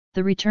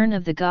The Return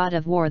of the God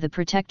of War, the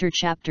Protector,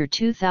 Chapter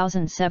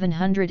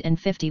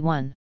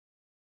 2751.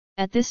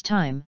 At this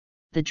time,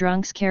 the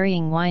drunks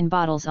carrying wine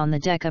bottles on the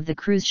deck of the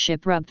cruise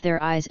ship rubbed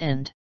their eyes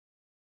and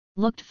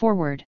looked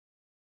forward.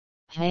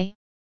 Hey?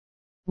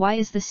 Why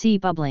is the sea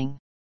bubbling?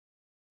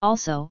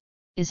 Also,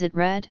 is it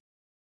red?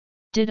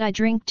 Did I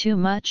drink too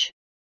much?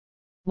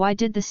 Why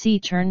did the sea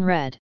turn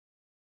red?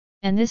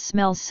 And this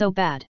smells so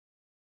bad.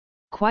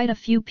 Quite a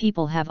few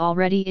people have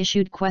already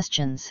issued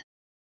questions.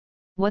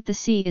 What, the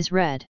sea is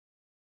red?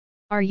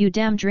 Are you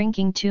damn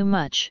drinking too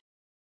much?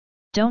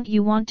 Don't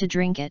you want to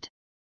drink it?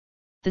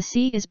 The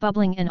sea is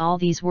bubbling and all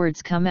these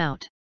words come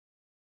out.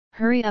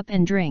 Hurry up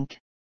and drink.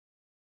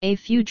 A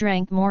few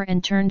drank more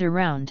and turned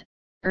around,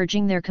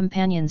 urging their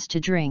companions to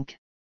drink.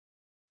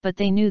 But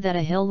they knew that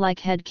a hill-like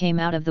head came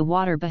out of the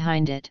water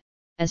behind it,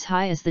 as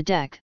high as the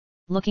deck,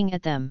 looking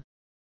at them.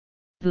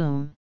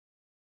 Boom!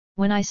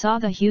 When I saw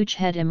the huge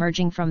head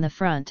emerging from the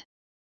front,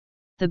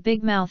 the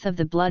big mouth of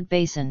the blood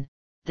basin,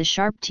 the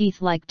sharp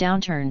teeth like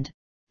downturned,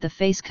 the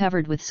face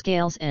covered with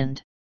scales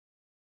and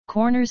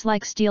corners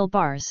like steel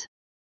bars.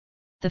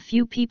 The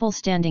few people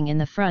standing in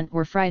the front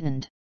were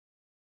frightened.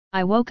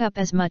 I woke up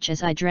as much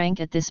as I drank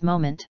at this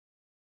moment.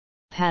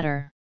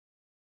 Patter!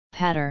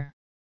 Patter!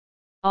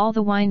 All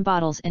the wine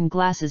bottles and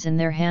glasses in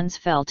their hands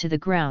fell to the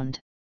ground.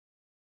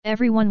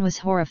 Everyone was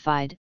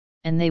horrified,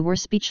 and they were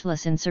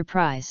speechless in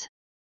surprise.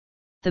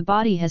 The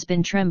body has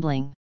been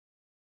trembling.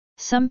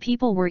 Some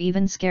people were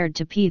even scared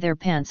to pee their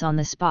pants on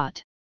the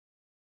spot.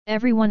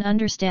 Everyone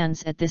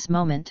understands at this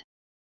moment.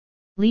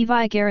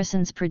 Levi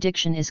Garrison's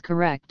prediction is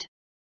correct.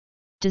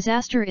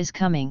 Disaster is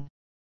coming.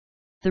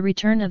 The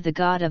Return of the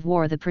God of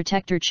War, the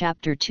Protector,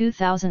 Chapter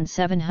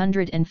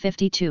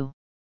 2752.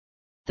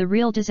 The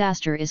real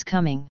disaster is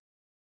coming.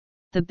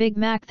 The Big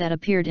Mac that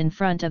appeared in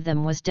front of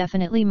them was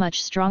definitely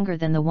much stronger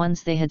than the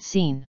ones they had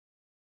seen,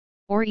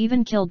 or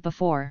even killed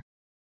before.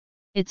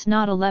 It's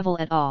not a level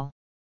at all.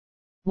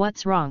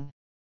 What's wrong?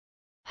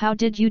 How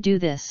did you do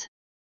this?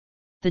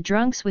 The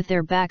drunks with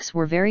their backs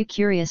were very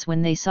curious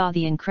when they saw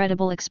the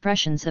incredible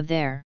expressions of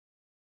their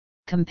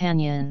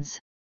companions.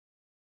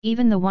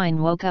 Even the wine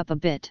woke up a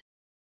bit.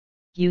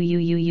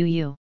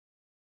 You.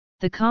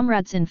 The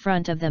comrades in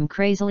front of them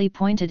crazily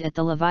pointed at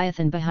the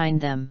Leviathan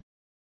behind them.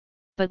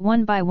 But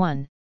one by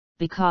one,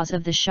 because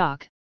of the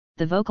shock,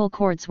 the vocal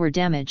cords were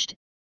damaged,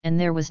 and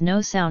there was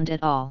no sound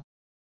at all.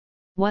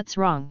 What's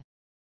wrong?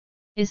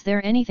 Is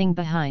there anything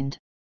behind?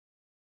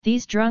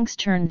 These drunks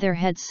turned their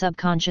heads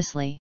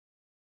subconsciously.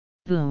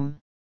 Boom!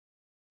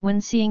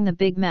 When seeing the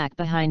Big Mac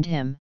behind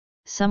him,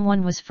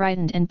 someone was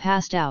frightened and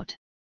passed out.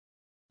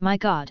 My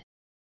God!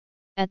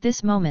 At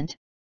this moment,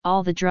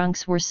 all the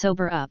drunks were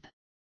sober up.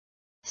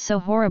 So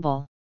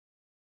horrible!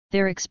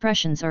 Their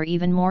expressions are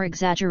even more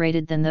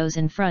exaggerated than those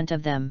in front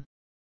of them.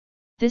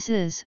 This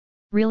is,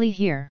 really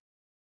here.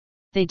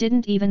 They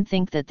didn't even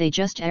think that, they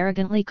just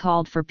arrogantly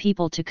called for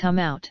people to come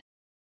out.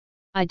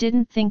 I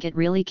didn't think it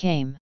really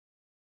came.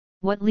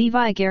 What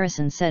Levi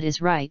Garrison said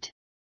is right.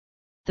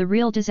 The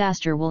real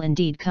disaster will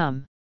indeed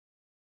come.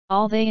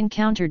 All they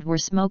encountered were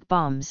smoke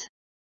bombs.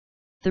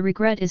 The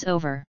regret is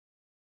over.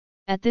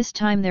 At this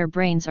time their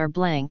brains are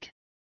blank.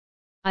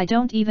 I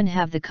don't even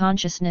have the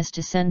consciousness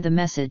to send the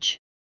message.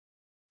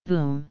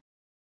 Boom!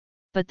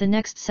 But the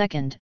next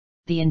second,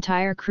 the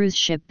entire cruise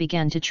ship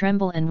began to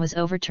tremble and was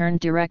overturned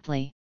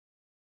directly.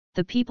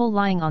 The people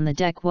lying on the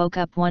deck woke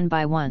up one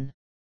by one.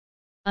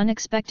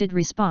 Unexpected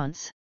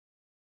response.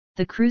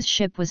 The cruise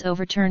ship was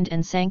overturned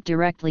and sank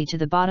directly to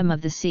the bottom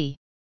of the sea.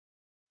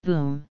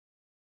 Boom!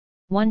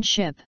 One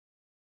ship.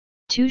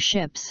 Two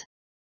ships.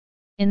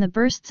 In the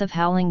bursts of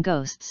howling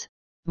ghosts,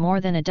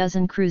 more than a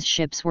dozen cruise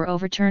ships were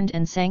overturned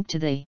and sank to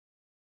the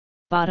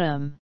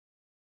bottom.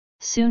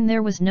 Soon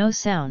there was no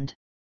sound.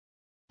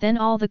 Then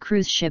all the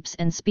cruise ships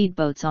and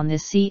speedboats on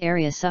this sea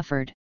area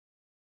suffered.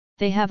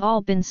 They have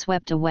all been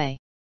swept away.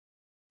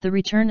 The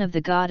Return of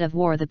the God of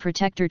War, the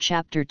Protector,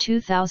 Chapter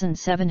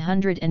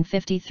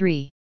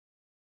 2753.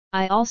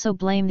 I also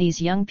blame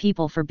these young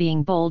people for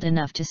being bold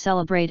enough to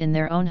celebrate in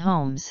their own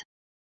homes.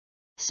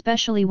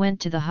 Specially went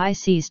to the high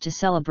seas to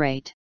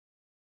celebrate.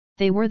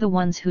 They were the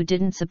ones who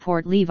didn't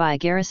support Levi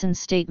Garrison's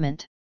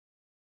statement.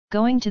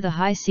 Going to the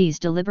high seas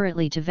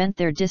deliberately to vent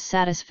their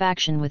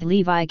dissatisfaction with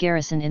Levi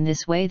Garrison in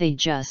this way, they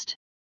just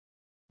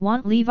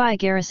want Levi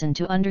Garrison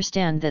to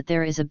understand that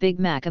there is a Big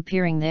Mac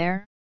appearing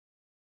there.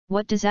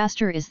 What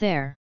disaster is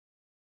there?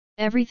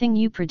 Everything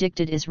you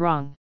predicted is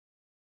wrong.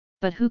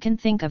 But who can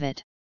think of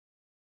it?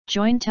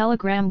 Join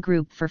Telegram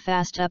group for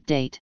fast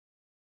update.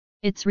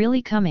 It's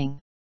really coming.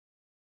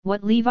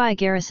 What Levi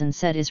Garrison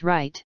said is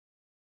right.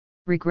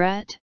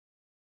 Regret?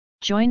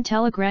 Join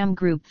Telegram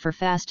group for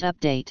fast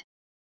update.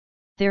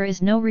 There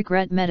is no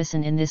regret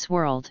medicine in this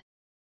world.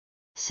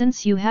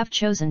 Since you have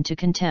chosen to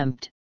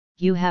contempt,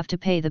 you have to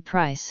pay the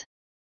price.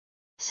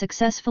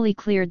 Successfully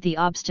cleared the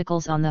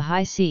obstacles on the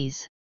high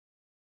seas.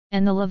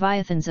 And the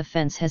Leviathan's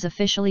offense has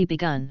officially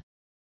begun.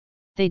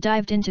 They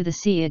dived into the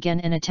sea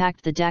again and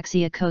attacked the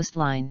Daxia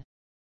coastline.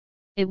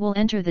 It will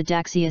enter the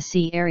Daxia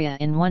Sea area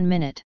in 1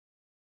 minute.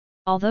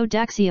 Although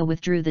Daxia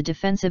withdrew the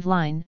defensive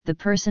line, the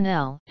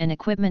personnel and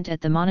equipment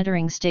at the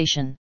monitoring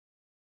station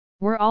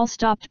were all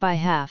stopped by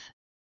half.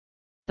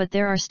 But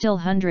there are still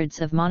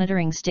hundreds of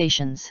monitoring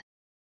stations.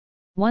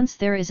 Once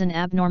there is an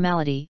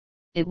abnormality,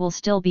 it will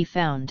still be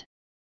found.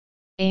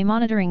 A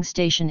monitoring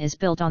station is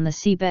built on the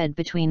seabed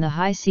between the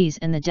high seas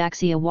and the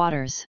Daxia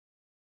waters.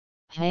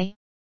 Hey?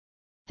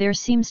 There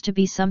seems to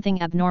be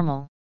something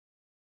abnormal.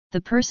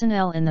 The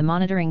personnel in the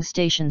monitoring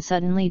station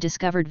suddenly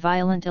discovered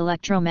violent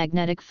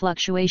electromagnetic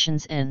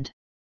fluctuations and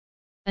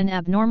an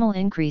abnormal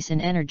increase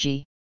in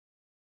energy.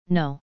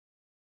 No.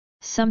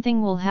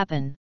 Something will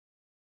happen.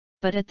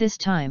 But at this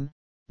time,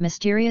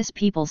 mysterious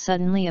people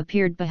suddenly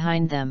appeared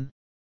behind them.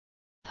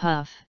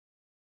 Puff.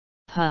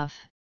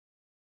 Puff.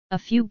 A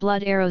few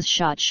blood arrows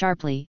shot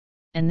sharply,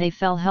 and they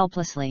fell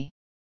helplessly.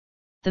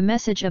 The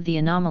message of the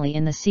anomaly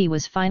in the sea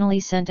was finally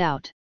sent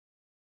out.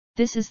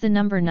 This is the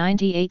number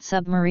 98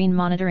 submarine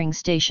monitoring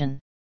station.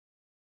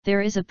 There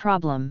is a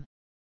problem.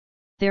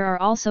 There are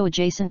also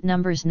adjacent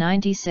numbers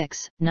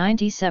 96,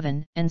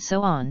 97, and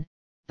so on,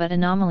 but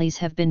anomalies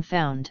have been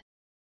found.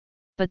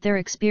 But their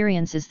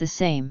experience is the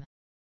same.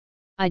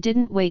 I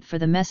didn't wait for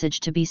the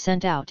message to be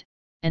sent out,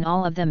 and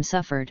all of them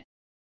suffered.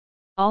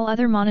 All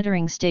other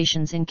monitoring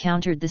stations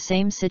encountered the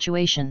same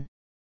situation.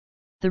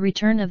 The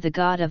Return of the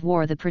God of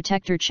War, the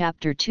Protector,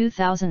 Chapter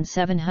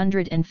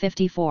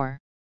 2754.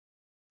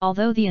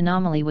 Although the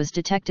anomaly was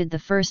detected the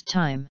first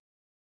time,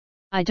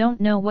 I don't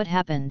know what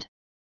happened.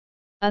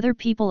 Other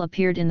people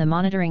appeared in the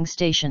monitoring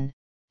station,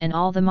 and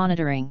all the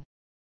monitoring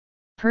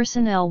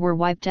personnel were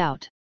wiped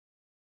out.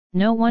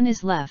 No one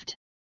is left.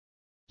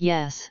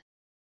 Yes.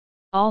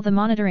 All the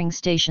monitoring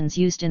stations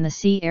used in the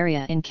sea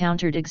area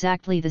encountered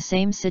exactly the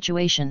same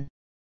situation.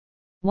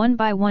 One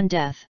by one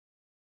death.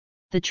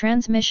 The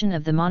transmission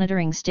of the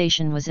monitoring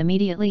station was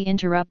immediately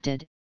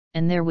interrupted,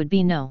 and there would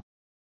be no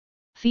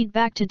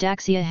feedback to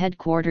Daxia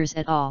headquarters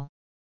at all.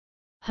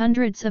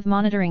 Hundreds of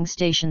monitoring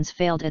stations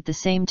failed at the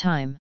same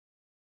time.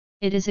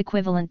 It is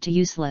equivalent to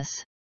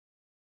useless.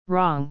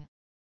 Wrong.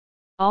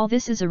 All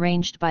this is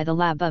arranged by the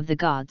Lab of the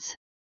Gods.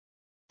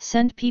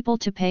 Send people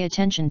to pay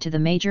attention to the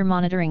major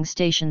monitoring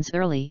stations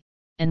early,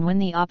 and when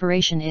the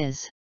operation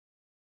is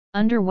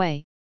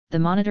underway, the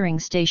monitoring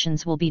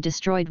stations will be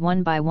destroyed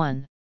one by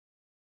one.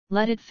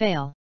 Let it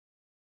fail.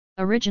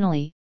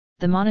 Originally,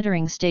 the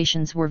monitoring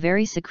stations were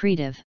very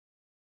secretive.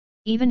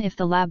 Even if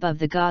the Lab of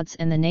the Gods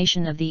and the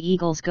Nation of the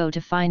Eagles go to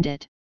find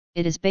it,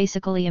 it is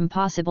basically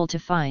impossible to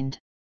find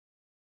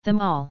them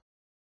all.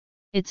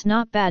 It's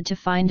not bad to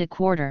find a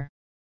quarter.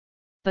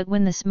 But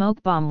when the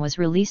smoke bomb was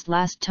released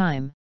last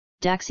time,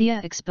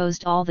 Daxia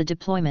exposed all the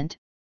deployment,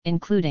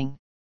 including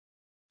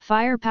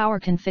firepower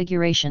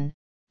configuration,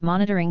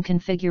 monitoring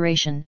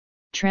configuration,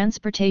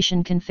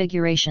 transportation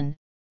configuration,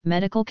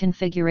 medical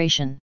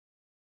configuration,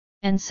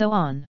 and so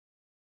on.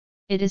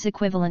 It is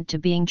equivalent to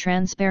being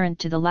transparent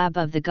to the Lab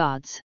of the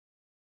Gods.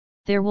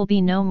 There will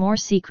be no more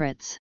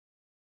secrets.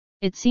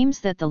 It seems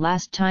that the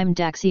last time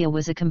Daxia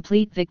was a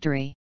complete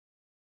victory.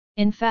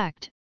 In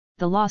fact,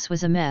 the loss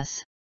was a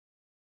mess.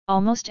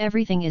 Almost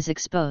everything is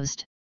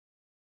exposed.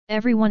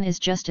 Everyone is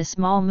just a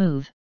small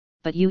move,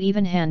 but you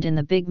even hand in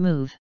the big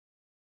move.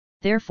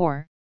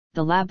 Therefore,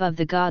 the Lab of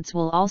the Gods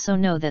will also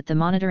know that the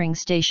monitoring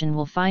station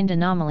will find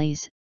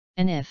anomalies,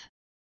 and if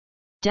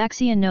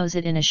Daxia knows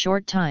it in a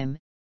short time,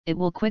 it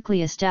will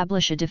quickly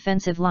establish a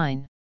defensive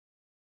line.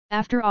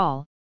 After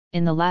all,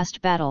 in the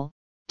last battle,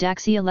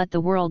 Daxia let the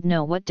world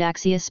know what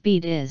Daxia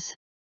speed is.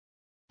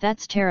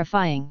 That's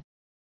terrifying.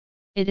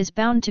 It is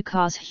bound to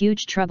cause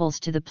huge troubles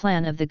to the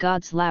plan of the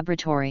Gods'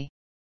 laboratory.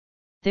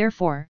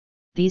 Therefore,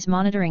 these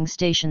monitoring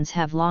stations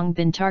have long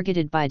been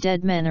targeted by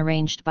dead men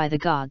arranged by the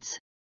Gods'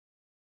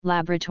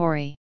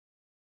 laboratory.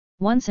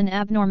 Once an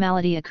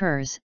abnormality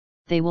occurs,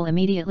 they will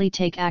immediately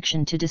take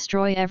action to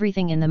destroy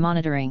everything in the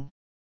monitoring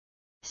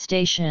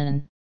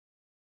station.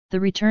 The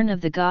Return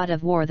of the God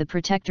of War, the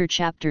Protector,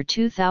 Chapter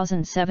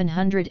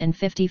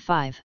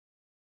 2755.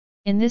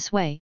 In this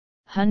way,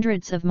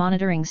 hundreds of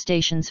monitoring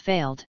stations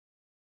failed.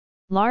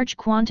 Large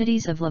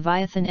quantities of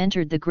Leviathan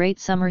entered the Great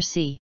Summer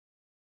Sea.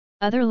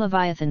 Other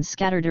Leviathans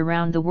scattered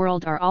around the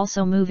world are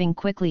also moving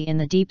quickly in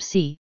the deep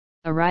sea,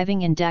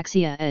 arriving in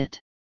Daxia at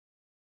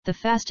the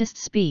fastest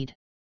speed.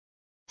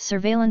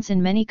 Surveillance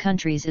in many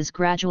countries is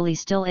gradually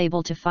still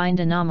able to find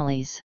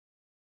anomalies.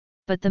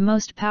 But the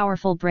most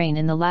powerful brain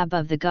in the Lab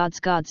of the Gods,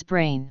 God's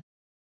brain,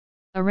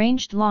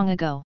 arranged long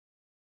ago.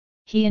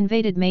 He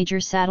invaded major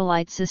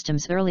satellite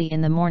systems early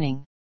in the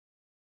morning.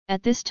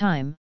 At this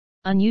time,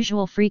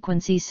 unusual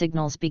frequency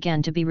signals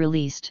began to be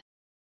released.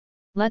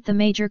 Let the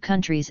major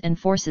countries and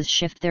forces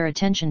shift their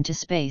attention to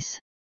space.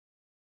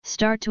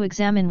 Start to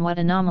examine what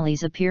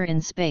anomalies appear in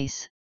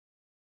space.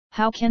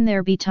 How can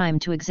there be time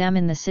to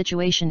examine the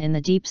situation in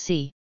the deep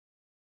sea?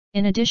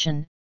 In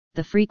addition,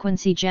 the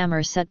frequency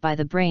jammer set by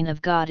the brain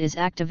of God is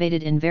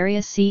activated in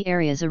various sea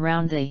areas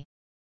around the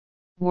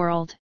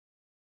world.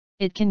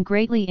 It can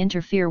greatly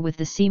interfere with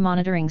the sea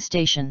monitoring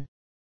station.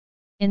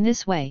 In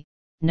this way,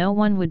 no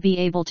one would be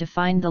able to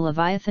find the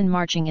Leviathan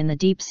marching in the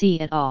deep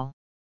sea at all.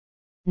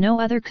 No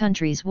other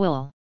countries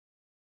will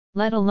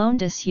let alone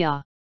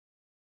Dacia.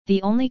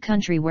 The only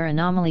country where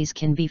anomalies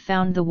can be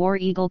found, the War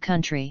Eagle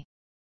country.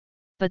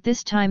 But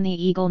this time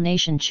the Eagle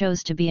Nation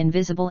chose to be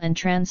invisible and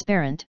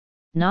transparent,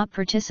 not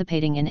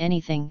participating in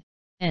anything,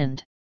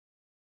 and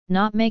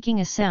not making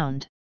a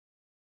sound.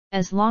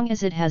 As long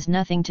as it has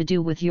nothing to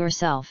do with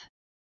yourself,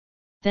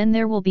 then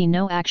there will be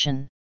no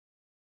action.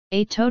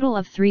 A total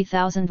of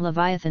 3,000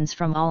 Leviathans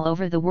from all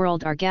over the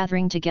world are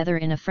gathering together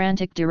in a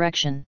frantic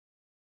direction.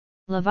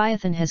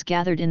 Leviathan has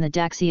gathered in the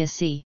Daxia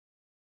Sea,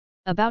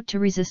 about to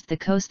resist the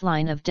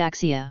coastline of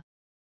Daxia.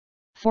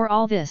 For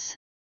all this,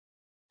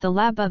 the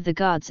Lab of the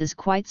Gods is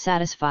quite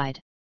satisfied.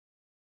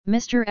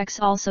 Mr. X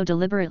also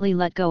deliberately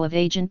let go of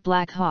Agent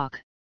Black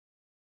Hawk.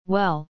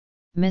 Well,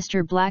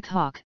 Mr. Black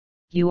Hawk,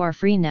 you are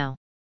free now.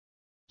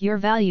 Your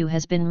value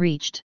has been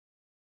reached.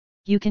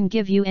 You can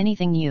give you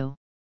anything you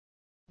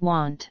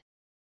want.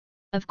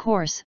 Of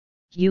course,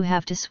 you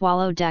have to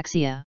swallow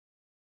Daxia.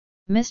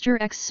 Mr.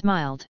 X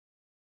smiled.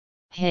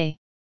 Hey!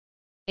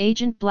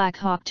 Agent Black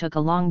Hawk took a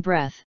long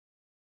breath.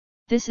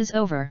 This is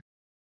over.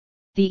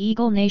 The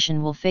Eagle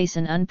Nation will face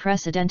an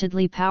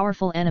unprecedentedly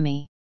powerful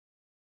enemy.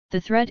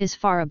 The threat is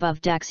far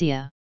above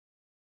Daxia.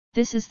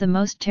 This is the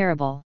most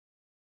terrible.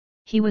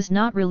 He was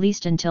not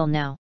released until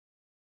now.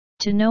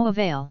 To no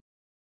avail.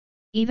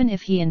 Even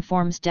if he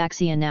informs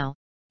Daxia now,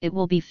 it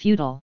will be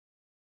futile.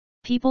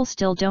 People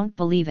still don't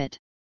believe it.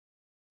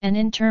 And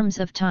in terms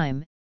of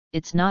time,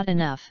 it's not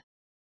enough.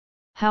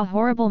 How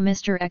horrible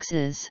Mr. X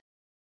is.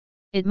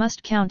 It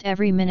must count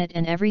every minute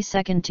and every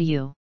second to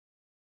you.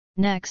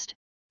 Next,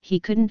 he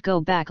couldn't go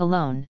back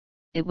alone,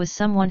 it was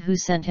someone who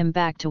sent him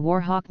back to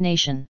Warhawk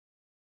Nation.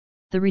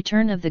 The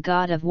Return of the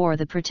God of War,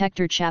 the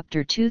Protector,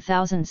 Chapter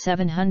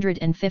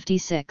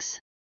 2756.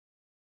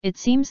 It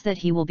seems that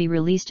he will be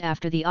released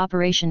after the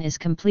operation is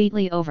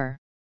completely over.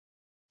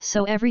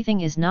 So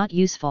everything is not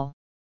useful.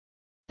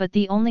 But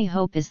the only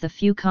hope is the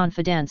few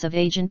confidants of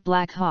Agent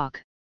Black Hawk.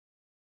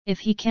 If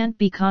he can't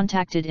be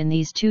contacted in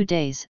these 2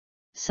 days,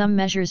 some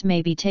measures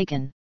may be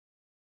taken.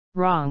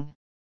 Wrong.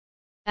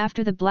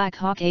 After the Black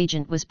Hawk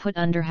agent was put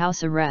under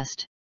house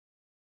arrest,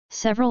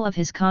 several of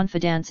his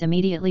confidants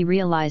immediately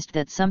realized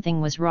that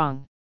something was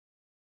wrong.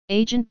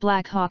 Agent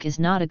Black Hawk is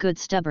not a good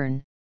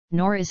stubborn,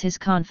 nor is his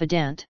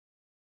confidant.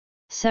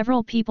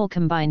 Several people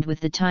combined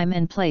with the time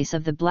and place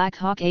of the Black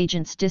Hawk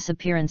agent's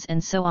disappearance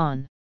and so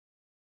on,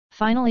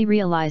 finally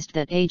realized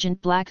that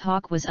Agent Black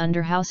Hawk was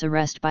under house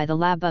arrest by the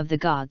Lab of the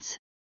Gods.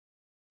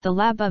 The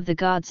Lab of the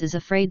Gods is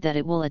afraid that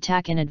it will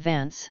attack in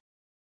advance.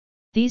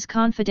 These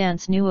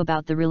confidants knew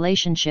about the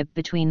relationship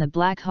between the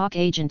Black Hawk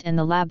agent and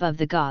the Lab of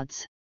the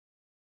Gods.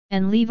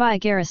 And Levi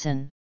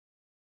Garrison.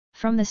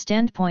 From the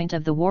standpoint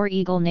of the War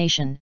Eagle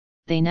Nation,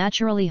 they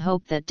naturally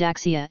hope that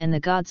Daxia and the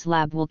Gods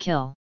Lab will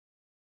kill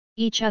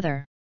each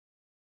other.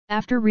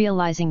 After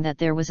realizing that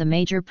there was a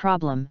major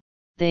problem,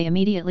 they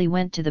immediately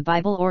went to the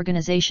Bible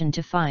organization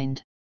to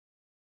find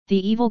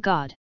the evil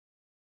god.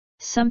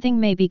 Something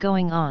may be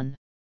going on.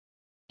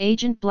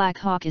 Agent Black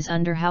Hawk is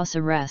under house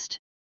arrest.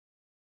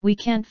 We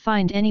can't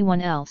find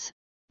anyone else,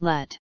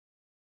 let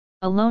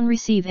alone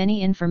receive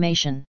any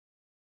information.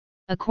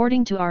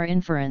 According to our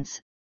inference,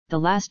 the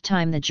last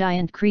time the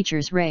giant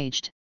creatures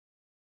raged,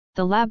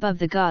 the Lab of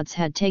the Gods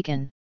had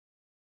taken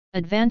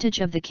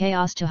advantage of the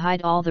chaos to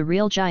hide all the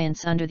real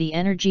giants under the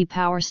energy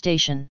power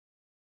station.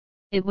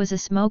 It was a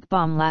smoke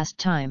bomb last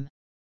time.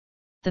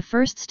 The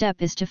first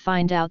step is to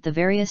find out the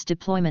various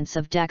deployments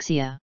of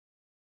Daxia.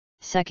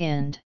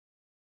 Second,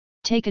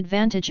 take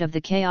advantage of the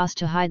chaos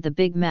to hide the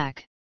Big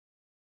Mac.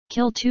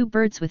 Kill 2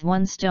 birds with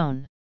 1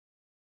 stone.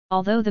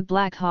 Although the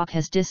Black Hawk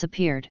has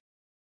disappeared,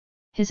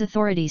 his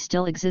authority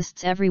still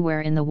exists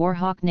everywhere in the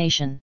Warhawk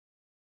Nation.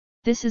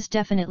 This is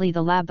definitely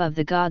the Lab of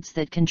the Gods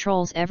that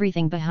controls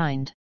everything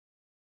behind.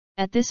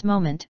 At this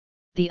moment,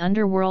 the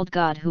underworld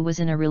god who was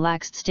in a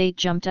relaxed state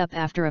jumped up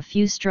after a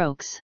few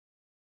strokes.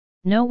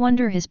 No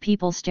wonder his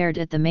people stared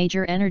at the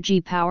major energy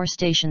power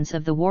stations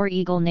of the War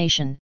Eagle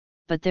Nation,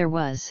 but there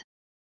was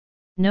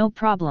no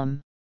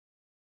problem.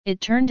 It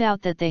turned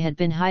out that they had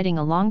been hiding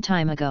a long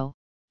time ago,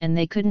 and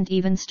they couldn't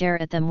even stare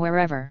at them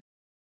wherever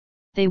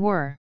they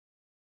were.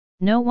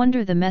 No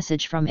wonder the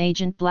message from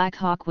Agent Black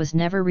Hawk was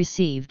never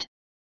received.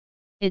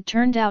 It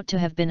turned out to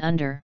have been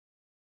under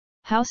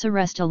house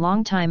arrest a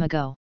long time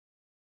ago.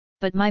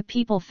 But my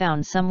people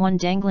found someone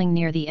dangling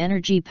near the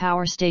energy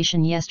power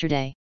station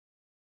yesterday.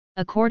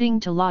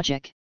 According to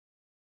logic,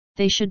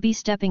 they should be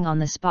stepping on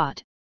the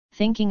spot,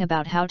 thinking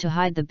about how to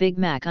hide the Big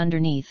Mac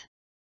underneath.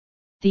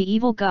 The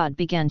evil god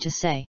began to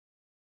say.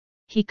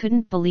 He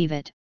couldn't believe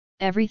it,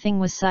 everything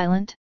was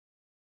silent.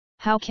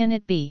 How can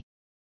it be?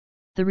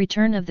 The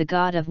Return of the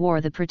God of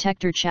War, the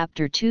Protector,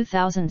 Chapter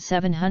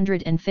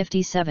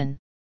 2757.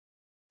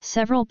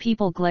 Several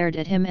people glared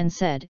at him and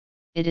said,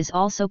 it is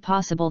also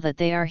possible that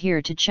they are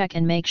here to check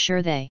and make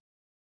sure they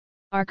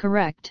are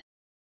correct.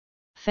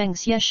 Feng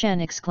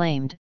Xieshen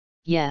exclaimed,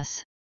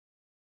 yes.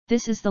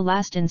 This is the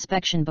last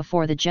inspection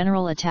before the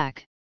general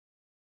attack.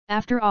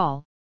 After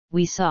all,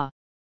 we saw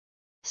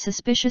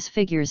suspicious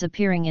figures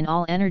appearing in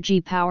all energy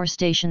power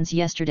stations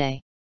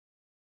yesterday.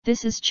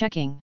 This is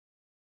checking.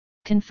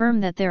 Confirm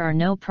that there are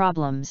no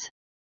problems.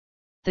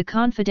 The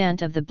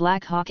confidant of the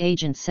Black Hawk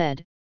agent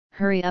said,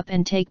 hurry up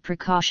and take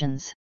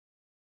precautions.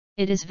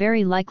 It is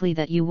very likely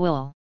that you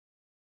will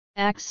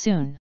act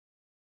soon.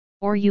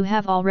 Or you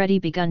have already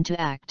begun to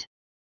act.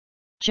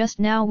 Just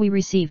now we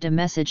received a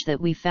message that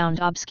we found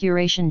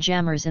obscuration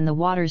jammers in the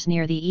waters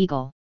near the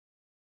Eagle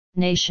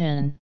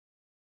Nation.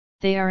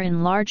 They are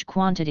in large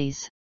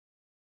quantities.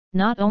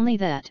 Not only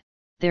that,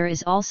 there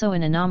is also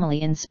an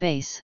anomaly in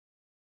space.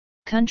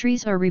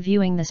 Countries are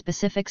reviewing the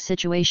specific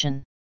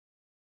situation.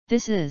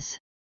 This is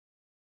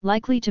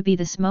likely to be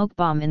the smoke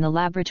bomb in the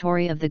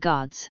laboratory of the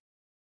gods.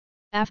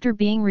 After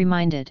being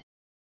reminded,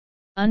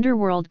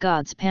 underworld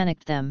gods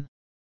panicked them.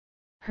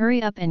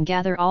 Hurry up and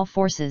gather all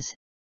forces,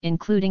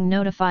 including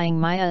notifying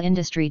Maya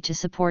Industry to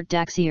support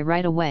Daxia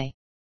right away.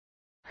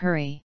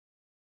 Hurry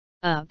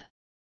up.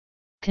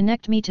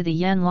 Connect me to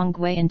the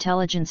Yanlongwei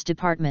Intelligence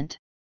Department.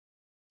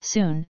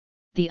 Soon,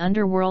 the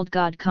underworld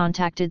god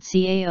contacted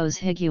Caos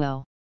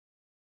Higuo.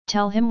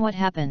 Tell him what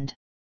happened.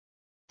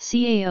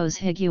 Caos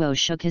Higuo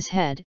shook his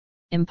head,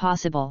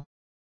 impossible.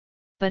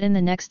 But in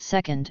the next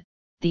second,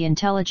 the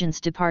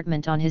intelligence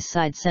department on his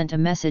side sent a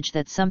message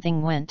that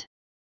something went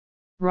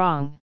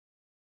wrong.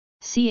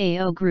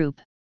 CAO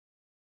Group.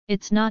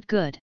 It's not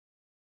good.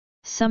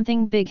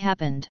 Something big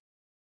happened.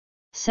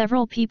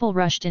 Several people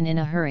rushed in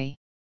a hurry.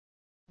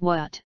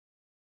 What?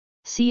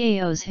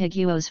 Caos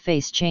Higuo's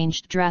face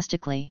changed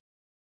drastically.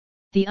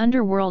 The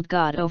underworld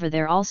god over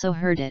there also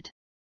heard it.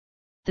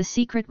 The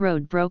secret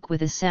road broke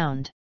with a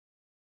sound.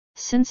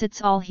 Since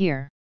it's all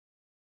here,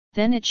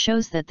 then it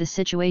shows that the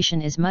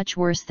situation is much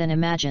worse than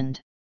imagined.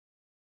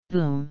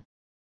 Boom.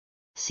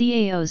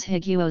 Caos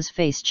Higuo's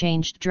face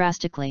changed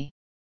drastically.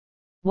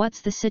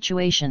 What's the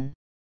situation?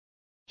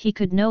 He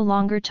could no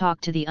longer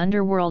talk to the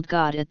underworld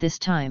god at this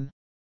time.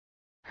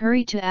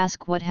 Hurry to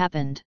ask what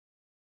happened.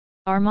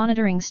 Our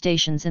monitoring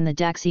stations in the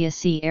Daxia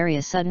Sea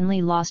area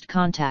suddenly lost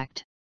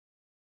contact.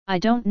 I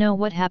don't know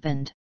what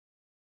happened.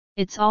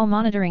 It's all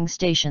monitoring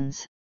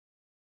stations.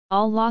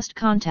 All lost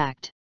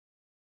contact.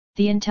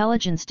 The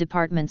intelligence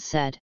department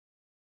said.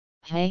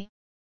 Hey?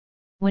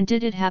 When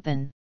did it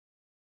happen?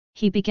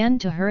 He began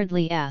to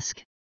hurriedly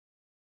ask.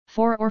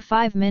 4 or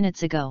 5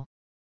 minutes ago.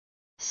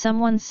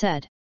 Someone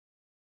said.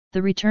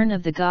 The Return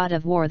of the God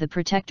of War, the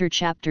Protector,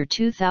 Chapter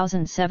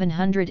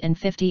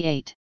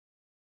 2758.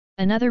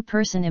 Another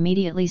person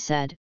immediately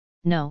said,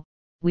 no,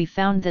 we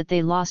found that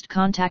they lost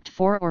contact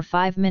 4 or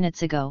 5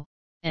 minutes ago,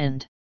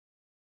 and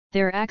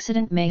their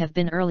accident may have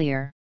been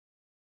earlier.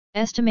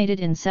 Estimated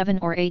in 7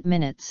 or 8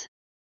 minutes.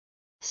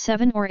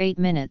 7 or 8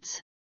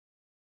 minutes.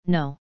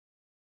 No.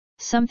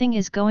 Something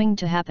is going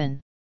to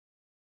happen.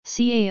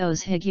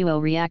 Caos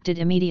Higuo reacted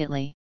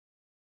immediately.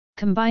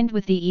 Combined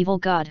with the evil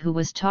god who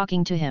was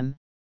talking to him,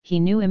 he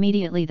knew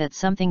immediately that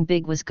something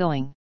big was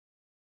going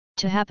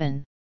to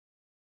happen.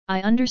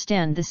 I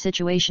understand the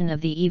situation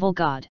of the evil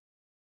god.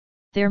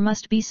 There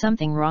must be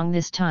something wrong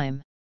this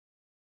time.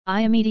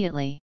 I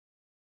immediately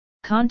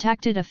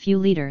contacted a few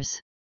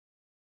leaders.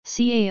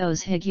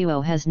 Caos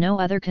Higuo has no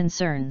other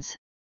concerns.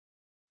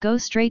 Go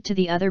straight to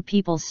the other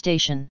people's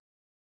station.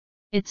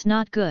 It's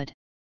not good.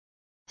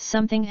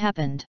 Something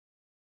happened.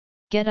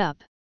 Get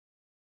up.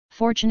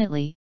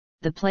 Fortunately,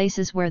 the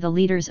places where the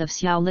leaders of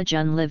Xiao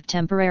Lijun lived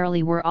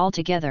temporarily were all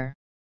together.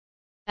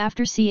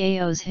 After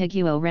Caos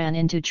Higuo ran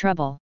into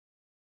trouble.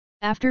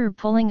 After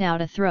pulling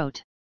out a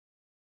throat,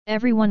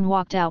 everyone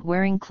walked out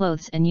wearing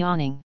clothes and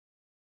yawning.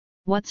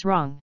 What's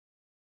wrong?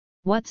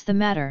 What's the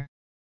matter?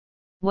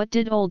 What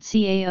did old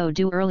Cao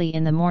do early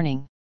in the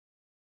morning?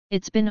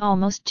 It's been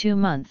almost 2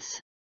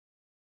 months.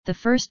 The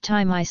first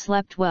time I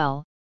slept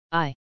well,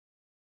 I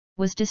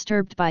was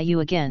disturbed by you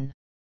again.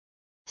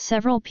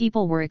 Several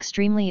people were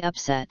extremely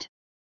upset.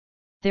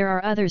 There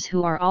are others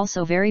who are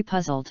also very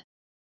puzzled.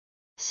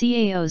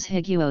 Caos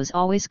Higuo's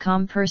always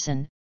calm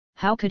person,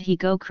 how could he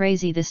go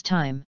crazy this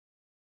time?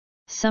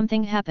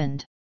 Something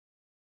happened.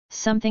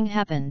 Something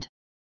happened.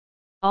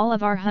 All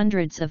of our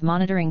hundreds of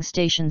monitoring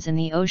stations in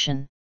the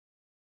ocean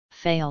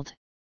failed.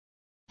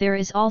 There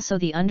is also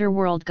the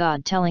underworld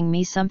god telling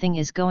me something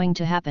is going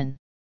to happen.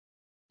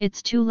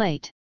 It's too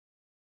late.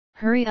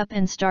 Hurry up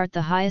and start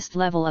the highest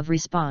level of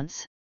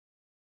response.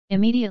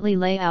 Immediately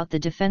lay out the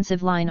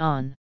defensive line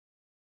on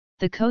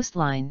the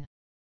coastline.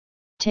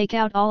 Take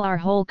out all our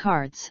whole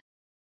cards.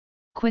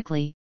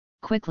 Quickly,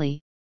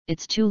 quickly,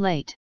 it's too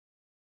late.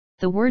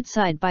 The word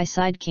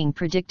side-by-side king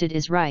predicted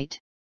is right.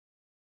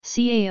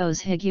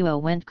 Caos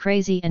Higuo went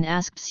crazy and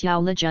asked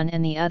Xiao Lijun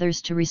and the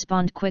others to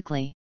respond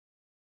quickly.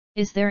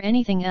 Is there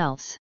anything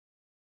else?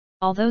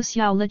 Although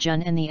Xiao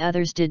Lijun and the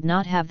others did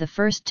not have the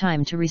first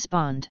time to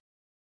respond,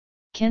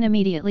 Ken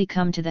immediately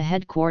come to the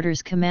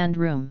headquarters command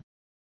room.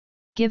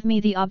 Give me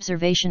the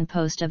observation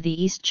post of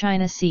the East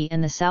China Sea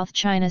and the South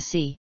China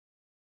Sea.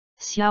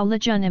 Xiao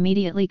Lijun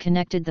immediately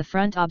connected the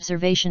front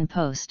observation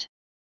post.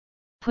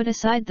 Put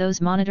aside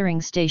those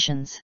monitoring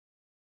stations.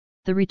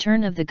 The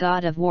Return of the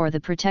God of War, the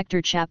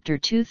Protector, Chapter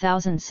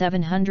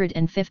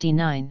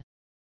 2759.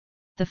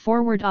 The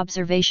forward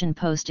observation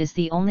post is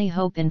the only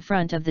hope in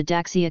front of the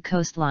Daxia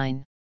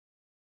coastline.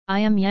 I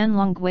am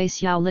Yanlongwei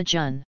Xiao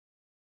Lejun.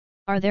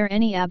 Are there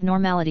any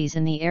abnormalities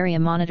in the area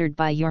monitored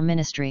by your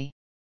ministry?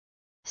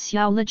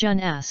 Xiao Lejun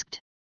asked.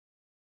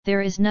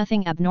 There is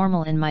nothing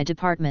abnormal in my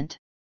department.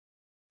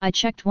 I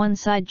checked one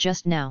side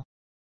just now.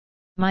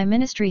 My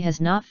ministry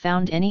has not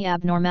found any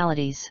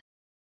abnormalities.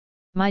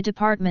 My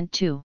department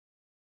too.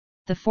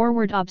 The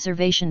forward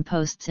observation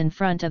posts in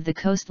front of the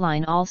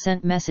coastline all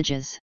sent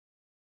messages.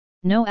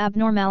 No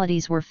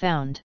abnormalities were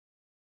found.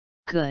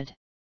 Good.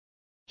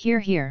 Hear,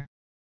 hear.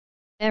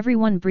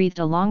 Everyone breathed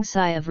a long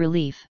sigh of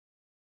relief.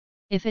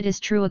 If it is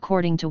true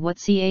according to what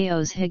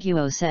CAO's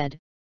Higuo said,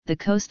 the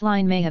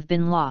coastline may have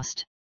been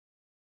lost.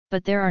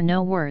 But there are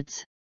no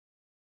words.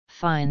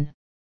 Fine.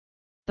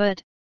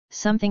 But,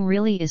 something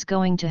really is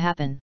going to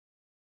happen.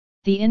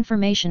 The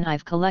information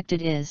I've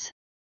collected is...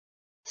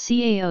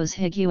 CAO's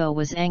Higuo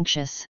was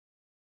anxious.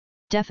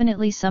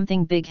 Definitely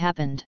something big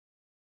happened.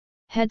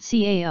 Head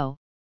CAO,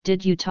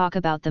 did you talk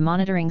about the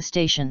monitoring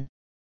station?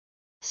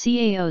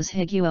 CAO's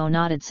Higuo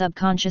nodded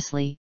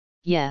subconsciously,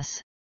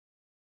 yes.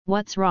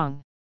 What's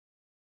wrong?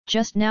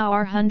 Just now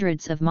our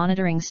hundreds of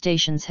monitoring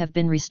stations have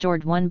been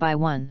restored one by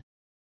one.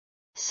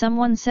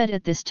 Someone said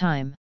at this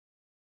time.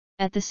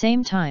 At the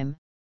same time,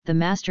 the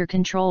master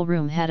control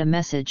room had a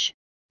message,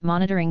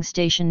 monitoring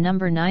station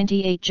number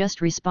 98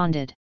 just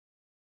responded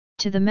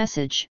to the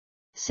message,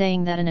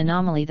 saying that an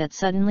anomaly that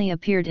suddenly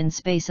appeared in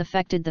space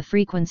affected the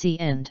frequency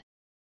and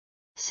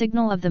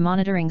signal of the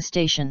monitoring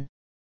station.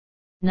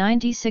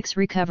 96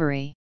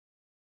 recovery.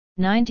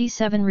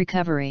 97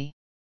 recovery.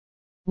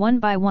 One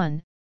by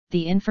one,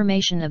 the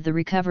information of the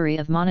recovery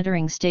of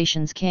monitoring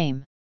stations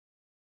came.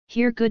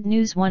 Hear good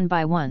news one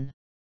by one.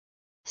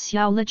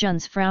 Xiao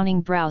Lejun's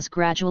frowning brows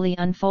gradually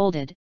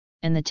unfolded,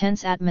 and the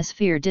tense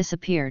atmosphere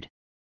disappeared.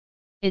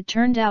 It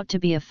turned out to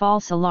be a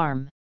false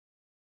alarm.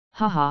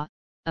 Haha,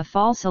 a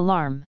false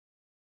alarm.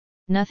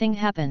 Nothing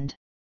happened.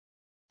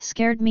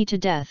 Scared me to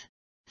death,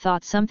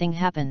 thought something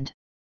happened.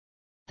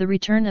 The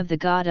Return of the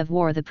God of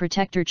War, the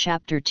Protector,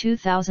 Chapter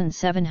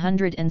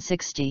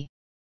 2760.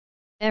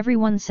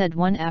 Everyone said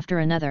one after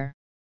another.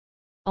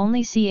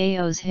 Only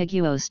CAO's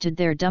Higuo stood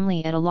there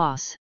dumbly at a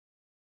loss.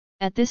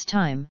 At this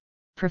time,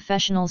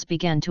 professionals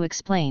began to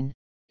explain,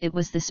 it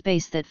was the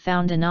space that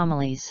found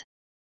anomalies.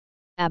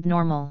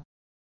 Abnormal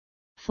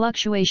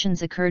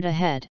fluctuations occurred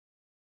ahead.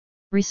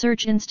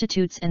 Research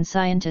institutes and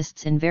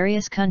scientists in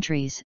various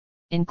countries,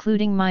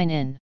 including mine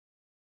in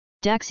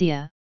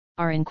Daxia,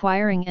 are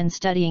inquiring and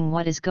studying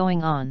what is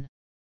going on.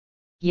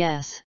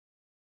 Yes.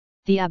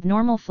 The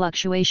abnormal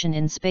fluctuation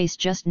in space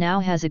just now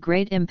has a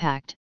great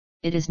impact.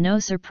 It is no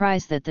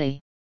surprise that the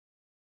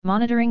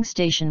monitoring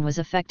station was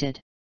affected.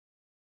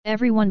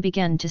 Everyone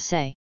began to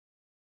say.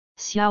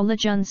 Xiao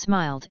Lejun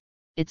smiled,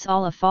 it's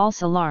all a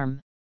false alarm.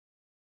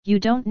 You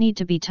don't need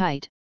to be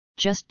tight,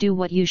 just do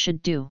what you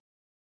should do.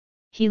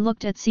 He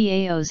looked at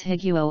CAO's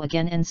Higuo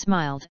again and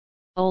smiled,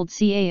 old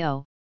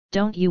CAO,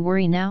 don't you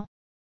worry now?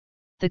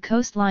 The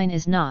coastline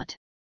is not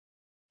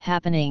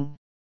happening.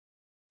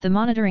 The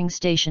monitoring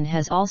station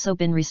has also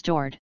been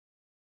restored.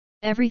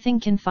 Everything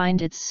can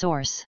find its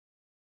source.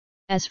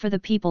 As for the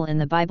people in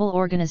the Bible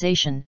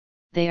organization,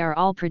 they are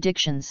all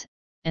predictions,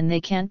 and they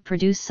can't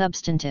produce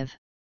substantive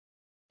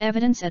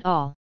evidence at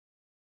all.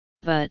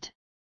 But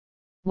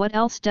what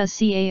else does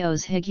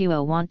CAO's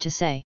Higuo want to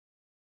say?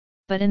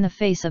 But in the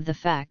face of the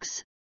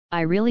facts,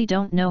 I really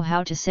don't know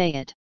how to say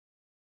it.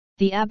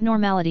 The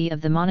abnormality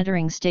of the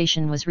monitoring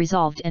station was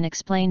resolved and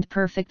explained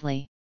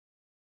perfectly.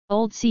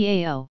 Old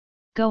CAO,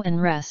 go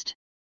and rest.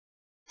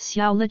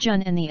 Xiao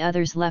Lejun and the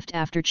others left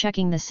after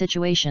checking the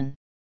situation.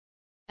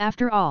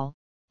 After all,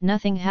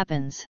 nothing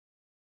happens.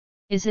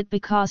 Is it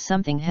because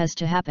something has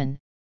to happen,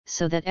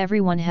 so that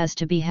everyone has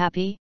to be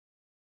happy?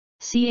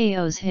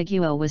 CAO's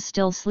Higuo was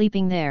still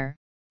sleeping there,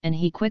 and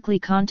he quickly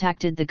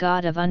contacted the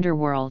god of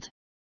underworld.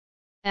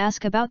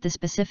 Ask about the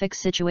specific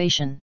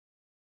situation.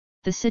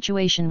 The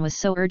situation was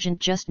so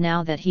urgent just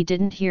now that he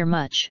didn't hear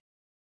much.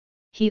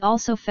 He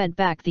also fed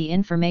back the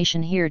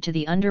information here to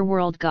the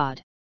underworld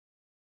god.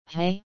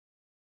 Hey?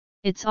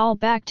 It's all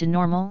back to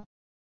normal?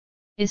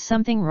 Is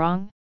something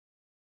wrong?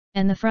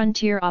 And the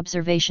frontier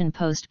observation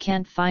post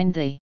can't find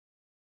the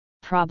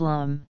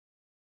problem.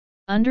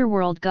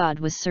 Underworld god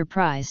was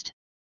surprised.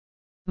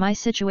 My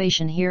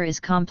situation here is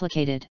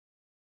complicated.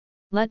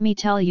 Let me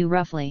tell you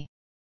roughly.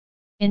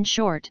 In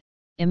short,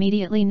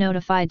 immediately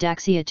notify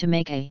Daxia to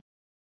make a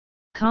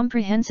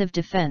comprehensive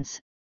defense,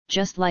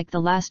 just like the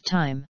last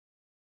time.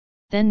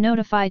 Then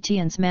notify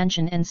Tian's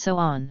mansion and so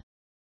on.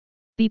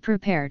 Be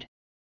prepared.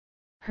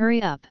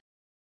 Hurry up.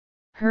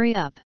 Hurry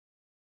up.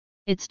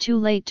 It's too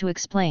late to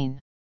explain.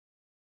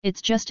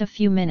 It's just a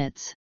few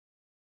minutes.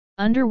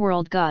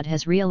 Underworld God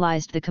has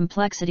realized the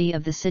complexity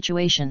of the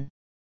situation.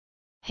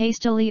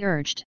 Hastily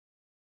urged.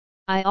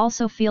 I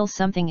also feel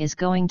something is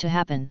going to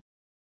happen.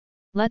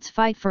 Let's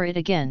fight for it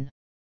again.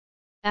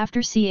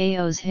 After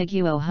CAO's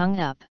Higuo hung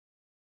up.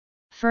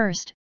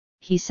 First,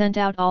 he sent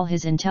out all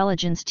his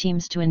intelligence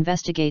teams to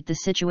investigate the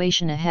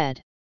situation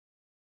ahead.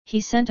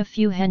 He sent a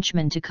few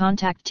henchmen to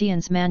contact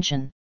Tian's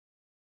mansion.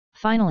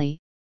 Finally,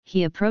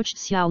 he approached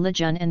Xiao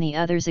Lijun and the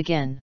others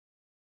again.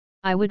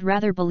 I would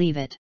rather believe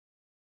it.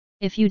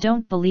 If you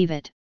don't believe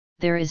it,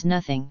 there is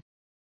nothing.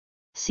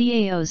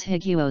 Cao's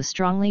Higuo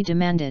strongly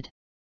demanded.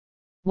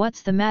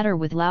 What's the matter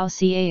with Lao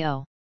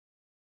Cao?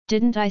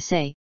 Didn't I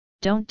say,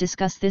 don't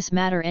discuss this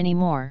matter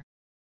anymore?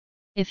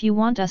 If you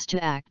want us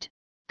to act,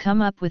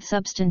 come up with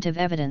substantive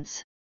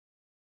evidence.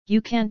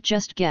 You can't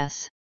just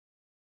guess.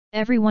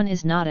 Everyone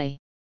is not a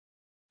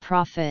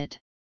prophet.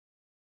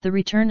 The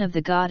Return of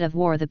the God of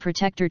War, the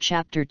Protector,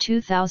 Chapter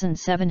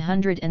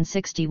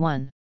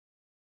 2761.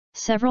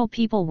 Several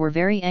people were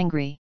very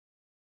angry.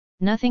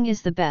 Nothing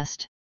is the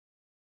best.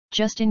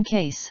 Just in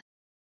case.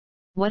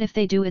 What if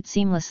they do it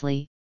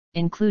seamlessly,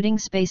 including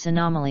space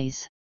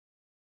anomalies?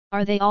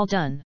 Are they all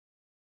done?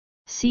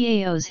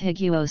 Cao's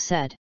Higuo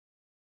said.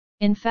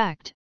 In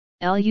fact,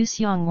 Liu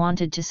Xiong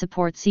wanted to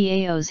support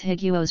Cao's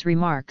Higuo's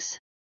remarks.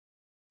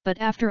 But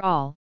after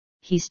all,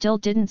 he still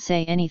didn't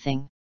say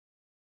anything.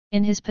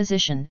 In his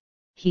position,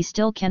 he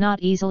still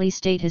cannot easily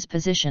state his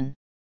position.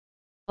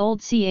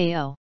 Old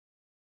Cao.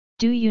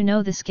 Do you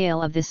know the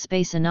scale of this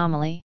space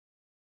anomaly?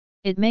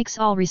 It makes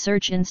all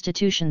research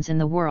institutions in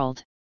the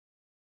world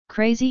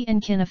crazy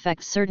and can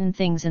affect certain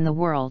things in the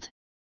world.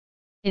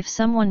 If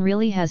someone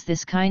really has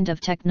this kind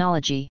of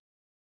technology,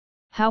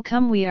 how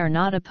come we are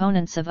not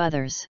opponents of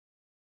others?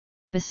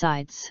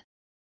 Besides,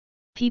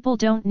 people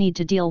don't need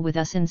to deal with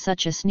us in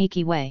such a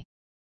sneaky way.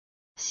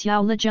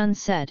 Xiao Lijun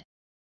said.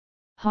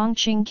 Hong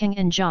Qingkeng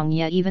and Zhang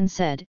Ye even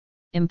said,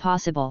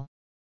 impossible.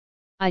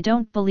 I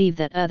don't believe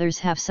that others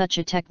have such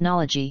a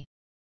technology.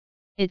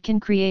 It can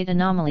create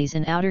anomalies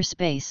in outer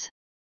space.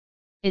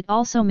 It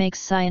also makes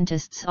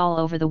scientists all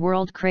over the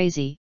world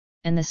crazy,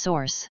 and the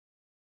source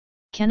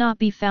cannot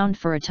be found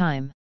for a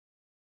time.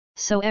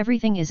 So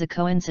everything is a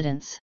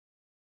coincidence.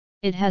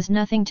 It has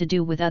nothing to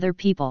do with other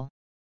people.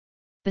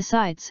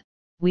 Besides,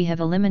 we have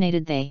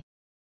eliminated the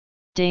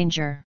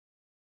danger.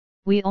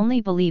 We only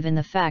believe in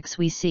the facts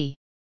we see.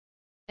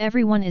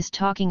 Everyone is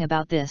talking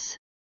about this.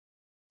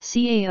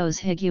 Cao's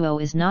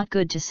Higuo is not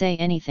good to say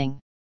anything.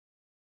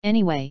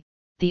 Anyway,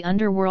 the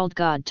underworld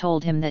god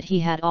told him that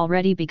he had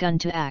already begun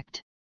to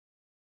act.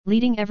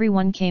 Leading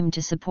everyone came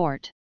to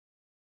support.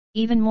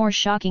 Even more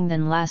shocking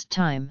than last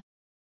time.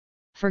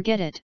 Forget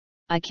it,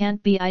 I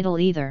can't be idle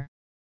either.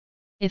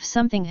 If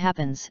something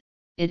happens,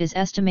 it is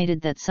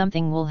estimated that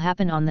something will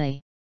happen on the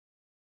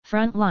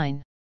front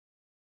line.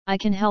 I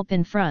can help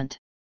in front.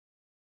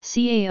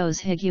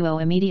 Cao's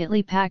Higuo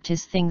immediately packed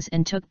his things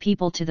and took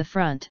people to the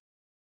front.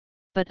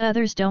 But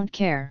others don't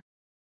care.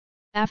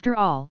 After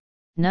all,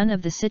 none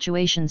of the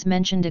situations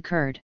mentioned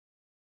occurred.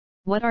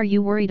 What are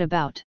you worried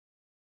about?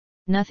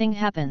 Nothing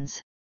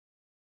happens.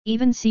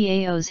 Even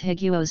Cao's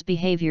Higuo's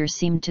behavior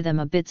seemed to them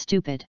a bit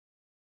stupid.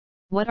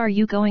 What are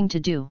you going to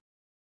do?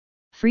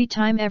 Free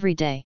time every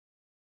day.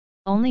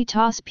 Only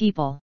toss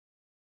people.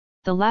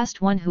 The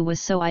last one who was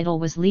so idle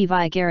was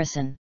Levi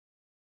Garrison.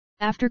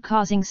 After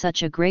causing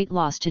such a great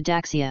loss to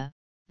Daxia,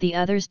 the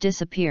others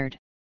disappeared.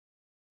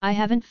 I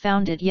haven't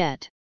found it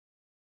yet.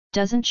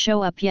 Doesn't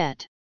show up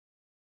yet.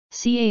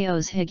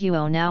 Cao's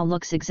Higuo now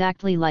looks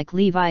exactly like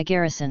Levi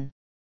Garrison.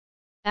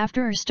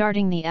 After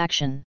starting the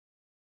action,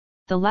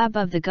 the lab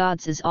of the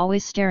gods is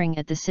always staring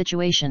at the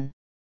situation.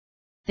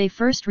 They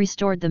first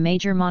restored the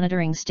major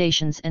monitoring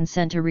stations and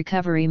sent a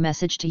recovery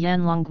message to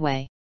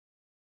Yanlongwei.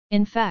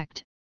 In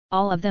fact,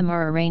 all of them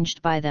are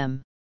arranged by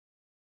them.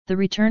 The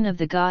Return of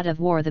the God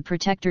of War, the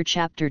Protector,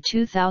 Chapter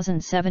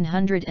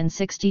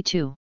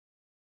 2762.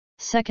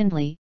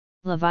 Secondly,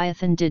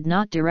 Leviathan did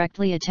not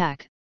directly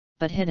attack,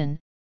 but hidden,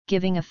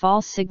 giving a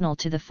false signal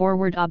to the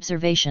forward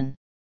observation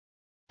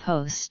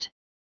post.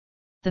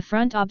 The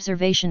front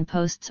observation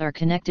posts are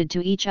connected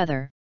to each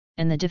other,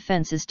 and the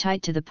defense is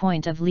tight to the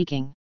point of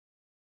leaking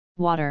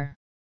water.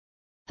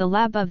 The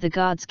lab of the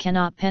gods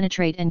cannot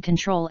penetrate and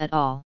control at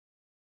all.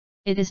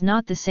 It is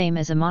not the same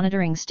as a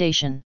monitoring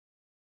station.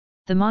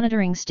 The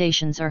monitoring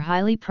stations are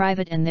highly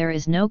private and there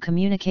is no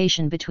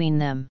communication between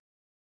them.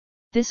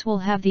 This will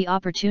have the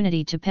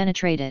opportunity to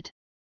penetrate it.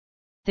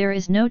 There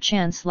is no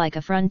chance like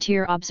a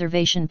frontier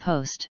observation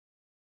post.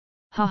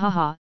 Ha ha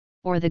ha,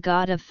 or the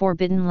God of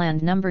Forbidden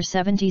Land number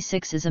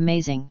 76 is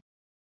amazing.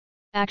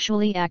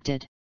 Actually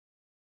acted.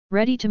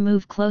 Ready to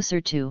move closer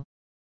to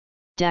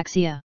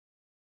Daxia.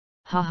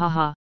 Ha ha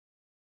ha.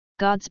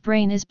 God's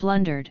brain is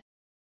blundered.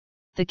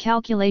 The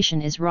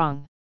calculation is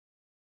wrong.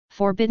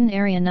 Forbidden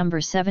Area number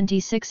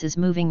 76 is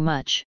moving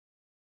much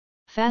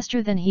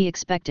faster than he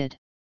expected.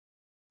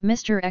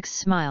 Mr. X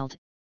smiled.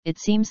 It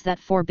seems that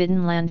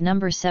Forbidden Land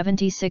number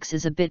 76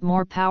 is a bit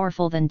more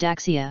powerful than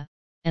Daxia,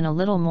 and a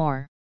little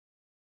more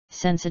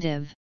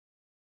sensitive.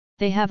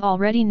 They have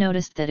already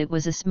noticed that it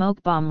was a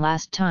smoke bomb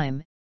last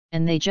time,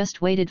 and they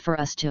just waited for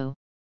us to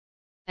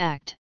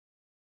act.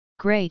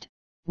 Great,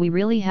 we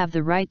really have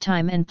the right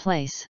time and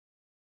place.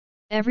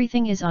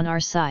 Everything is on our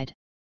side.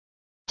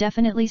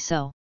 Definitely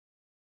so.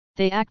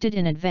 They acted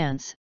in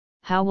advance.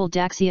 How will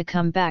Daxia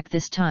come back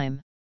this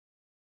time?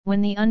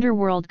 When the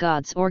underworld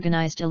gods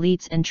organized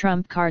elites and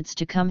trump cards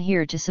to come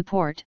here to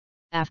support,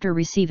 after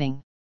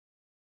receiving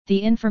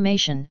the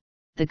information,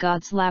 the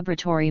god's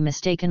laboratory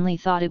mistakenly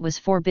thought it was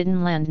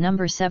Forbidden Land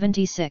number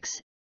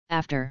 76,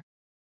 after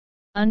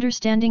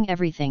understanding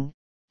everything,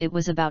 it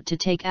was about to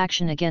take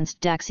action against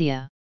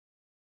Daxia.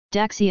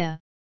 Daxia,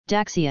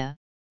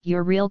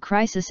 your real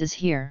crisis is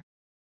here.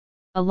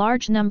 A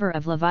large number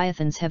of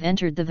Leviathans have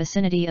entered the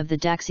vicinity of the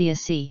Daxia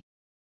Sea.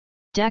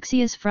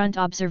 Daxia's front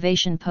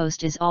observation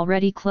post is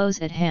already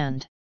close at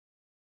hand.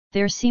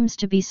 There seems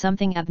to be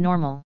something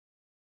abnormal.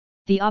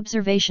 The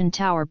observation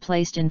tower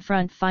placed in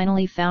front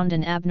finally found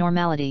an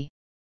abnormality.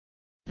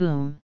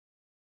 Boom!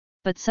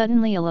 But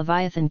suddenly a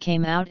Leviathan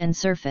came out and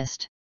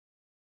surfaced.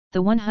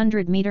 The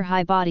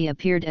 100-meter-high body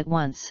appeared at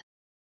once.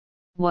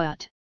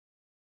 What?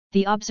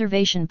 The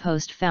observation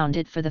post found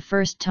it for the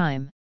first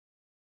time.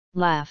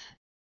 Laugh!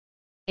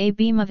 A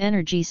beam of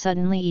energy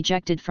suddenly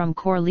ejected from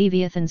core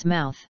Leviathan's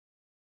mouth.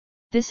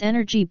 This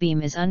energy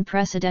beam is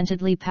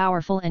unprecedentedly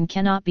powerful and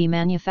cannot be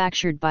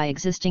manufactured by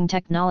existing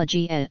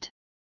technology at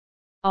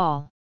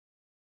all.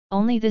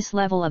 Only this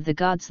level of the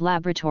god's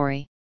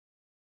laboratory.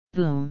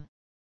 Boom!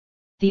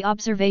 The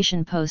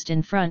observation post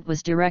in front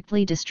was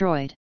directly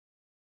destroyed.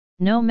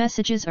 No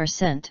messages are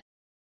sent.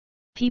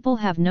 People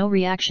have no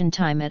reaction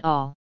time at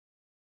all.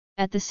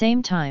 At the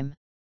same time,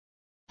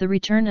 The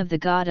Return of the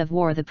God of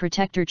War, the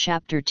Protector,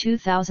 Chapter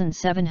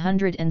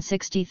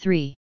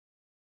 2763.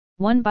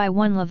 One by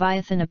one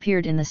Leviathan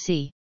appeared in the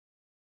sea.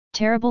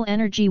 Terrible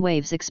energy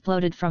waves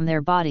exploded from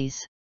their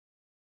bodies.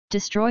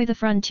 Destroy the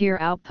frontier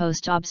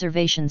outpost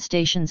observation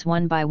stations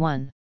one by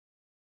one.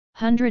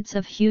 Hundreds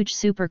of huge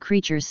super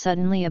creatures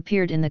suddenly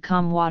appeared in the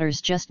calm waters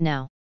just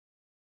now.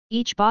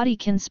 Each body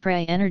can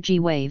spray energy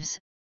waves,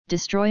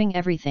 destroying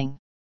everything.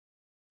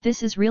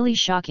 This is really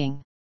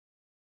shocking.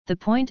 The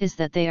point is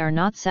that they are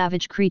not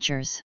savage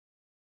creatures.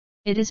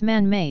 It is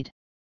man-made.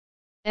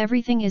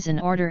 Everything is in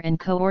order and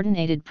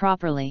coordinated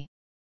properly.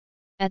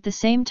 At the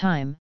same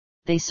time,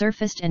 they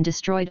surfaced and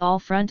destroyed all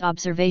front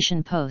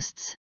observation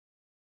posts.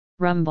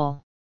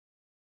 Rumble.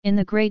 In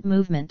the great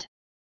movement,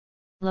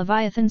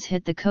 Leviathans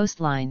hit the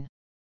coastline.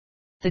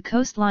 The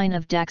coastline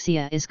of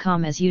Daxia is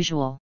calm as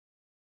usual,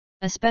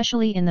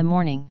 especially in the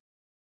morning.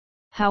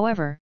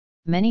 However,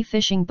 many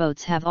fishing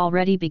boats have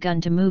already begun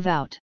to move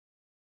out.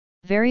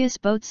 Various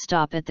boats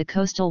stop at the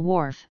coastal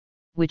wharf,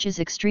 which is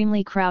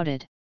extremely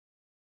crowded.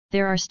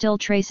 There are still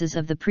traces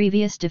of the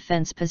previous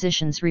defense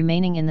positions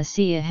remaining in the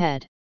sea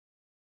ahead.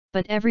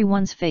 But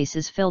everyone's face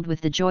is filled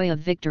with the joy of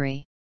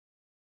victory.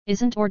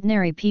 Isn't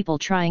ordinary people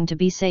trying to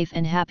be safe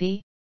and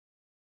happy?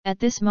 At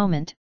this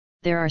moment,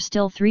 there are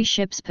still 3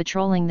 ships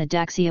patrolling the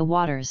Daxia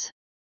waters.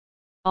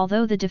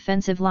 Although the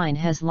defensive line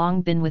has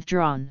long been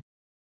withdrawn.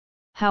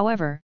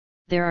 However,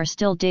 there are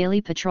still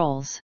daily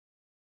patrols.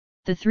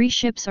 The 3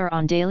 ships are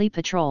on daily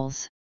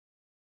patrols.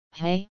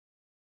 Hey?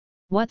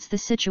 What's the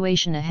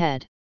situation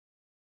ahead?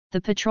 The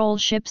patrol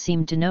ship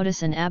seemed to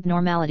notice an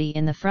abnormality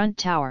in the front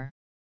tower.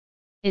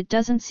 It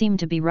doesn't seem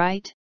to be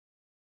right.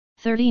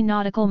 30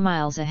 nautical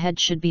miles ahead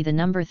should be the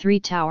number 3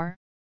 tower.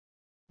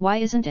 Why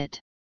isn't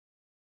it?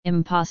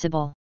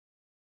 Impossible.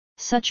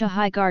 Such a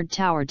high guard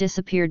tower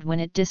disappeared when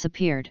it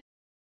disappeared.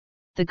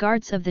 The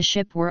guards of the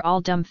ship were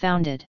all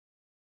dumbfounded.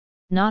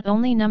 Not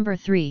only number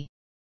 3.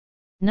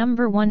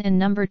 Number 1 and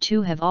number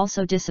 2 have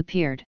also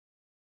disappeared.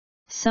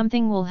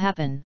 Something will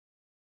happen.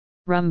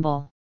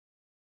 Rumble.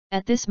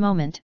 At this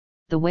moment,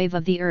 the wave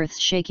of the earth's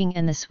shaking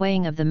and the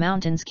swaying of the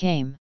mountains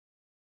came.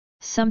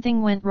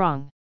 Something went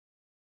wrong.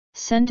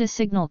 Send a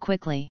signal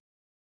quickly,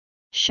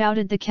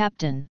 shouted the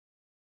captain.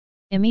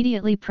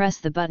 Immediately press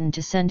the button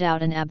to send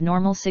out an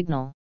abnormal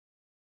signal.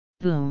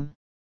 Boom.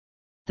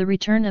 The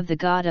Return of the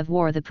God of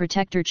War, the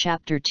Protector,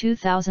 Chapter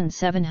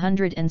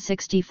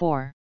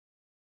 2764.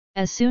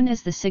 As soon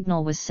as the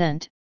signal was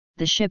sent,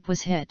 the ship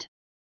was hit.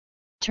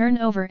 Turn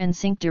over and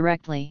sink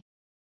directly.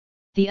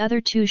 The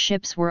other 2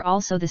 ships were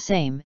also the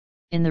same.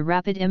 In the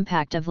rapid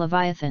impact of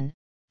Leviathan,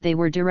 they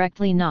were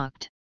directly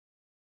knocked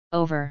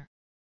over.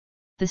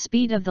 The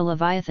speed of the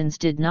Leviathans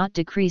did not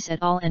decrease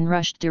at all and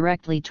rushed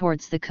directly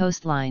towards the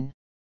coastline.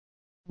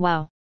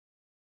 Wow!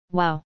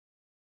 Wow!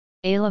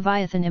 A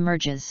Leviathan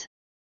emerges.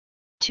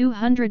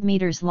 200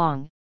 meters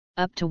long,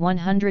 up to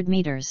 100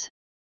 meters.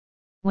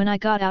 When I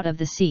got out of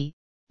the sea,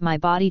 my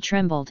body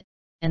trembled,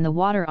 and the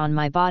water on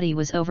my body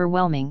was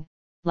overwhelming,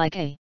 like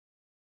a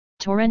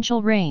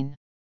torrential rain.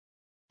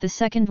 The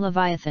second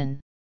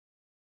Leviathan.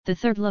 The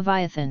third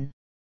Leviathan.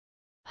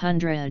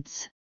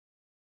 Hundreds.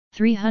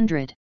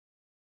 300.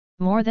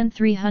 More than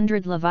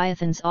 300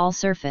 Leviathans all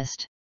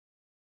surfaced.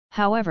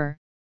 However,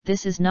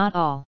 this is not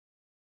all.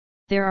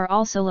 There are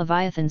also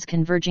Leviathans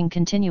converging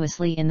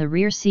continuously in the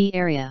rear sea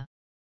area.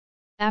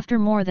 After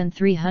more than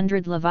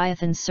 300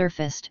 Leviathans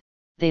surfaced,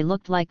 they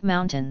looked like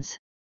mountains.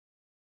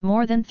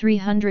 More than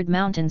 300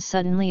 mountains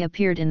suddenly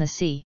appeared in the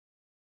sea.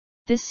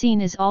 This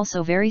scene is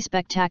also very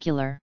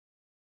spectacular.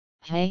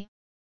 Hey?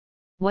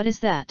 What is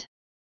that?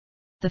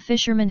 The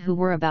fishermen who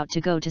were about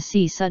to go to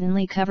sea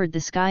suddenly covered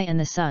the sky and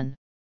the sun.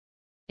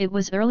 It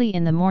was early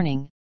in the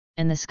morning,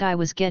 and the sky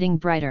was getting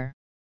brighter.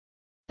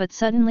 But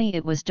suddenly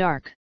it was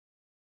dark.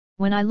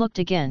 When I looked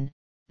again,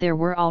 there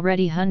were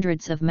already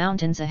hundreds of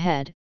mountains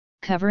ahead,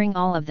 covering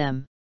all of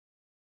them.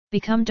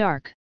 Become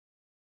dark.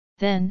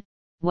 Then,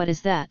 what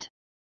is that?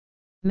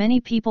 Many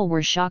people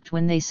were shocked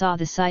when they saw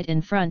the sight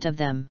in front of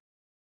them.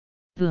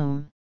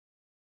 Boom!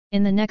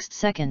 In the next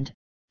second,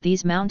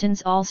 these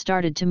mountains all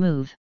started to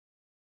move.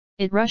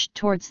 It rushed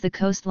towards the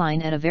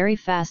coastline at a very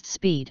fast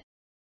speed.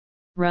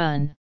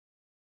 Run!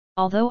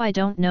 Although I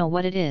don't know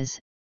what it is,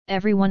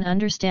 everyone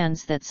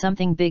understands that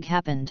something big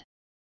happened.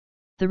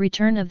 The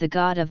Return of the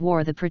God of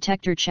War, the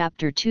Protector,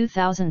 Chapter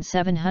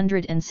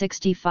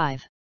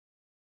 2765.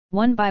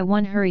 One by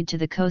one hurried to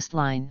the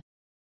coastline.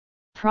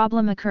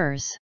 Problem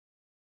occurs.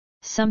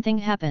 Something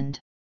happened.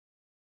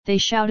 They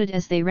shouted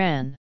as they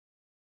ran.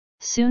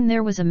 Soon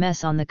there was a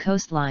mess on the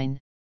coastline,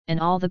 and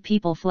all the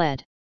people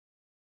fled.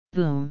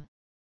 Boom!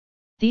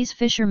 These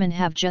fishermen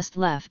have just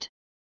left.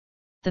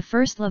 The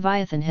first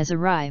Leviathan has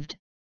arrived,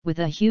 with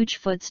a huge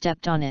foot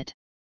stepped on it.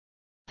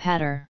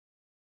 Patter!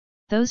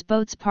 Those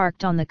boats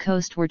parked on the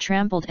coast were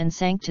trampled and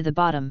sank to the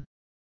bottom.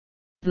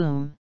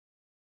 Boom!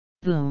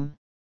 Boom!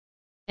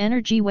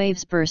 Energy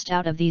waves burst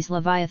out of these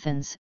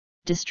Leviathans,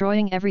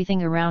 destroying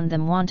everything around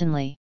them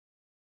wantonly.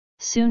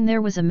 Soon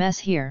there was a mess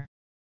here.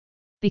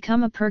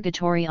 Become a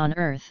purgatory on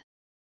earth.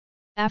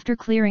 After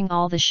clearing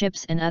all the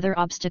ships and other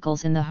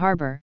obstacles in the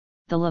harbor,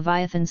 the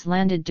Leviathans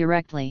landed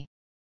directly.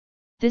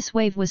 This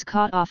wave was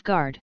caught off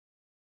guard.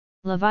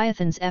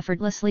 Leviathans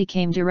effortlessly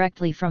came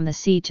directly from the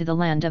sea to the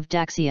land of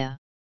Daxia.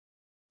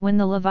 When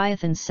the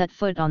Leviathans set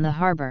foot on the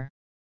harbor,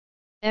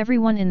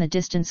 everyone in the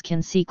distance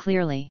can see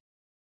clearly.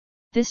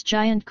 This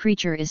giant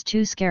creature is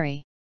too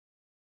scary.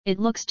 It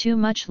looks too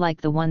much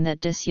like the one that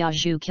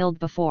Disyaju killed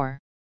before.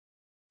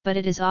 But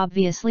it is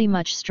obviously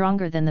much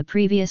stronger than the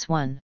previous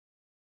one.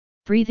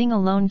 Breathing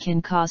alone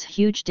can cause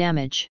huge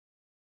damage.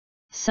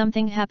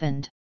 Something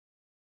happened.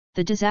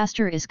 The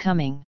disaster is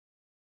coming.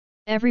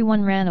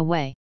 Everyone ran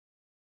away.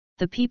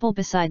 The people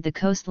beside the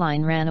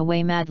coastline ran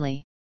away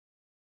madly.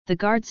 The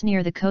guards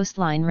near the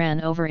coastline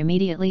ran over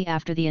immediately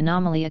after the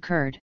anomaly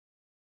occurred.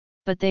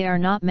 But they are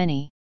not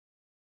many.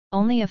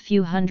 Only a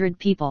few hundred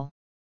people.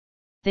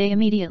 They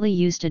immediately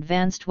used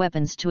advanced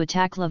weapons to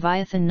attack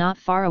Leviathan not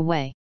far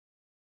away.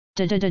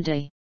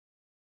 Da-da-da-da.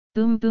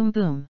 Boom boom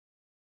boom.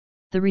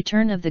 The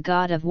Return of the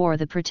God of War,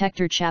 the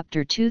Protector,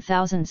 Chapter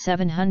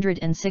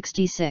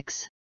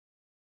 2766.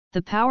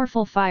 The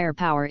powerful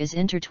firepower is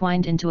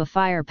intertwined into a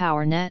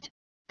firepower net,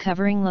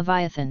 covering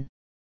Leviathan.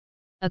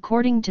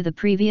 According to the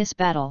previous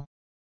battle,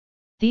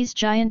 these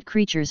giant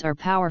creatures are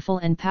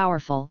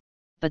powerful,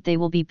 but they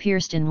will be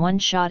pierced in one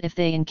shot if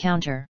they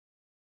encounter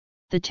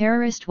the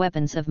terrorist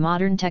weapons of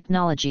modern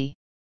technology.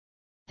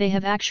 They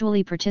have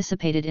actually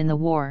participated in the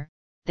war,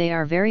 they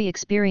are very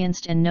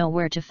experienced and know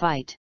where to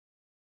fight.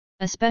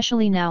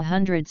 Especially now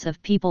hundreds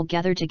of people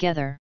gather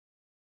together.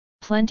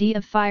 Plenty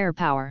of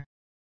firepower.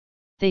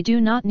 They do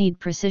not need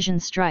precision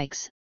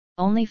strikes,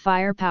 only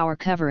firepower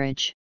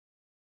coverage.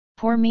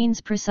 Poor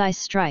means precise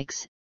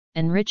strikes,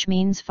 and rich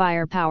means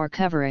firepower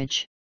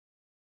coverage.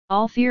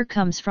 All fear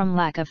comes from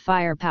lack of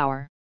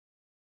firepower.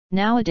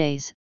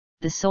 Nowadays,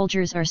 the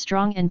soldiers are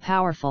strong and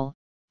powerful,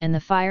 and the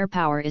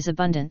firepower is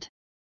abundant.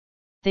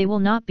 They will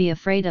not be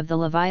afraid of the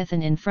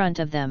Leviathan in front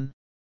of them.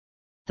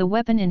 The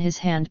weapon in his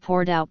hand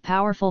poured out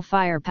powerful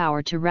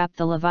firepower to wrap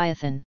the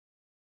Leviathan.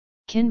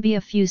 Can be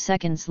a few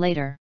seconds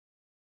later.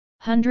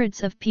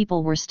 Hundreds of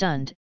people were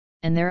stunned,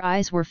 and their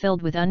eyes were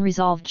filled with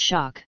unresolved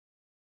shock.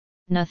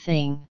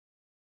 Nothing.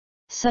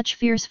 Such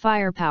fierce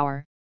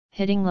firepower,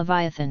 hitting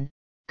Leviathan,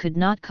 could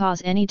not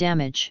cause any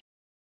damage.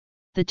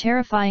 The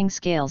terrifying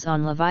scales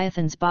on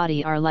Leviathan's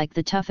body are like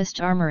the toughest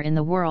armor in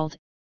the world,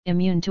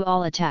 immune to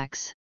all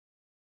attacks.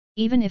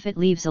 Even if it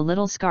leaves a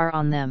little scar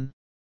on them.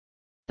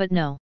 But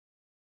no.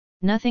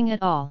 Nothing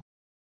at all.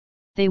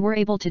 They were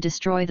able to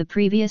destroy the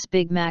previous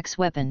Big Mac's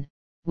weapon,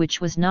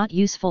 which was not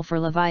useful for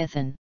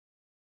Leviathan.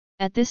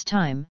 At this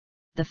time,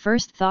 the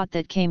first thought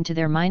that came to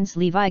their minds,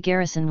 Levi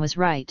Garrison was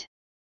right.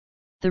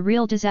 The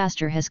real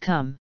disaster has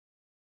come.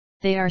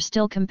 They are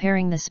still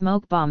comparing the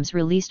smoke bombs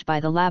released by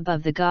the Lab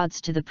of the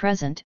Gods to the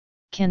present.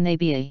 Can they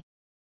be a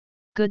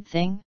good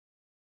thing?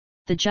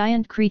 The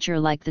giant creature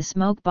like the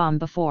smoke bomb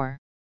before.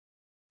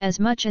 As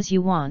much as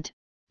you want,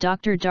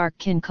 Dr. Dark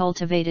can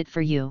cultivate it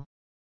for you.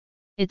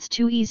 It's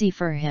too easy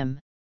for him.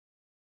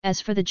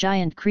 As for the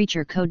giant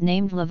creature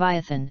codenamed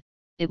Leviathan,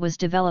 it was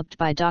developed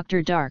by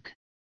Dr. Dark.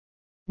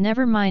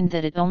 Never mind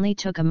that it only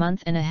took a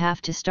month and a half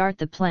to start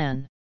the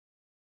plan.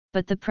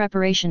 But the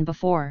preparation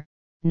before,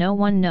 no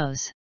one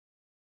knows.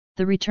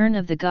 The Return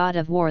of the God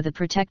of War, the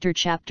Protector,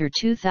 Chapter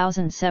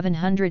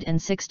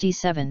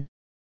 2767.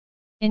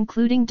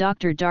 Including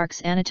Dr.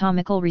 Dark's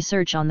anatomical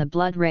research on the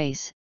blood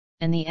race,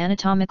 and the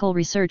anatomical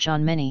research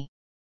on many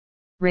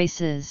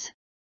races.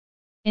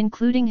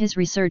 Including his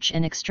research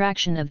and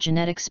extraction of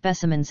genetic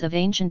specimens of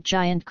ancient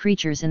giant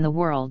creatures in the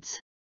world's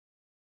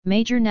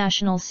major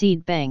national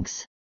seed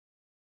banks.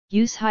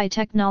 Use high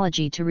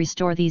technology to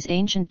restore these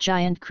ancient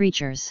giant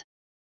creatures.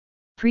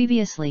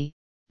 Previously,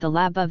 the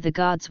Lab of the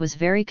Gods was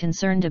very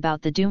concerned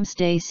about the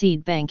Doomsday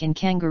Seed Bank in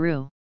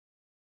Kangaroo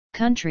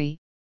Country,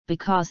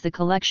 because the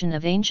collection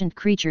of ancient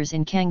creatures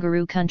in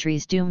Kangaroo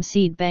Country's Doom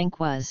Seed Bank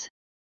was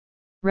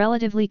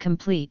relatively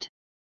complete.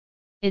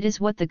 It is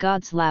what the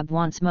Gods Lab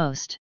wants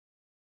most.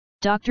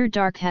 Dr.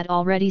 Dark had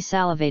already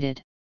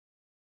salivated.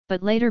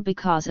 But later,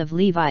 because of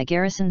Levi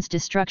Garrison's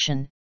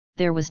destruction,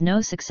 there was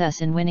no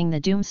success in winning the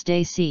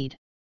Doomsday Seed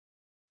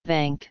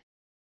Bank.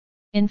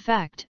 In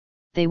fact,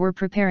 they were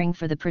preparing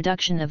for the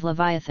production of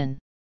Leviathan.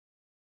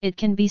 It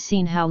can be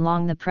seen how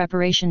long the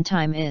preparation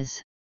time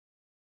is.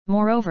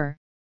 Moreover,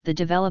 the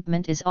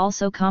development is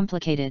also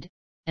complicated,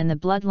 and the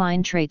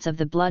bloodline traits of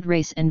the blood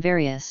race and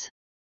various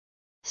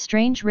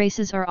strange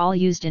races are all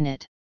used in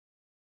it.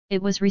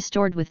 It was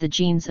restored with the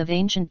genes of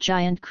ancient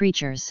giant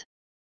creatures.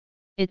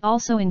 It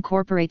also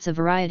incorporates a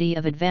variety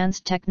of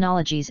advanced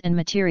technologies and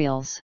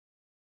materials.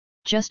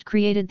 Just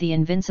created the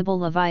invincible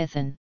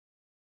Leviathan.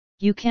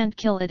 You can't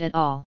kill it at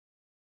all.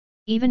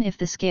 Even if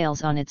the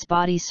scales on its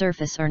body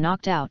surface are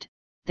knocked out,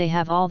 they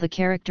have all the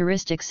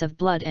characteristics of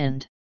blood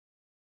and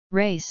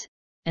race,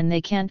 and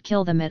they can't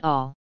kill them at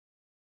all.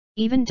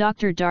 Even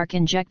Dr. Dark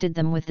injected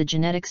them with the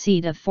genetic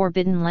seed of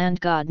Forbidden Land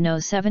God No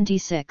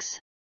 76.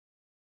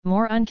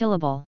 More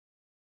unkillable.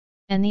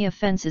 And the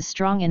offense is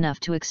strong enough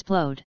to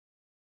explode.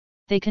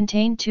 They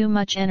contain too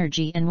much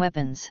energy and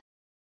weapons.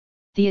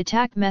 The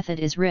attack method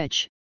is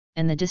rich,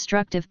 and the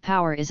destructive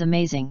power is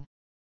amazing.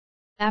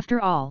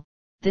 After all,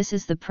 this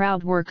is the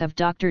proud work of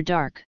Dr.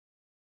 Dark.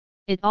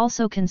 It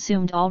also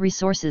consumed all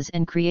resources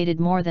and created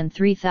more than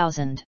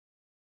 3,000.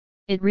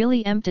 It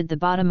really emptied the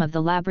bottom of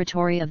the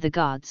laboratory of the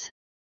gods.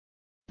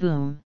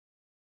 Boom!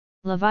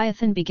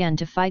 Leviathan began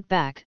to fight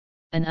back,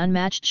 an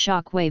unmatched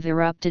shock wave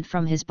erupted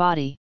from his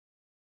body.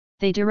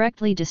 They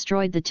directly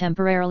destroyed the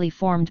temporarily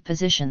formed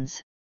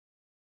positions.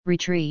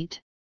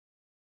 Retreat!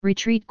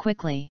 Retreat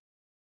quickly!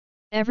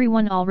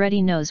 Everyone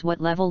already knows what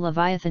level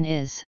Leviathan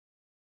is.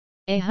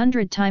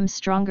 100 times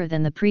stronger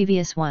than the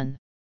previous one.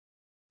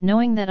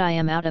 Knowing that I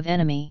am out of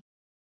enemy,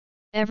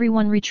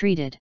 everyone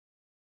retreated.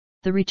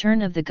 The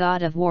Return of the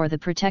God of War, the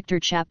Protector,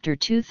 Chapter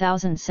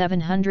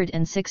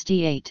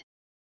 2768.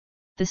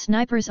 The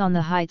snipers on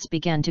the heights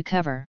began to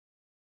cover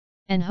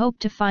and hoped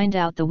to find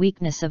out the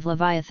weakness of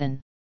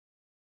Leviathan.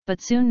 But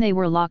soon they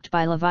were locked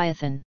by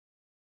Leviathan.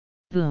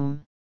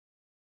 Boom!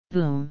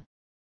 Boom!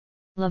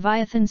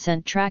 Leviathan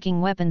sent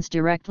tracking weapons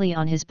directly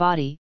on his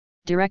body,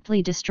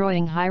 directly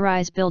destroying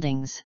high-rise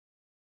buildings.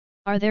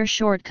 Are there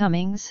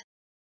shortcomings?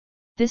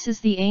 This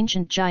is the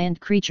ancient giant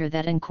creature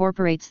that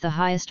incorporates the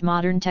highest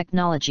modern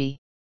technology.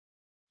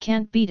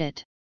 Can't beat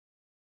it.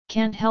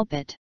 Can't help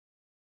it.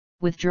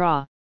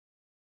 Withdraw.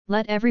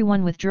 Let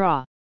everyone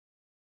withdraw.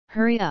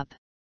 Hurry up.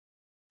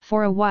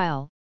 For a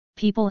while,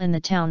 people in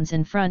the towns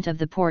in front of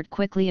the port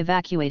quickly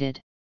evacuated.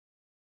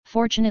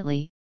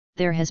 Fortunately,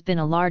 there has been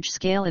a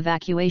large-scale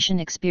evacuation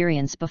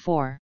experience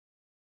before.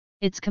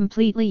 It's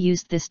completely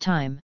used this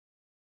time.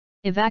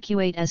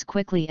 Evacuate as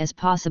quickly as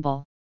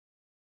possible.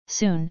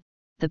 Soon,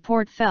 the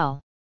port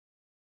fell.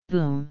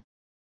 Boom!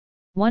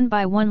 One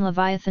by one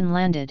Leviathan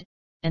landed,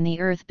 and the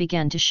earth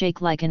began to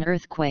shake like an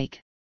earthquake.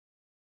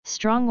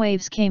 Strong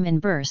waves came in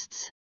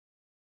bursts.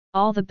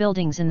 All the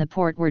buildings in the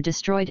port were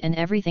destroyed and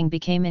everything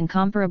became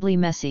incomparably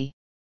messy.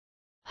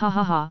 Ha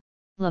ha ha,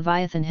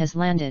 Leviathan has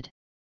landed.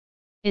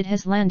 It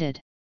has landed.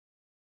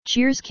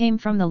 Cheers came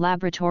from the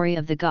laboratory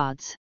of the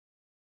gods.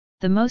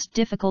 The most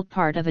difficult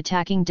part of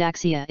attacking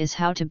Daxia is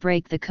how to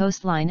break the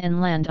coastline and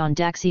land on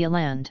Daxia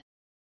land.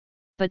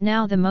 But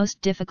now the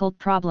most difficult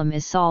problem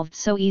is solved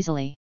so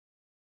easily.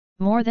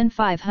 More than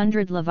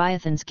 500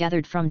 Leviathans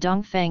gathered from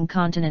Dongfang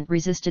continent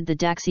resisted the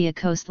Daxia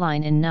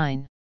coastline in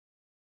 9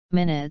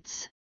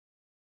 minutes.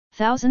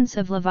 Thousands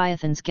of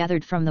Leviathans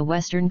gathered from the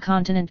western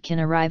continent can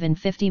arrive in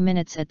 50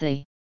 minutes at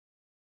the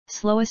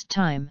slowest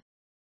time.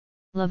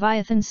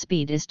 Leviathan's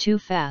speed is too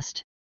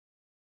fast.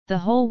 The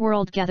whole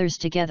world gathers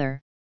together,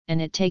 and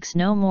it takes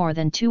no more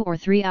than 2 or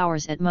 3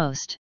 hours at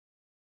most.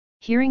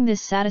 Hearing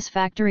this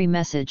satisfactory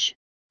message,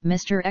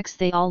 Mr. X,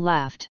 they all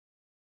laughed.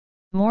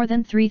 More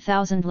than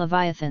 3,000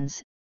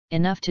 Leviathans,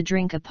 enough to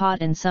drink a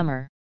pot in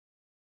summer.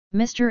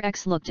 Mr.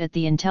 X looked at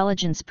the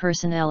intelligence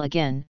personnel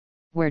again.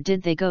 Where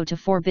did they go to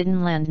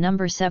Forbidden Land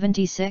number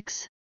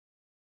 76?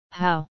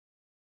 How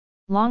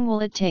long will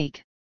it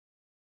take?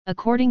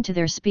 According to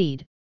their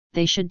speed,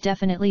 they should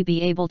definitely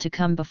be able to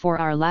come before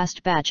our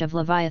last batch of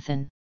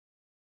Leviathan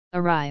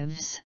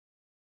arrives.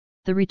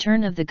 The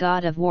Return of the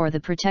God of War, the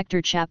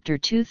Protector, Chapter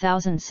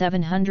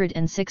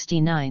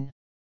 2769.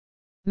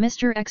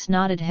 Mr. X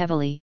nodded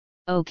heavily.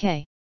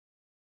 Okay.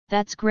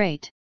 That's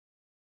great.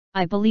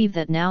 I believe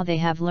that now they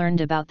have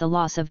learned about the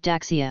loss of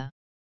Daxia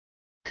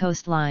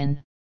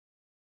coastline.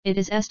 It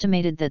is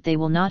estimated that they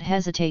will not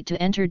hesitate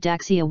to enter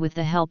Daxia with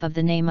the help of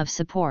the name of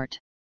support.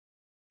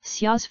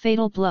 Xia's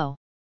fatal blow.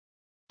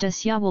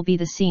 Daxia will be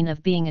the scene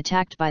of being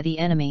attacked by the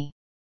enemy.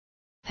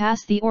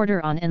 Pass the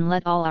order on and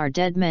let all our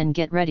dead men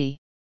get ready.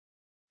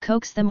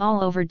 Coax them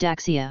all over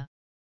Daxia.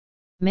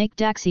 Make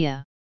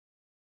Daxia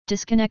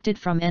disconnected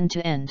from end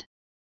to end.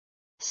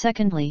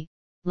 Secondly,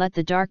 let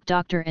the Dark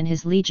Doctor and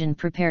his legion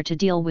prepare to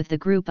deal with the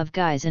group of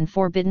guys in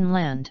Forbidden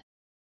Land.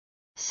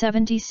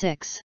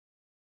 76.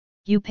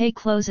 You pay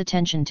close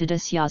attention to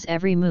Dacia's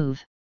every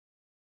move.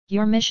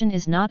 Your mission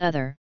is not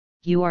other,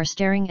 you are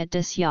staring at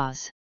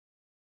Dacia's.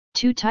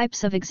 Two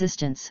types of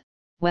existence,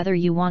 whether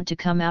you want to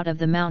come out of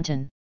the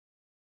mountain.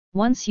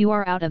 Once you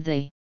are out of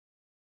the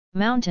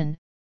mountain,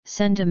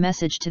 send a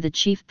message to the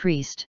chief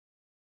priest.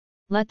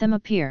 Let them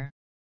appear.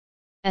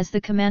 As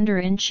the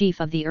commander-in-chief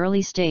of the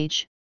early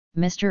stage,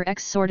 Mr.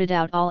 X sorted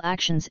out all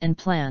actions and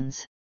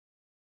plans.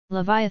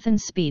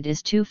 Leviathan's speed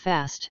is too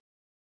fast.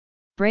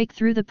 Break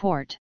through the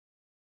port.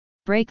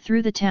 Break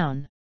through the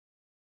town.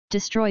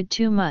 Destroyed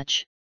too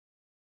much.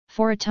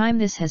 For a time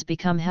this has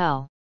become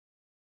hell.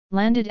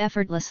 Landed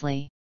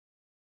effortlessly.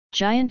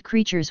 Giant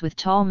creatures with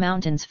tall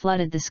mountains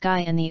flooded the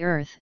sky and the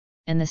earth,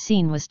 and the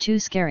scene was too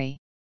scary.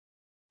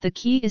 The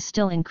key is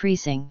still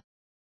increasing.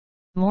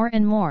 More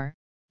and more,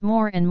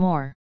 more and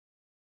more.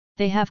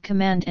 They have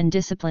command and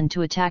discipline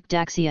to attack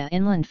Dacia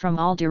inland from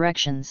all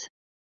directions.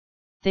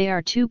 They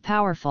are too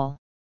powerful.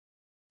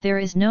 There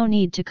is no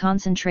need to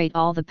concentrate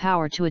all the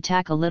power to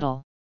attack a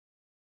little.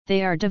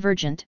 They are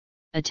divergent,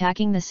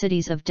 attacking the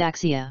cities of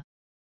Dacia.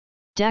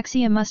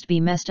 Dacia must be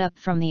messed up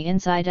from the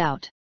inside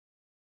out.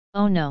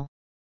 Oh no!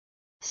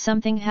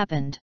 Something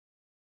happened.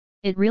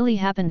 It really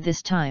happened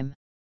this time.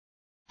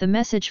 The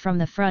message from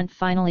the front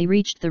finally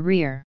reached the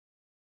rear.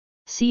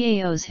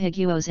 CAO's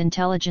Higuo's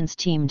intelligence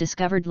team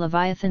discovered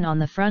Leviathan on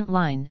the front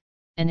line,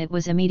 and it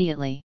was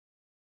immediately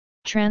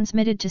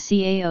transmitted to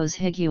CAO's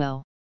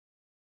Higuo.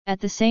 At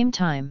the same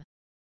time,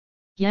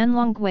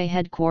 Yanlongwei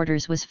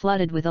headquarters was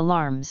flooded with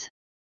alarms.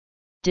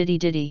 Diddy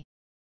diddy.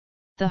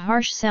 The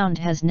harsh sound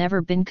has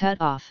never been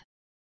cut off.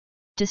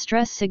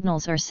 Distress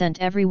signals are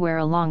sent everywhere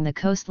along the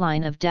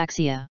coastline of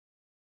Dacia.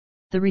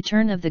 The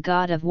Return of the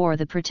God of War,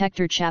 the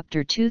Protector,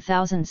 Chapter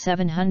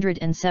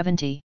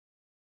 2770.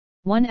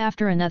 One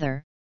after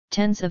another,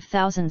 tens of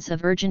thousands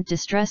of urgent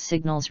distress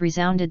signals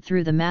resounded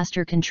through the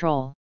master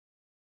control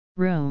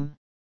room.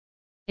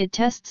 It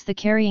tests the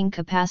carrying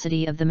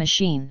capacity of the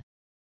machine.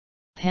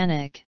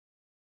 Panic.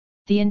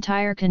 The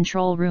entire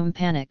control room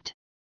panicked.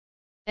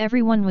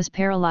 Everyone was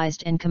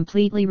paralyzed and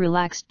completely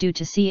relaxed due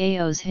to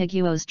CAO's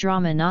Higuo's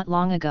drama not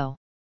long ago.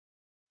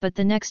 But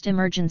the next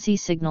emergency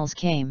signals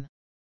came.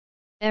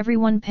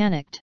 Everyone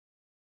panicked.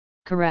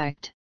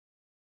 Correct.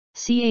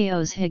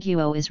 CAO's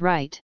Higuo is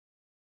right.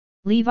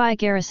 Levi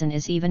Garrison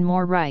is even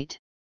more right.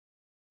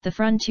 The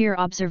Frontier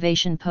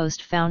Observation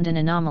Post found an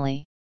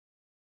anomaly.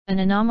 An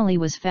anomaly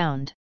was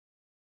found.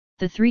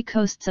 The three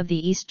coasts of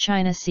the East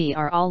China Sea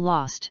are all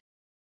lost.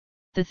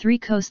 The three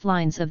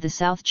coastlines of the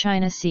South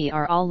China Sea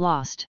are all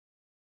lost.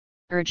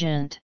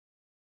 Urgent.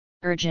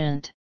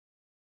 Urgent.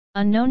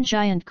 Unknown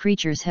giant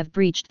creatures have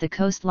breached the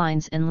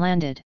coastlines and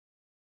landed.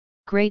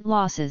 Great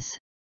losses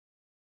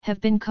have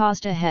been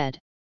caused ahead.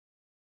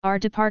 Our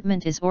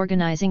department is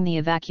organizing the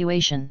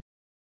evacuation.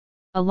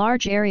 A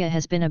large area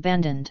has been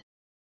abandoned.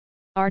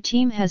 Our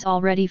team has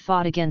already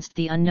fought against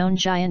the unknown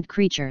giant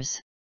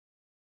creatures.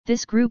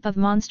 This group of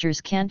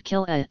monsters can't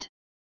kill it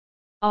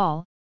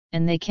all,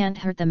 and they can't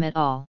hurt them at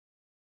all.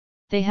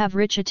 They have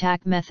rich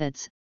attack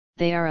methods,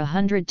 they are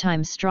 100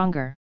 times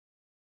stronger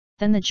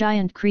than the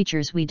giant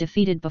creatures we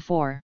defeated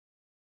before.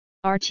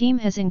 Our team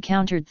has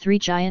encountered 3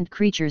 giant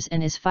creatures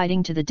and is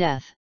fighting to the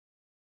death.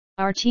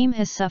 Our team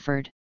has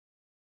suffered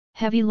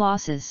heavy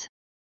losses.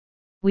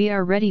 We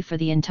are ready for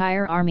the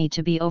entire army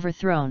to be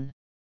overthrown.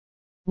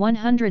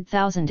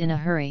 100,000 in a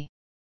hurry.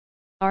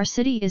 Our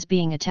city is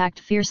being attacked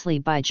fiercely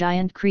by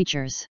giant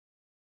creatures.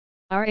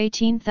 Our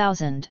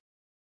 18,000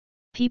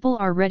 people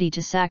are ready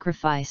to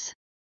sacrifice.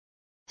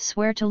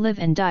 Swear to live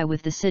and die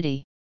with the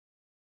city.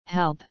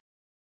 Help.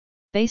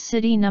 Base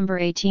city number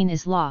 18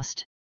 is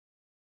lost.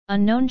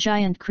 Unknown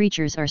giant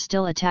creatures are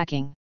still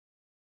attacking.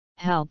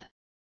 Help.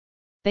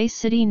 Base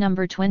city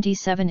number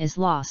 27 is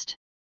lost.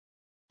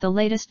 The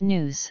latest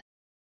news.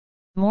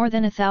 More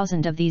than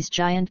 1,000 of these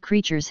giant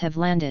creatures have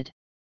landed.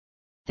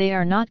 They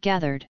are not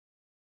gathered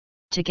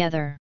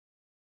together.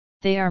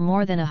 They are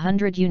more than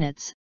 100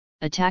 units,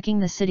 attacking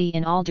the city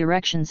in all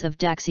directions of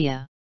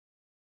Dacia.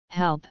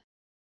 Help.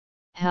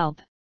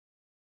 Help.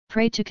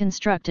 Pray to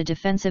construct a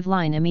defensive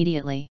line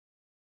immediately.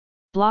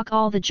 Block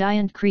all the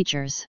giant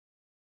creatures.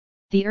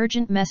 The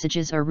urgent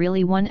messages are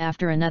really one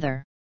after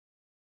another.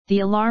 The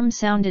alarm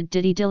sounded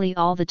diddy-dilly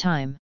all the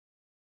time.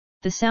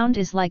 The sound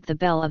is like the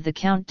bell of the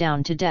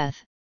countdown to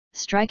death,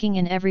 striking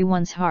in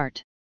everyone's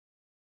heart.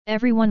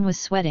 Everyone was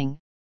sweating,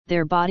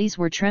 their bodies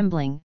were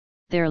trembling,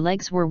 their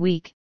legs were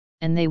weak,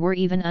 and they were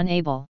even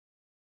unable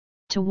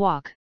to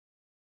walk.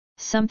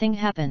 Something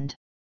happened.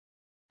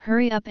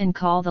 Hurry up and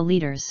call the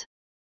leaders.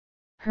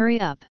 Hurry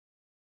up.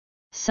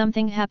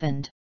 Something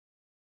happened.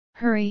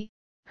 Hurry,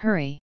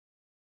 hurry.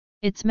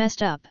 It's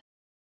messed up.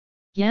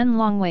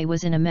 Yanlongwei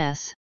was in a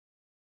mess.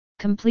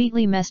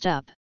 Completely messed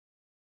up.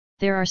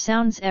 There are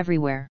sounds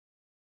everywhere.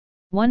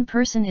 One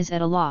person is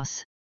at a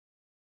loss.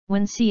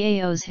 When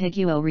CAO's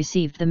Higuo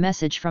received the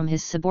message from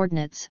his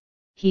subordinates,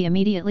 he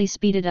immediately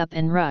speeded up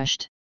and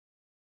rushed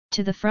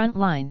to the front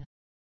line.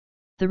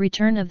 The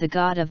Return of the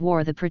God of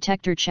War, the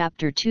Protector,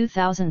 Chapter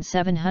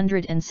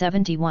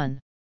 2771.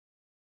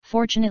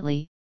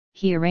 Fortunately,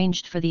 he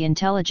arranged for the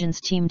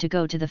intelligence team to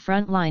go to the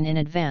front line in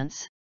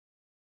advance.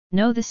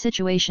 Know the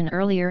situation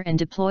earlier and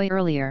deploy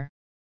earlier.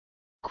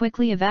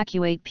 Quickly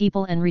evacuate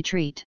people and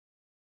retreat.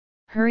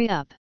 Hurry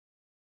up.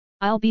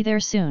 I'll be there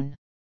soon.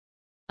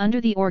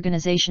 Under the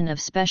organization of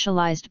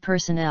specialized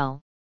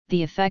personnel,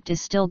 the effect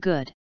is still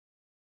good.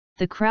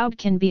 The crowd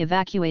can be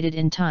evacuated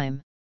in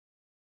time.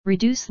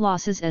 Reduce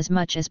losses as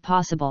much as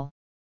possible.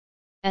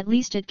 At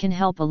least it can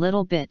help a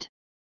little bit.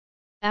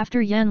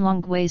 After Yan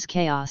Longgui's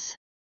chaos,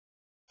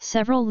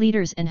 several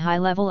leaders and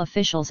high-level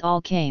officials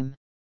all came.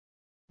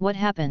 What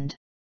happened?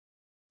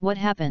 What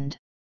happened?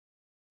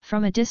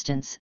 From a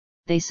distance,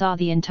 they saw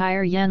the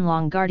entire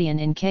Yanlong Guardian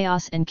in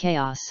chaos and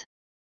chaos.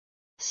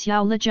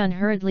 Xiao Lijun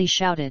hurriedly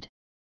shouted.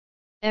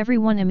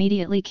 Everyone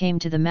immediately came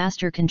to the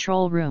master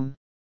control room.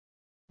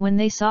 When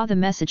they saw the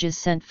messages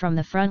sent from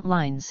the front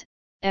lines,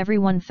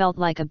 everyone felt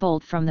like a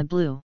bolt from the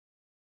blue.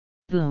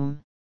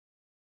 Boom!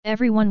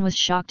 Everyone was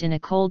shocked in a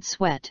cold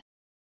sweat.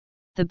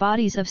 The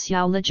bodies of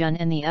Xiao Lijun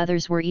and the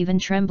others were even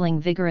trembling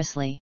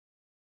vigorously.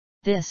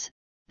 This.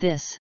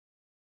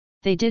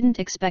 They didn't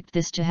expect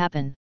this to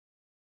happen.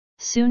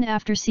 Soon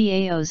after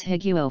CAO's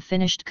Higuo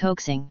finished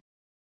coaxing.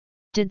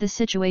 Did the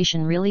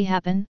situation really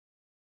happen?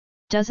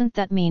 Doesn't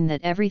that mean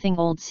that everything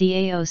old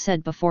CAO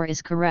said before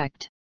is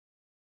correct?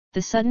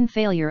 The sudden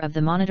failure of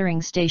the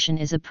monitoring station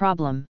is a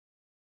problem.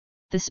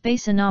 The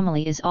space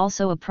anomaly is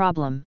also a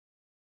problem.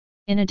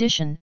 In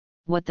addition,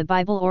 what the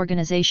Bible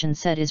organization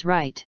said is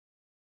right.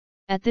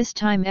 At this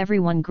time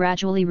everyone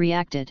gradually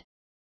reacted.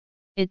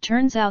 It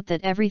turns out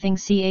that everything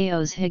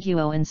CAO's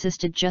Higuo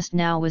insisted just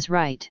now was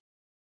right.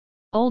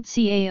 Old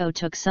CAO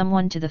took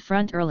someone to the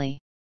front early.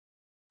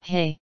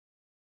 Hey!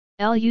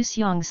 Liu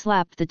Xiong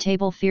slapped the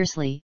table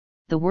fiercely,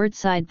 the word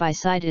side by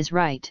side is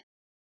right.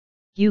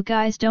 You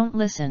guys don't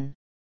listen.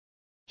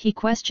 He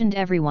questioned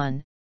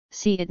everyone,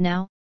 see it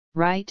now,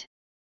 right?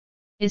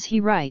 Is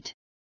he right?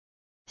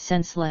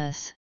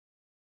 Senseless.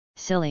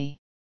 Silly.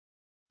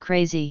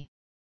 Crazy.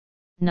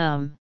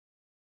 Numb.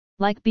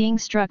 Like being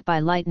struck by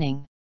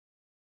lightning.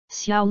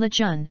 Xiao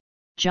Lijun,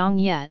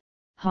 Zhang Yat,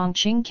 Hong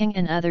Qingqing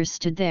and others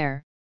stood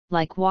there,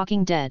 like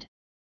walking dead.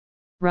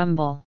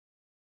 Rumble.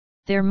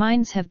 Their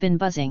minds have been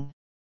buzzing.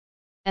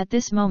 At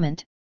this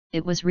moment,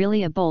 it was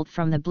really a bolt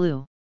from the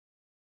blue.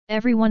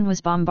 Everyone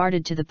was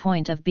bombarded to the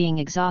point of being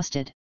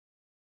exhausted.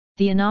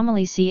 The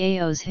anomaly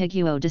CAO's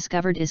Higuo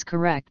discovered is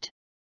correct.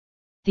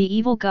 The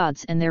evil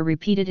gods and their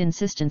repeated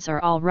insistence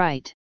are all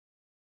right.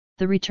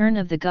 The Return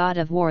of the God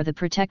of War, the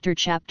Protector,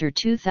 Chapter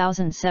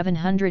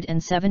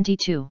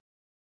 2772.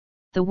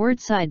 The word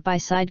side by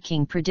side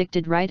King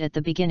predicted right at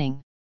the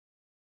beginning.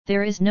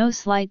 There is no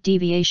slight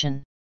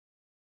deviation.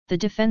 The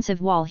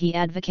defensive wall he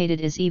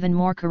advocated is even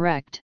more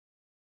correct.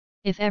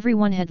 If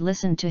everyone had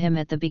listened to him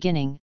at the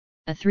beginning,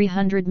 a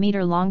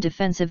 300-meter-long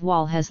defensive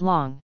wall has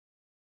long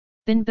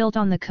been built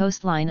on the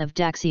coastline of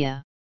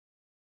Daxia.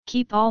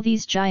 Keep all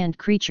these giant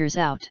creatures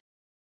out.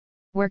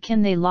 Where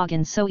can they log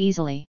in so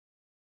easily?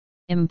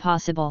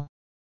 Impossible.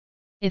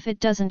 If it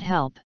doesn't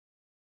help.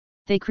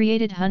 They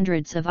created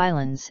hundreds of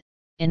islands,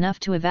 enough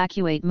to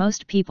evacuate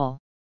most people.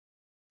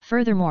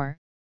 Furthermore,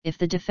 if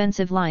the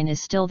defensive line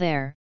is still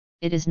there,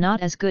 it is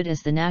not as good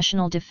as the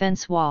National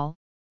Defense Wall,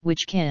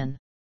 which can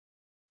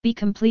be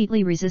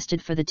completely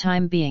resisted for the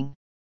time being.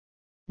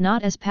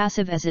 Not as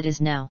passive as it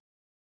is now.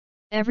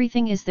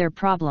 Everything is their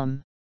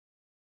problem.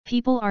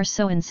 People are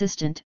so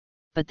insistent,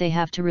 but they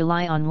have to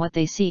rely on what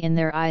they see in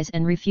their eyes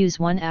and refuse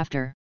one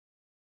after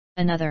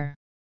another.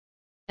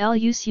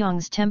 Liu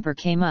Xiong's temper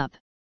came up,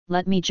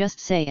 let me just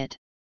say it.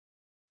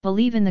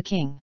 Believe in the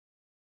king.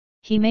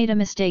 He made a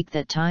mistake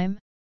that time.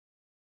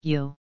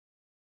 You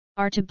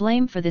are to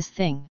blame for this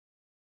thing.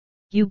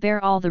 You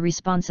bear all the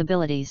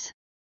responsibilities.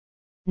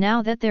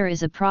 Now that there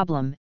is a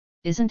problem,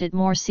 isn't it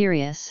more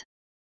serious?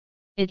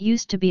 It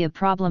used to be a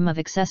problem of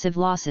excessive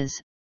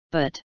losses,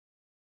 but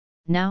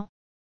now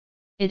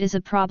it is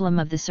a problem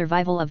of the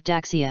survival of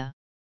Daxia.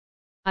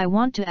 I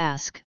want to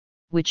ask,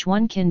 which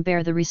one can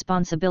bear the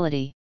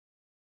responsibility?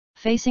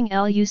 Facing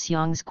Liu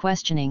Xiong's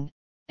questioning,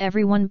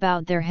 everyone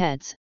bowed their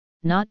heads,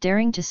 not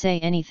daring to say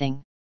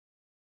anything.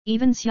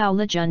 Even Xiao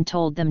Lijun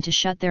told them to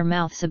shut their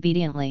mouths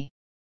obediently.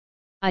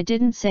 I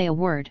didn't say a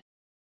word.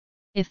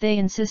 If they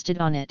insisted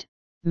on it,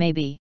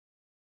 maybe.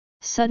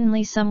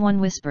 Suddenly someone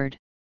whispered.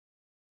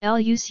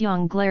 Liu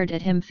Xiong glared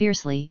at him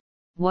fiercely,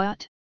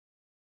 what?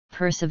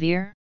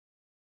 Persevere?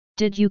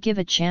 Did you give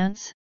a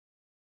chance?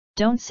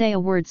 Don't say a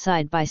word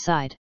side by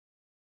side.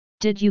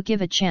 Did you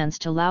give a chance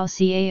to Lao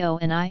Cao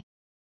and I?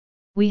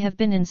 We have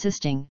been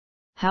insisting,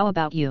 how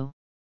about you?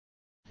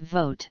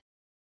 Vote.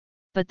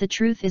 But the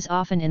truth is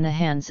often in the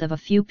hands of a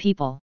few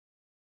people.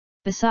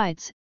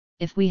 Besides,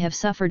 if we have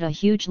suffered a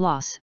huge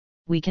loss,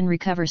 we can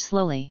recover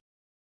slowly.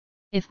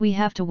 If we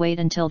have to wait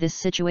until this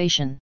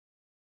situation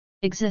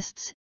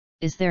exists,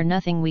 is there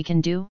nothing we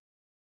can do?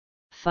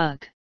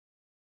 Fuck.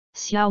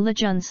 Xiao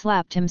Lijun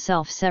slapped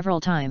himself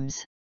several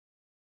times.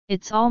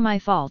 It's all my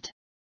fault.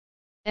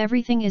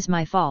 Everything is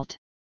my fault.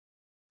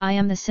 I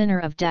am the sinner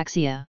of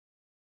Daxia.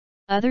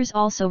 Others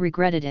also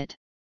regretted it.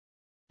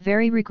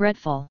 Very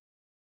regretful.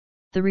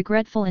 The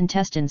regretful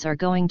intestines are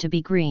going to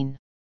be green.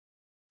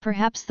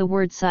 Perhaps the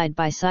word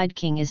side-by-side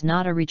king is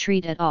not a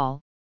retreat at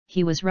all,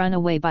 he was run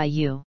away by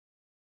you.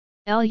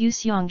 Lu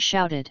Xiong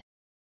shouted.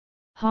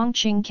 Hong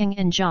Qingking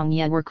and Zhang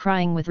Ye were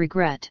crying with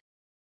regret.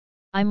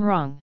 I'm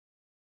wrong.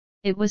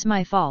 It was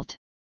my fault.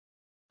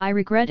 I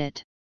regret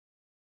it.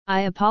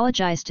 I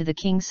apologize to the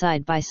king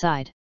side by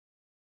side.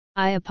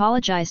 I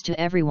apologize to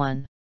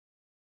everyone.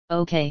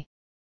 Okay.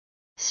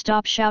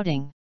 Stop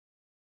shouting.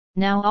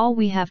 Now all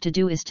we have to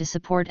do is to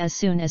support as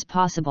soon as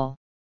possible.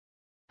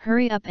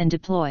 Hurry up and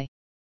deploy.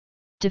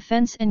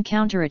 Defense and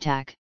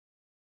counterattack.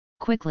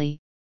 Quickly,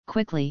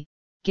 quickly,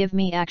 give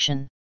me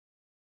action.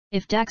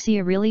 If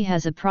Daxia really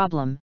has a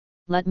problem,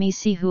 let me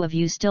see who of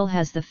you still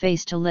has the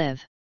face to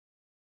live.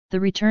 The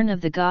Return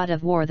of the God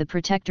of War, the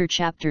Protector,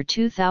 Chapter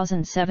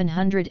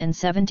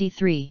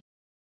 2773.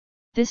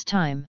 This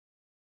time,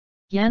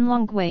 Yan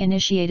Longwei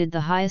initiated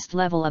the highest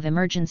level of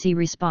emergency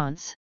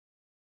response.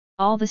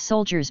 All the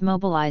soldiers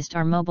mobilized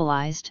are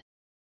mobilized.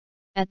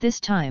 At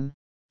this time,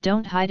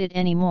 don't hide it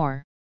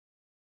anymore.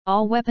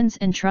 All weapons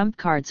and trump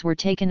cards were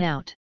taken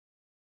out.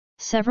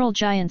 Several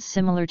giants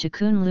similar to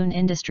Kunlun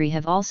Industry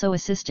have also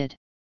assisted.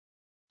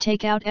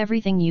 Take out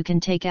everything you can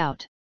take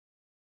out.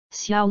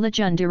 Xiao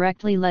Lijun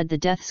directly led the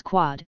Death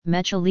Squad,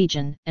 Mecha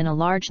Legion, and a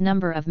large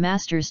number of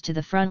masters to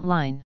the front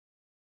line.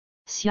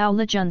 Xiao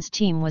Lijun's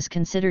team was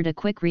considered a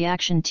quick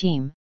reaction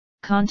team,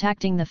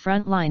 contacting the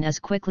front line as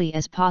quickly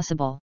as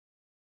possible,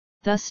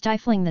 thus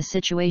stifling the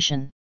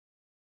situation.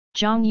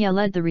 Zhang Ye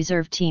led the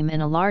reserve team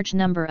and a large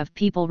number of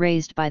people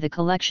raised by the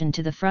collection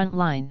to the front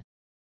line,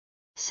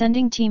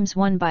 sending teams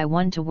one by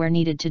one to where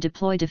needed to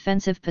deploy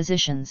defensive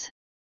positions.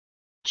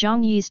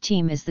 Zhang Yi's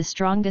team is the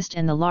strongest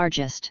and the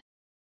largest.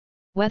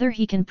 Whether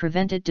he can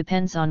prevent it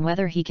depends on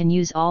whether he can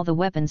use all the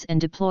weapons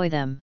and deploy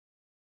them.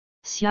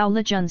 Xiao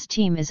Lijun's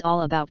team is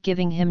all about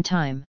giving him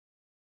time.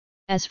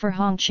 As for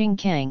Hong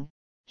Qingkang,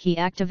 he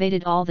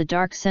activated all the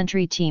Dark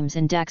Sentry teams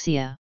in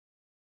Daxia.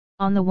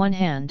 On the one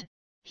hand,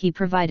 he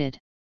provided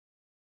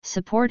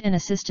support and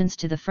assistance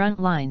to the front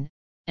line,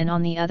 and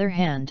on the other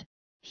hand,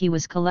 he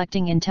was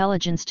collecting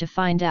intelligence to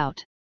find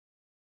out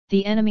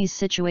the enemy's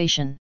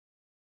situation.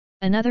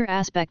 Another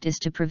aspect is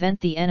to prevent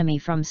the enemy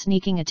from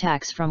sneaking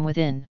attacks from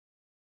within.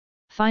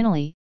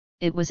 Finally,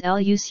 it was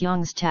Lu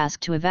Xiong's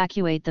task to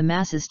evacuate the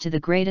masses to the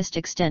greatest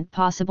extent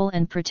possible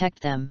and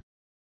protect them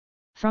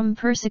from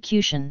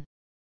persecution.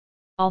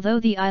 Although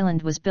the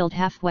island was built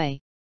halfway,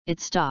 it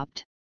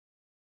stopped.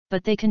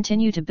 But they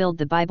continue to build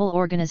the Bible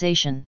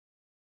organization.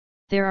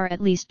 There are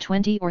at least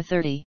 20 or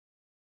 30.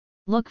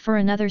 Look for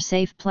another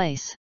safe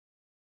place.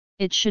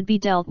 It should be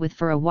dealt with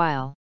for a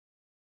while.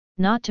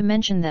 Not to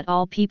mention that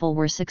all people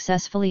were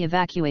successfully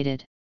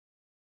evacuated.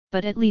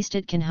 But at least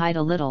it can hide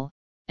a little,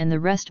 and the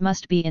rest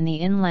must be in the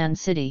inland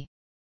city.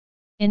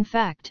 In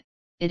fact,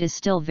 it is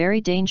still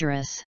very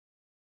dangerous.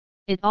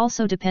 It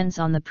also depends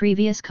on the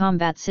previous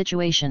combat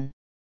situation.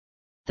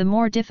 The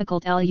more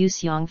difficult Lu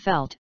Xiong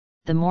felt,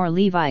 the more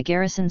Levi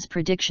Garrison's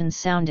predictions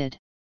sounded.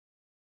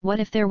 What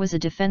if there was a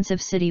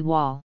defensive city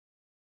wall?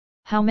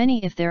 How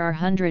many if there are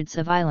hundreds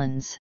of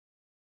islands?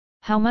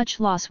 How much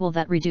loss will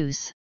that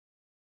reduce?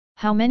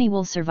 How many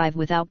will survive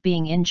without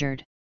being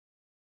injured?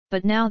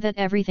 But now that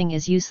everything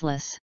is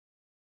useless,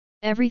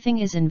 everything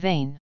is in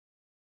vain.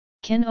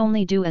 Can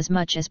only do as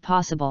much as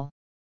possible.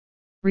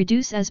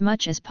 Reduce as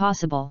much as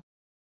possible.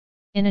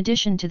 In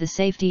addition to the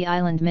Safety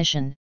Island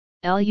mission,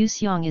 Lu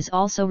Xiong is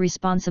also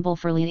responsible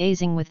for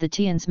liaising with the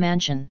Tian's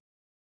Mansion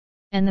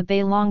and the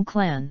Beilong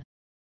clan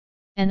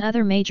and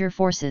other major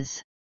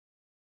forces.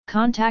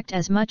 Contact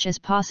as much as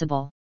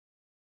possible.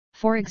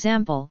 For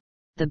example,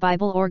 the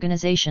Bible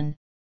Organization,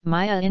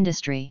 Maya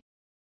Industry,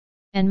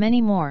 and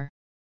many more.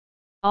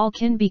 All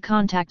can be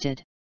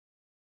contacted.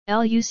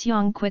 Lu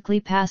Xiong quickly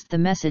passed the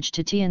message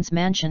to Tian's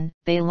Mansion,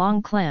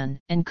 Beilong clan,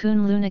 and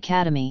Kunlun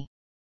Academy.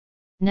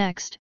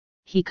 Next,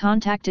 he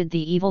contacted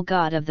the evil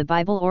god of the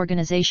Bible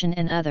Organization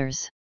and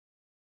others,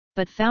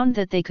 but found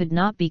that they could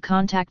not be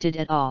contacted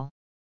at all.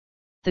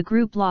 The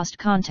group lost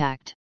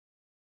contact.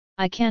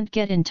 I can't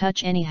get in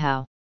touch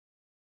anyhow.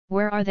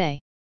 Where are they?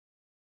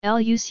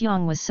 Lu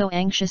Xiong was so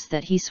anxious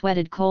that he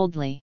sweated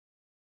coldly.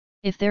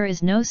 If there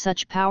is no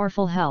such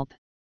powerful help,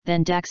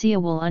 then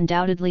Daxia will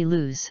undoubtedly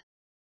lose.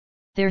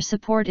 Their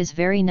support is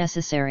very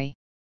necessary.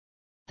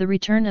 The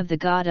Return of the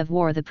God of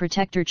War, the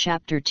Protector,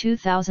 Chapter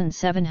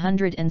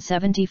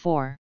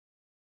 2774.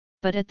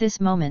 But at this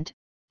moment,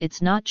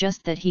 it's not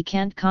just that he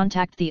can't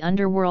contact the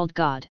underworld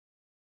god.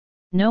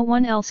 No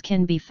one else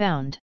can be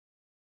found.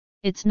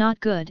 It's not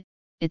good,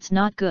 it's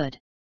not good.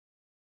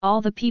 All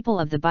the people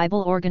of the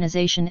Bible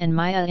Organization and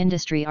Maya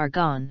Industry are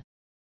gone.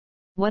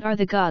 What are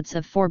the gods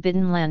of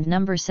Forbidden Land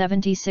number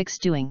 76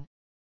 doing?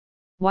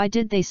 Why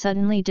did they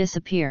suddenly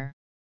disappear?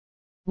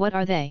 What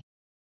are they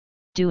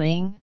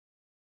doing?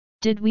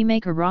 Did we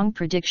make a wrong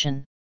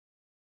prediction?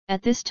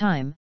 At this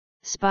time,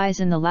 spies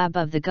in the lab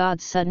of the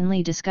gods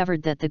suddenly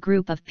discovered that the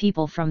group of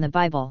people from the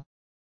Bible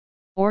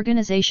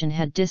Organization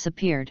had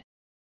disappeared.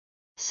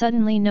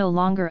 Suddenly no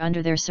longer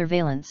under their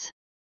surveillance.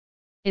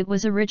 It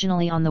was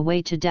originally on the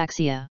way to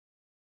Daxia.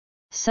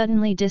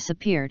 suddenly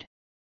disappeared.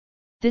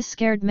 This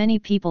scared many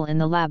people in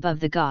the lab of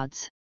the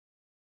gods.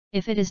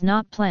 If it is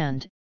not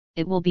planned,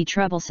 it will be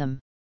troublesome.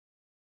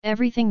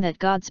 Everything that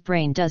God's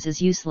brain does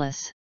is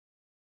useless.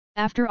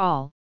 After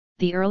all,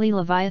 the early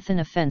Leviathan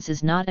offense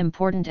is not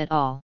important at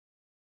all.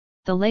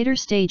 The later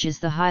stage is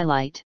the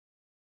highlight.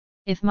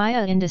 If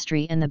Maya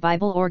industry and the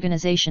Bible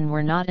organization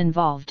were not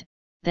involved,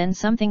 then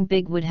something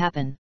big would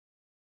happen.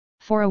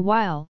 For a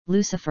while,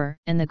 Lucifer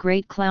and the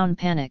great clown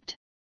panicked.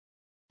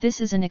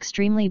 This is an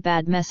extremely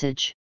bad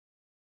message.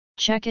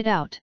 Check it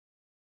out.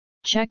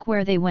 Check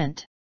where they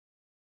went.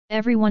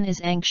 Everyone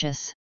is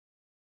anxious.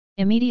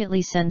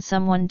 Immediately send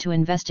someone to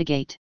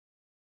investigate.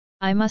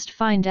 I must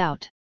find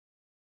out.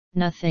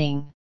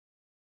 Nothing.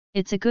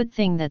 It's a good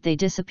thing that they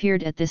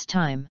disappeared at this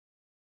time.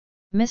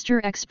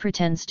 Mr. X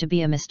pretends to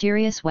be a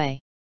mysterious way.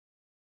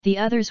 The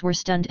others were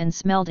stunned and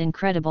smelled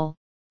incredible.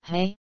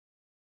 Hey?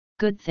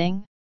 Good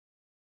thing?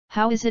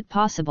 How is it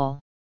possible?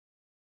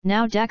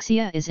 Now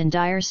Daxia is in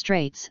dire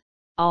straits,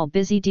 all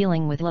busy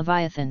dealing with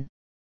Leviathan.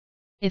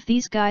 If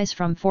these guys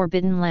from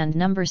Forbidden Land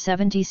number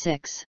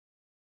 76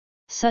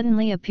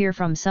 suddenly appear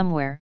from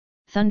somewhere,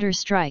 thunder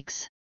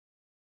strikes.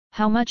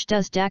 How much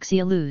does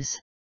Daxia lose?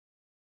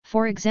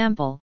 For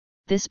example,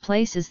 this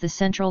place is the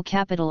central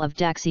capital of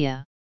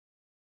Daxia.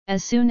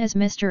 As soon as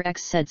Mr.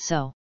 X said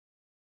so,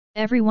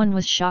 everyone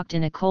was shocked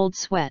in a cold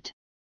sweat.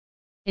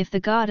 If the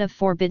god of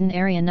Forbidden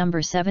Area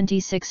number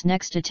 76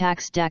 next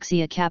attacks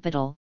Daxia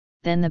capital,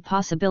 then the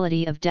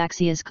possibility of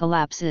Daxia's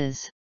collapse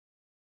is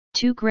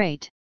too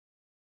great.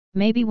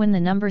 Maybe when the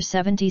number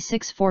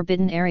 76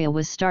 Forbidden Area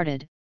was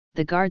started,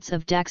 the guards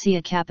of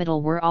Daxia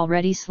capital were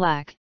already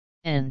slack,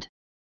 and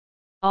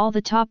all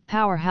the top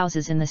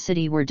powerhouses in the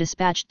city were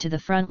dispatched to the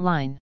front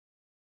line.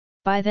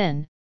 By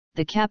then,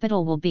 the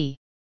capital will be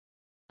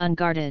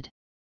unguarded.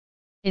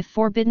 If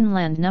Forbidden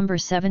Land number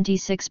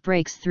 76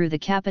 breaks through the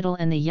capital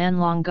and the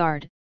Yanlong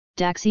Guard,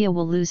 Daxia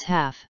will lose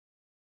half.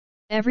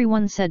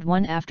 Everyone said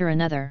one after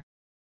another.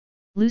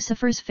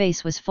 Lucifer's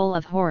face was full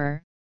of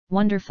horror.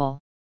 Wonderful.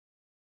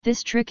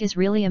 This trick is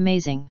really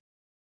amazing.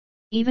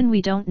 Even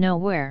we don't know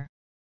where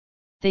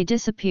they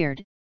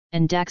disappeared,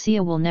 and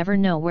Daxia will never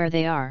know where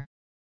they are.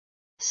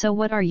 So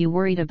what are you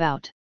worried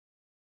about?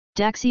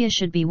 Daxia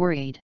should be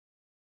worried.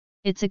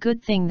 It's a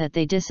good thing that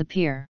they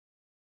disappear.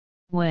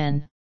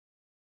 When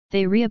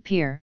they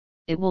reappear,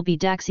 it will be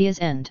Daxia's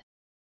end.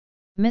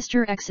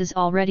 Mr. X is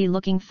already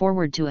looking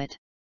forward to it.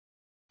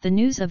 The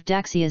news of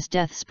Daxia's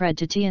death spread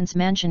to Tian's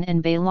mansion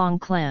and Beilong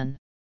clan.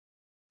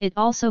 It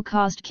also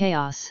caused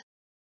chaos.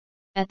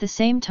 At the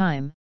same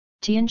time,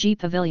 Tianji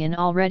Pavilion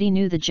already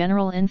knew the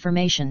general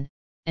information,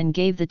 and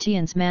gave the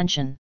Tian's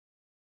mansion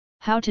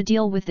how to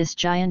deal with this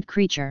giant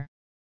creature.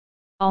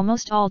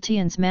 Almost all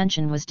Tian's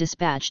mansion was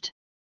dispatched.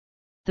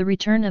 The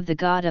Return of the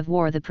God of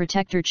War, the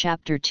Protector,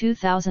 Chapter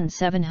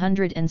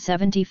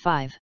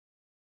 2775.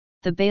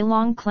 The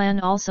Beilong clan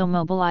also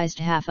mobilized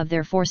half of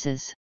their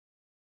forces.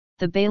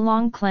 The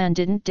Beilong clan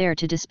didn't dare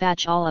to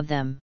dispatch all of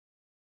them.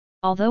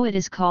 Although it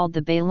is called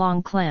the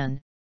Beilong clan,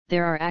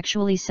 there are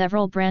actually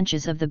several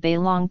branches of the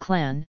Beilong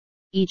clan,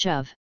 each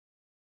of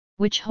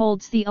which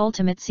holds the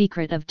ultimate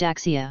secret of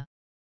Daxia.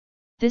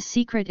 This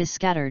secret is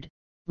scattered,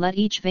 let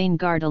each vein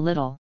guard a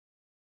little.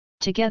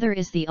 Together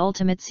is the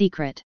ultimate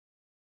secret.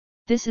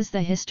 This is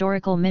the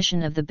historical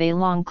mission of the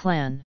Beilong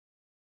clan.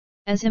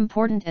 As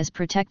important as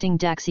protecting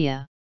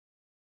Daxia.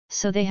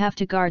 So they have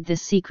to guard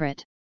this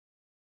secret.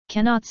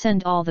 Cannot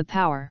send all the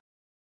power.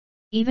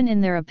 Even in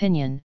their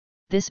opinion,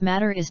 this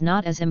matter is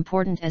not as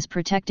important as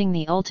protecting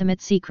the ultimate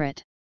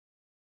secret.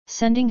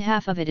 Sending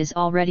half of it is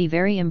already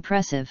very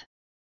impressive.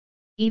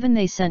 Even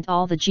they sent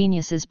all the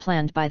geniuses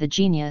planned by the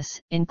genius,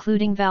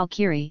 including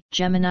Valkyrie,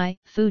 Gemini,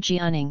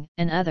 Fujianing,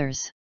 and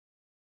others.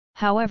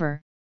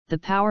 However, the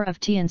power of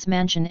Tian's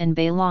mansion and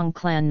Beilong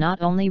clan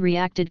not only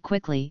reacted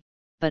quickly,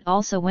 but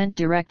also went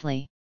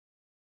directly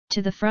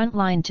to the front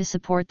line to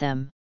support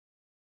them.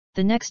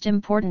 The next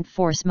important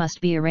force must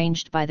be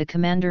arranged by the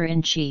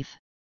commander-in-chief.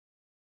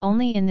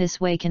 Only in this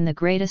way can the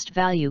greatest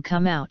value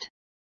come out.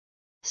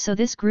 So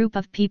this group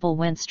of people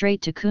went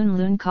straight to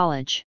Kunlun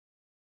College.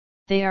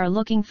 They are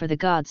looking for the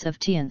gods of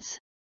Tian's.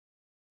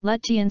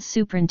 Let Tian's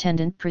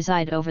superintendent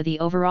preside over the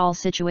overall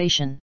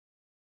situation.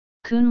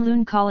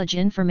 Kunlun College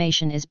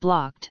information is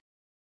blocked.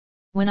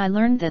 When I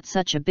learned that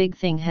such a big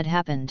thing had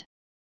happened,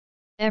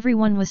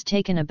 everyone was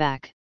taken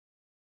aback.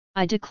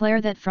 I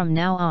declare that from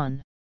now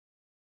on,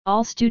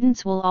 all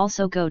students will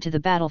also go to the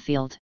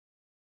battlefield.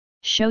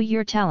 Show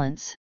your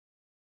talents.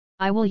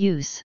 I will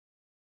use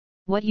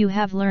what you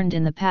have learned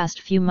in the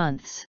past few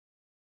months.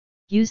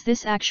 Use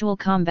this actual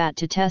combat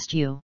to test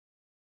you.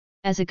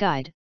 As a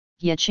guide,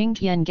 Ye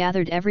Qingtian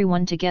gathered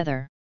everyone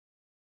together.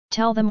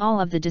 Tell them all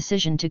of the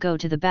decision to go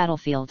to the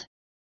battlefield.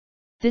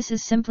 This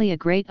is simply a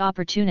great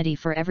opportunity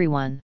for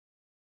everyone.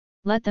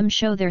 Let them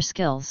show their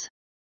skills.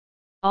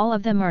 All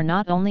of them are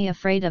not only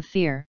afraid of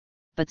fear,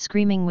 but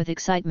screaming with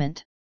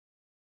excitement.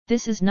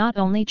 This is not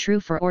only true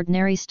for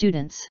ordinary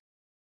students.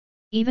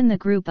 Even the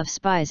group of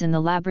spies in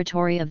the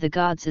laboratory of the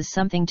gods is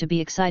something to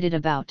be excited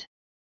about.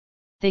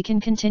 They can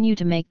continue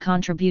to make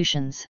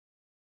contributions.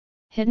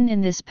 Hidden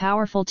in this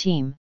powerful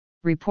team,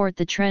 report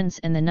the trends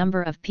and the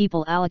number of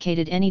people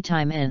allocated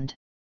anytime and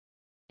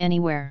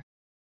anywhere.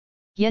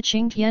 Ye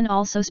Qingtian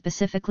also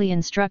specifically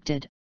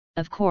instructed,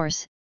 of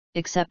course,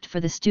 except for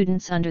the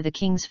students under the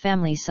king's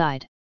family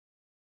side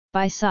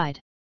by side.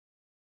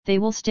 They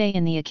will stay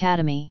in the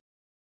academy.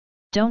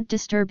 Don't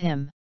disturb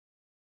him.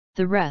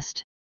 The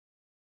rest.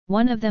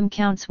 One of them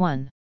counts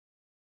one.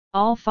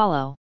 All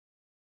follow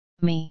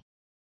me.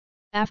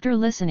 After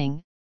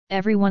listening,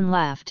 everyone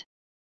laughed.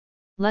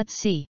 Let's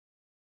see.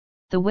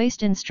 The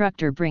waste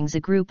instructor brings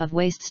a group of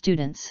waste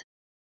students.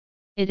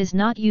 It is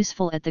not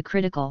useful at the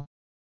critical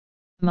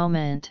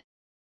moment.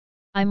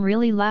 I'm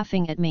really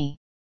laughing at me.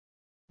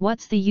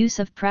 What's the use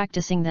of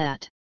practicing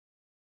that?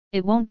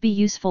 It won't be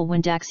useful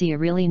when Daxia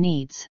really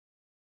needs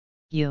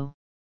you.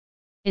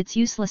 It's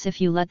useless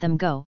if you let them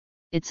go,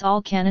 it's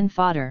all cannon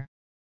fodder.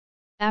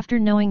 After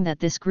knowing that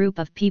this group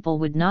of people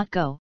would not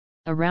go,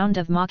 a round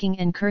of mocking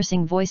and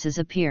cursing voices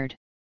appeared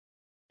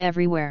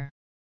everywhere.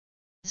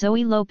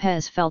 Zoe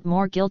Lopez felt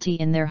more guilty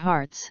in their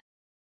hearts.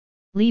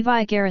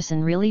 Levi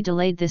Garrison really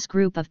delayed this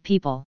group of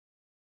people.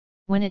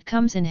 When it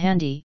comes in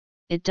handy,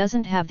 it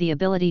doesn't have the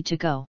ability to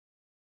go.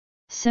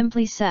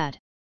 Simply sad.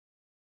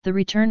 The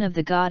Return of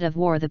the God of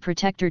War, the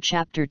Protector,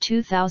 Chapter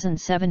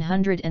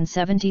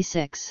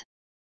 2776.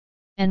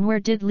 And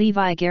where did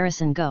Levi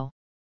Garrison go?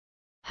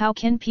 How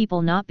can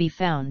people not be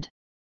found?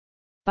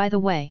 By the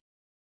way,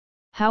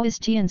 how is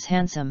Tian's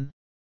handsome?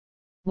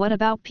 What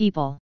about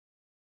people?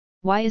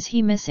 Why is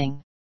he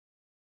missing?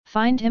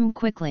 Find him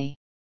quickly.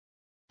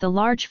 The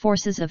large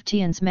forces of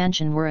Tian's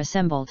mansion were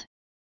assembled.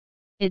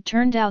 It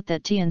turned out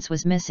that Tian's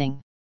was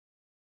missing.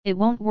 It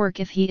won't work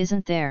if he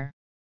isn't there.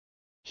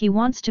 He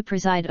wants to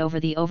preside over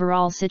the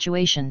overall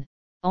situation,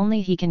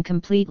 only he can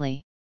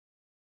completely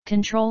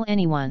control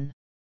anyone.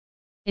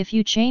 If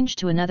you change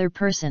to another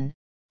person,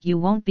 you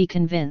won't be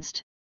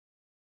convinced.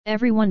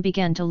 Everyone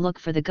began to look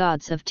for the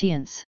gods of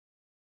Tian's.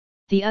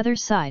 The other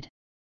side.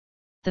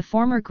 The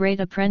former great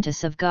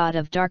apprentice of God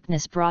of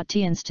Darkness brought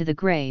Tian's to the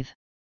grave.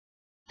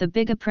 The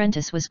big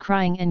apprentice was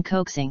crying and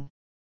coaxing.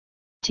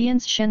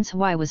 Tian's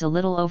Shenshui was a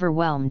little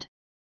overwhelmed.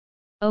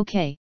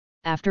 Okay,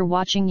 after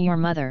watching your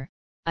mother,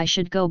 I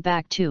should go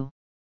back too.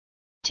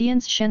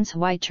 Tian's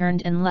Shenshui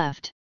turned and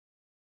left.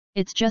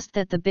 It's just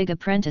that the big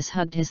apprentice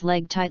hugged his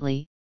leg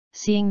tightly.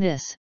 Seeing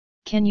this,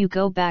 can you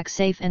go back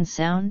safe and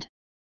sound?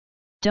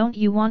 Don't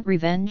you want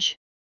revenge?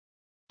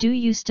 Do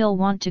you still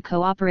want to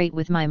cooperate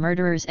with my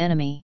murderer's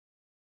enemy?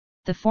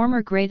 The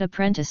former great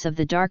apprentice of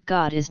the dark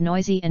god is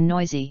noisy and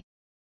noisy.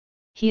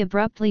 He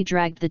abruptly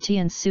dragged the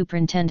Tian's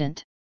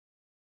superintendent.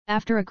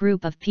 After a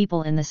group of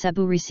people in the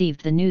Cebu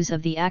received the news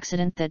of the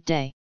accident that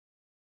day.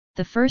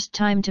 The first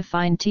time to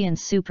find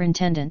Tian's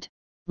superintendent,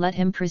 let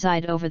him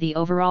preside over the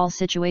overall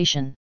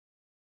situation.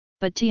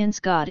 But Tian's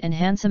god and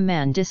handsome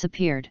man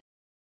disappeared.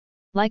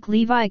 Like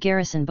Levi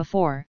Garrison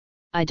before,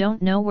 I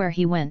don't know where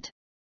he went.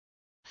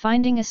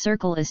 Finding a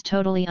circle is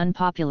totally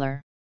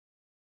unpopular.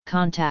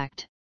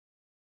 Contact.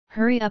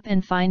 Hurry up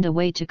and find a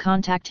way to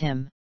contact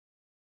him.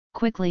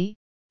 Quickly,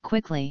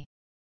 quickly.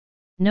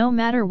 No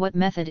matter what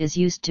method is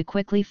used to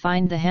quickly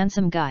find the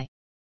handsome guy.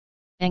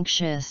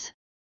 Anxious.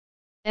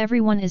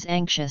 Everyone is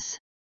anxious.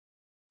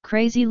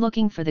 Crazy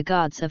looking for the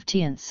gods of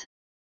Tian's.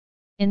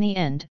 In the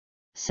end,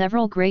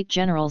 several great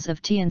generals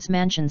of Tian's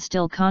mansion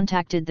still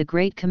contacted the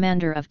great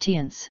commander of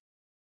Tian's.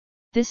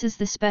 This is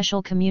the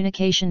special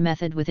communication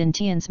method within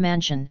Tian's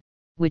mansion,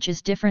 which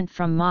is different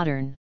from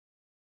modern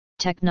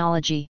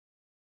technology.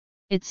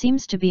 It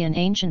seems to be an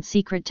ancient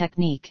secret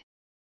technique.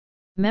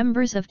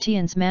 Members of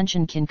Tian's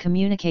mansion can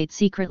communicate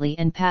secretly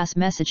and pass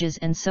messages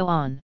and so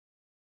on.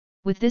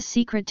 With this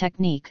secret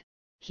technique,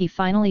 he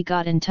finally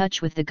got in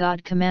touch with the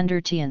god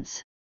commander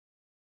Tian's.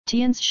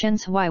 Tian's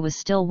Shenshui was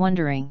still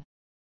wondering.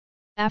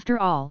 After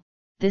all,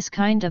 this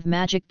kind of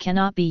magic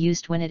cannot be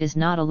used when it is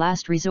not a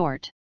last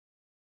resort.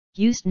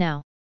 Used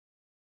now.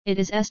 It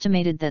is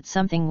estimated that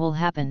something will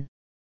happen.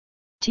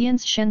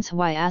 Tian's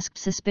Shenshui asked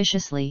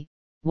suspiciously,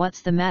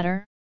 "What's the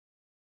matter?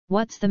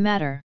 What's the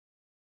matter?"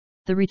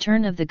 The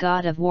Return of the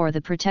God of War,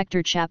 the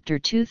Protector, Chapter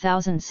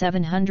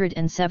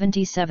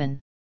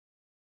 2777.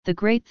 The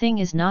great thing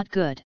is not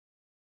good.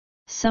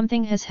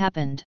 Something has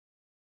happened.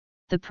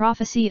 The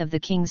prophecy of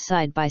the king's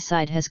side by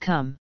side has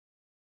come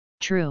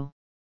true.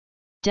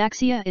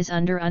 Daxia is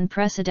under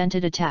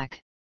unprecedented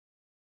attack.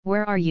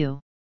 Where are you?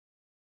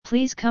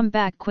 Please come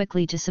back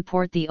quickly to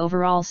support the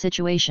overall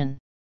situation.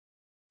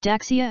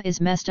 Daxia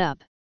is messed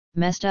up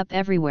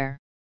everywhere.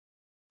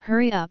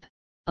 Hurry up,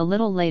 a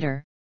little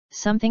later,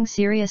 something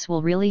serious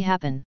will really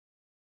happen.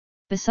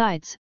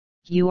 Besides,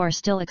 you are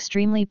still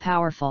extremely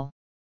powerful.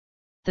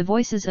 The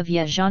voices of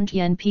Ye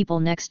Zhantian people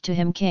next to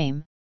him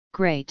came,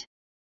 great.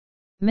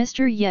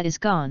 Mr. Ye is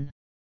gone.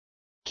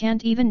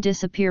 Can't even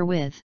disappear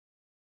with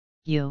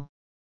you.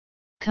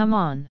 Come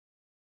on.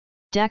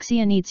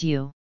 Daxia needs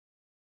you.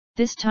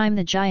 This time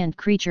the giant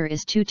creature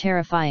is too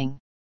terrifying.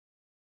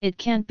 It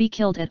can't be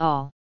killed at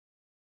all.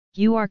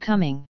 You are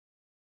coming.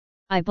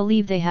 I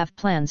believe they have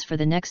plans for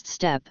the next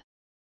step.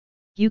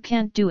 You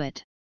can't do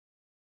it.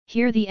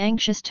 Hear the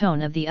anxious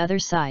tone of the other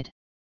side.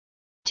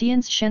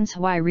 Tian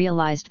Shenhui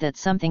realized that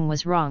something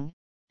was wrong,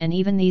 and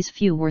even these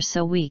few were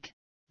so weak,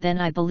 then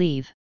I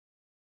believe.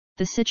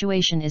 The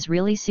situation is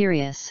really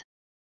serious.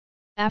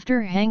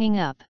 After hanging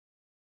up,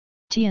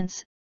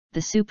 Tian's,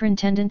 the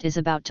superintendent is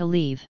about to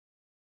leave.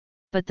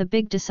 But the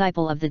big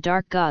disciple of the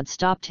dark god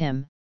stopped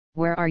him.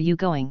 Where are you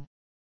going?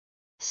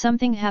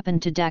 Something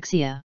happened to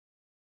Daxia.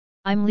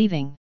 I'm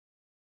leaving.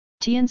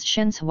 Tian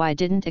Shenhui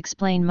didn't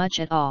explain much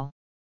at all.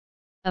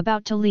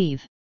 About to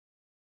leave?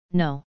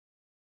 No.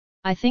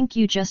 I think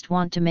you just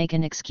want to make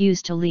an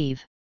excuse to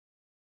leave.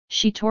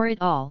 She tore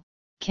it all,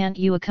 can't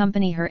you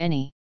accompany her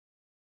any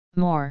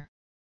more?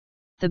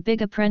 The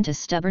big apprentice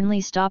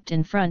stubbornly stopped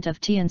in front of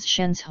Tian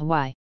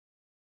Shenhui.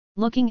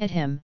 Looking at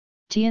him,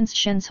 Tian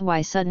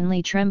Shenhui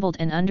suddenly trembled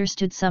and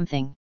understood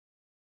something.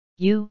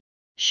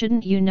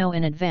 Shouldn't you know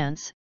in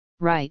advance,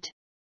 right?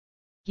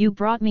 You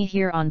brought me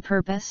here on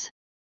purpose?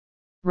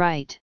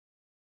 Right.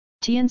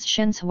 Tian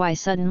Shenhui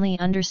suddenly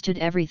understood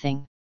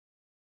everything.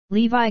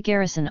 Levi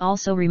Garrison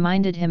also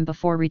reminded him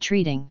before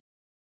retreating.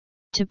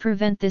 To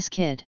prevent this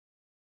kid.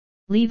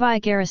 Levi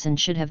Garrison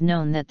should have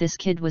known that this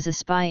kid was a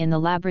spy in the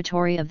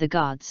laboratory of the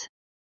gods.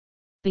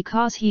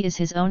 Because he is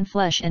his own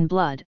flesh and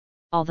blood,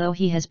 although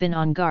he has been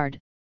on guard,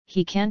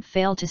 he can't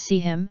fail to see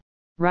him,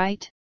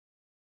 right?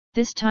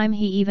 This time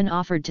he even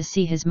offered to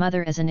see his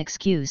mother as an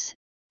excuse,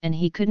 and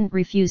he couldn't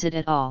refuse it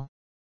at all.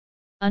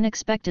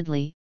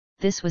 Unexpectedly,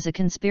 this was a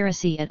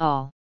conspiracy at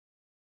all.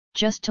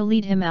 Just to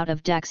lead him out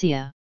of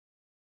Daxia.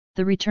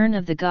 The Return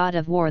of the God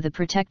of War, the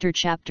Protector,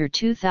 Chapter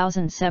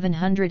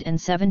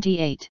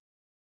 2778.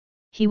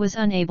 He was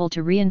unable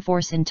to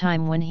reinforce in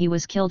time when he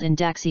was killed in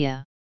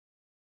Daxia.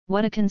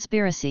 What a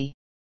conspiracy!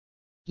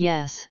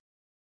 Yes.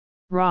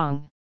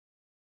 Wrong.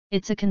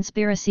 It's a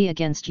conspiracy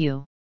against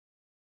you.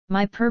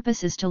 My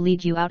purpose is to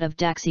lead you out of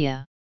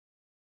Daxia.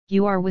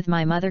 You are with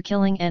my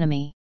mother-killing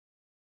enemy.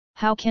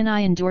 How can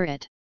I endure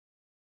it?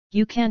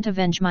 You can't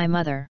avenge my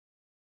mother.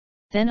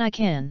 Then I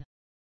can.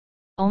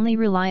 Only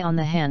rely on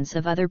the hands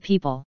of other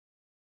people.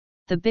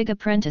 The big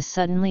apprentice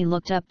suddenly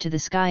looked up to the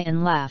sky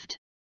and laughed.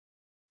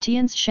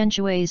 Tian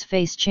Shenhui's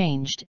face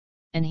changed,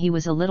 and he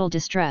was a little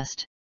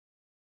distressed.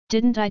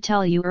 Didn't I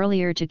tell you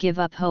earlier to give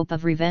up hope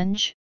of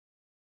revenge?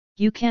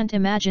 You can't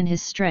imagine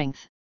his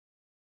strength.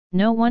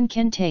 No one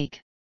can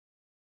take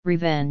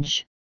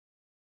revenge.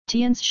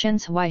 Tian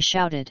Shenhui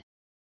shouted.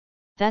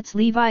 That's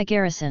Levi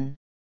Garrison.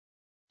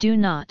 Do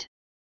not.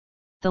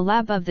 The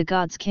lab of the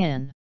gods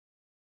can.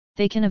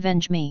 They can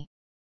avenge me.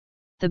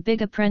 The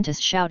big apprentice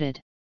shouted.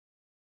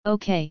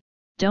 Okay,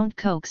 don't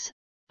coax,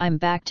 I'm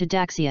back to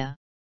Daxia.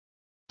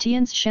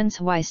 Tian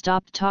Shenhui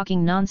stopped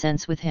talking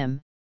nonsense with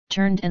him,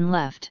 turned and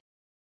left.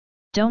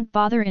 Don't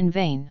bother in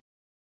vain.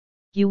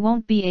 You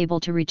won't be able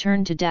to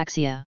return to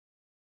Daxia.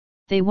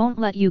 They won't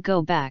let you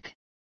go back.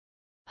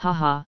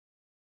 Haha.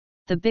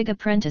 The big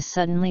apprentice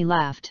suddenly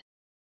laughed.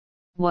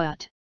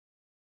 What?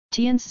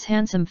 Tian's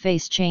handsome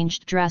face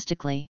changed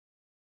drastically.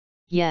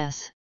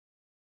 Yes.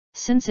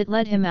 Since it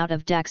led him out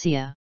of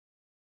Daxia,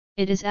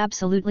 it is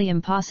absolutely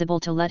impossible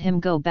to let him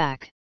go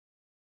back.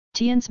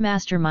 Tian's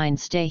mastermind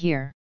stay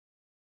here.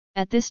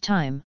 At this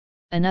time,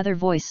 another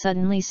voice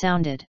suddenly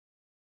sounded.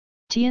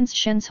 Tian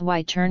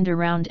Shenhui turned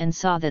around and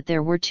saw that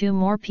there were two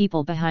more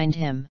people behind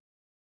him.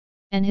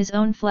 And his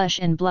own flesh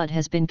and blood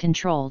has been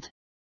controlled.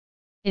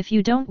 If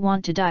you don't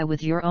want to die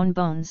with your own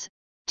bones,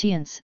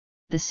 Tian's,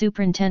 the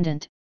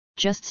superintendent,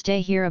 just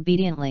stay here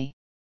obediently.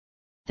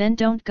 Then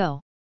don't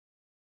go.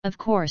 Of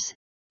course,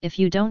 if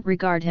you don't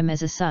regard him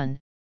as a son,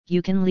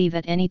 you can leave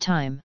at any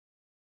time.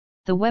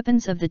 The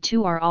weapons of the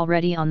two are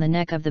already on the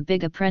neck of the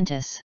big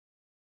apprentice.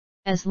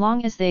 As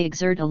long as they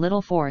exert a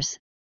little force,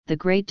 the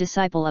great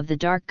disciple of the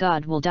dark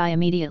god will die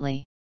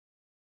immediately.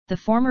 The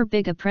former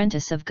big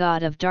apprentice of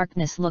God of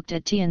Darkness looked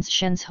at Tian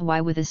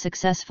Shenhui with a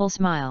successful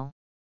smile.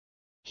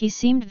 He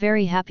seemed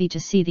very happy to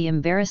see the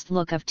embarrassed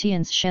look of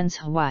Tian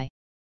Shenhui.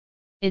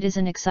 It is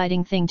an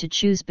exciting thing to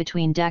choose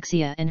between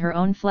Daxia and her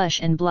own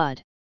flesh and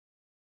blood.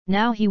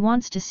 Now he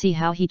wants to see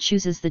how he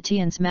chooses the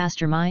Tian's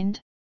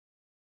mastermind.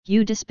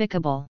 You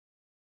despicable!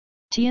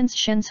 Tian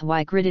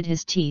Shenhui gritted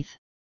his teeth.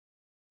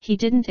 He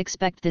didn't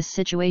expect this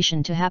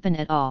situation to happen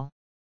at all.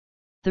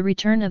 The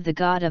Return of the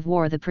God of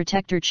War, the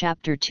Protector,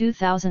 Chapter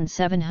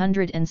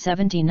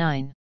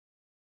 2779.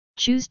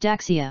 Choose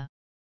Daxia.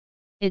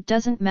 It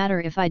doesn't matter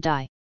if I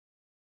die.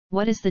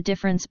 What is the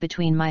difference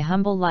between my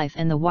humble life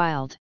and the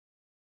wild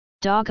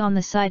dog on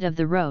the side of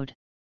the road?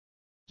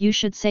 You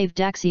should save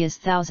Daxia's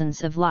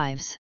thousands of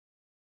lives.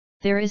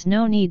 There is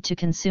no need to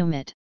consume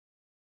it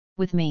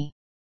with me.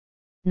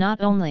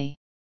 Not only.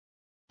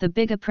 The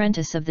big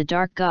apprentice of the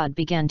dark god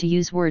began to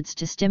use words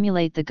to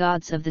stimulate the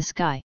gods of the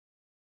sky.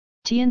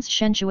 Tian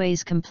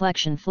Shenhui's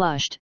complexion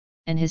flushed,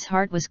 and his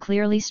heart was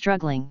clearly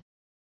struggling.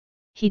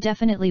 He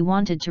definitely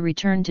wanted to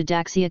return to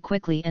Daxia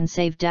quickly and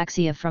save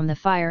Daxia from the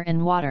fire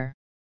and water.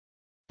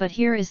 But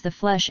here is the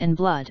flesh and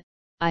blood,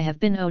 I have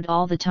been owed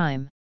all the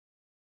time.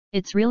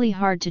 It's really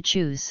hard to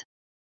choose.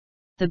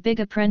 The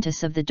big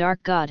apprentice of the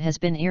dark god has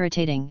been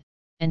irritating,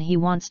 and he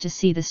wants to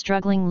see the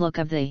struggling look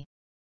of the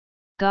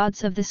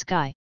gods of the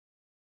sky.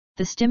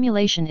 The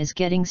stimulation is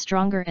getting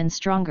stronger and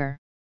stronger.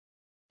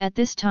 At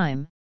this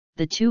time,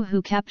 the two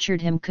who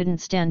captured him couldn't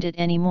stand it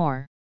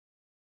anymore.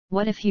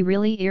 What if he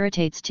really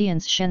irritates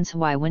Tian's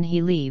Shenzhui when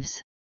he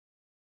leaves?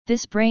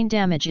 This brain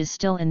damage is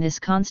still in this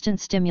constant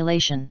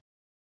stimulation.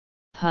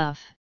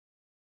 Puff!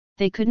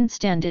 They couldn't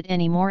stand it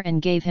anymore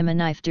and gave him a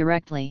knife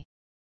directly.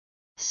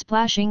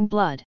 Splashing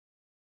blood.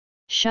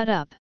 Shut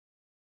up!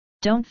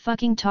 Don't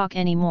fucking talk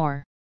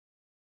anymore.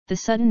 The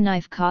sudden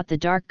knife caught the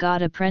dark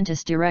god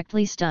apprentice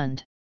directly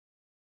stunned.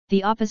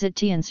 The opposite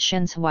Tian's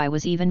Shenzhui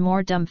was even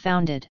more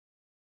dumbfounded.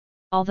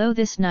 Although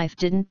this knife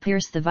didn't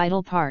pierce the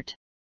vital part,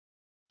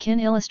 can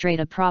illustrate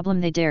a problem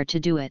they dare to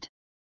do it.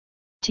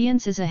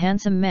 Tian's is a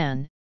handsome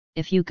man,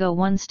 if you go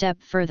one step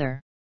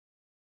further,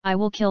 I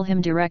will kill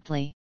him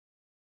directly.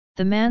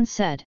 The man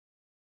said.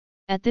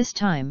 At this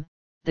time,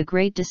 the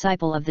great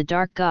disciple of the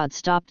dark god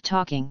stopped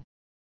talking.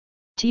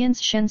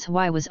 Tian's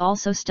Shenzhui was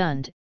also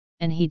stunned,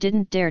 and he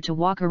didn't dare to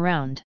walk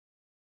around.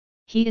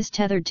 He is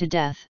tethered to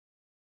death.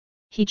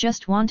 He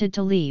just wanted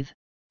to leave,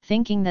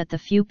 thinking that the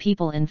few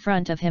people in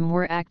front of him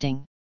were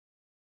acting.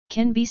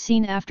 Can be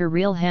seen after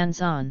real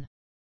hands-on.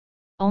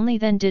 Only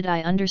then did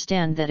I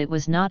understand that it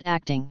was not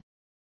acting.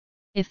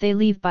 If they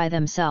leave by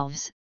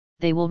themselves,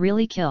 they will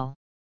really kill.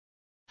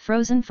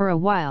 Frozen for a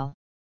while.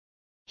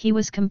 He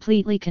was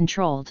completely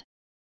controlled.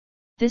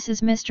 This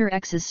is Mr.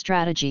 X's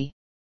strategy.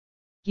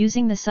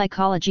 Using the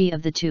psychology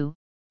of the two,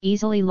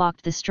 easily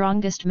locked the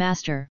strongest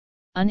master,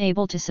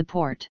 unable to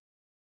support.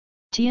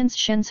 Tian's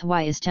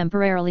Shenzhui is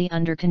temporarily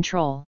under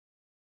control.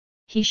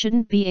 He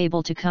shouldn't be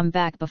able to come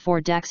back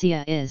before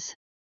Daxia is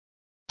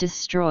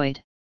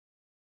destroyed.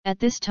 At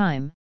this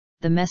time,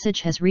 the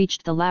message has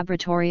reached the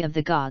laboratory of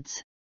the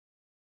gods.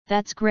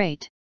 That's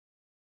great.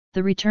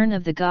 The Return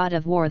of the God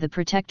of War, the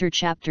Protector,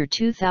 Chapter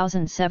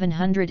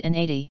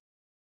 2780.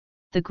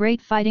 The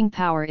great fighting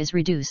power is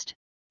reduced,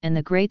 and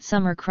the great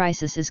summer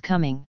crisis is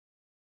coming.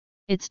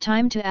 It's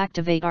time to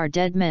activate our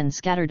dead men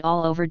scattered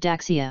all over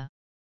Daxia.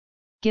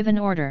 Give an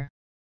order.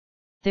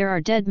 There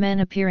are dead men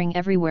appearing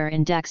everywhere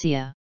in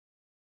Daxia.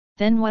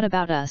 Then what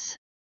about us?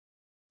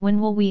 When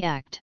will we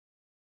act?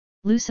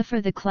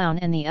 Lucifer the Clown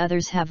and the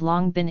others have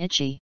long been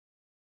itchy.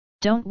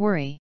 Don't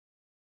worry.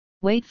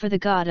 Wait for the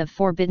God of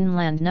Forbidden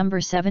Land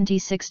number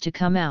 76 to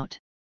come out.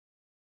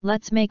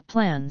 Let's make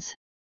plans.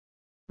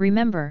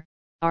 Remember,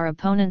 our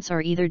opponents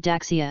are either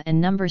Daxia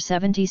and number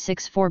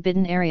 76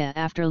 Forbidden Area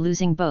after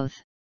losing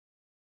both.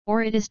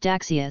 Or it is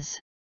Daxia's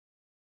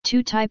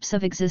two types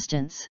of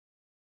existence.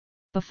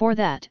 Before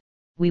that,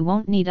 we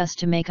won't need us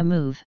to make a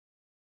move.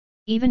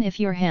 Even if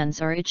your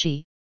hands are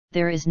itchy,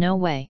 there is no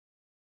way.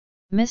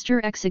 Mr.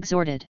 X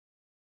exhorted.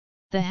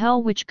 The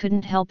hell which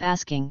couldn't help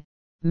asking,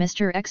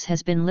 Mr. X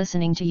has been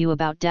listening to you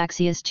about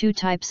Daxia's two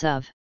types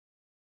of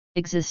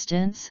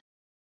existence?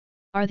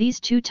 Are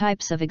these two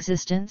types of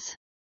existence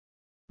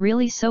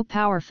really so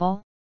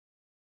powerful?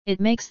 It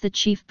makes the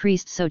chief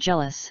priest so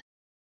jealous.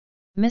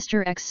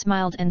 Mr. X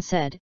smiled and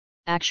said,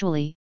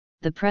 actually,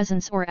 the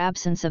presence or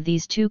absence of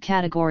these two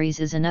categories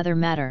is another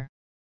matter.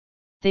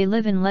 They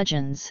live in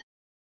legends.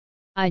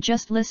 I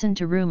just listen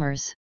to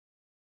rumors.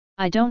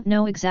 I don't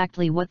know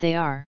exactly what they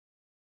are.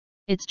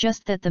 It's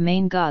just that the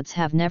main gods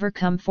have never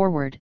come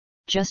forward,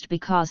 just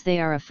because they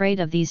are afraid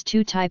of these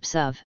two types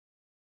of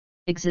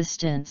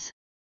existence.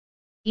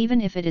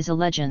 Even if it is a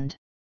legend.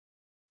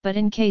 But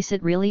in case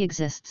it really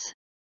exists.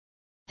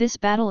 This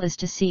battle is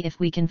to see if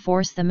we can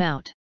force them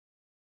out.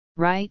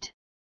 Right?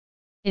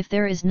 If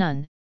there is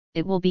none,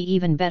 it will be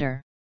even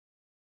better.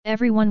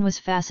 Everyone was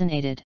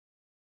fascinated.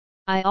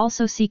 I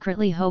also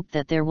secretly hope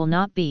that there will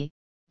not be,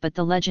 but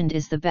the legend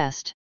is the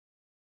best.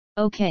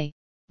 Okay,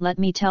 let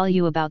me tell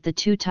you about the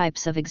two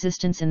types of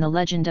existence in the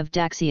legend of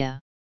Daxia.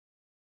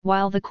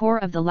 While the core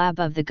of the lab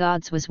of the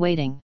gods was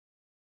waiting,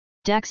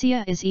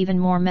 Daxia is even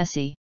more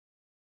messy.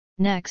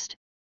 Next,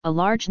 a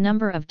large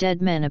number of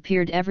dead men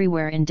appeared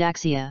everywhere in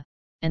Daxia,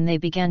 and they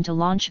began to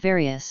launch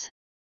various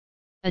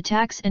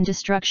attacks and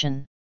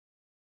destruction.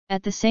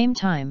 At the same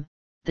time,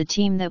 the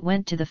team that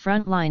went to the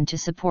front line to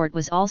support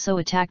was also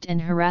attacked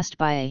and harassed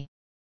by a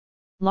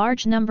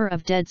large number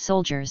of dead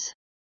soldiers.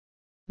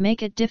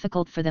 Make it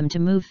difficult for them to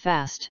move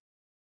fast.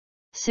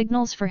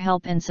 Signals for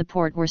help and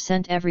support were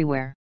sent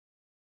everywhere.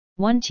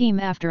 One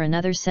team after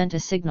another sent a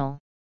signal.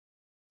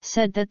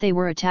 Said that they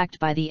were attacked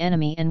by the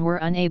enemy and were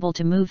unable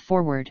to move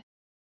forward.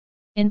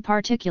 In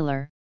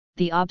particular,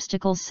 the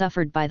obstacles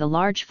suffered by the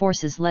large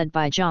forces led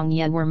by Zhang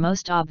Ye were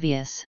most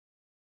obvious.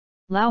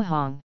 Lao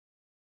Hong.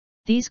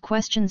 These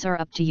questions are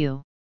up to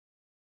you.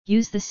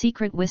 Use the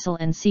secret whistle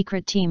and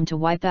secret team to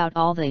wipe out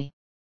all the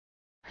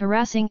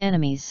harassing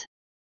enemies.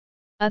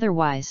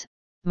 Otherwise,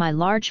 my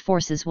large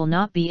forces will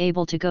not be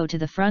able to go to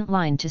the front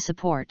line to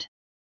support.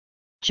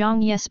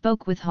 Zhang Ye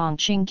spoke with Hong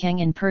Qingkeng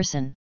in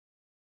person.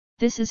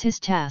 This is his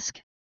task.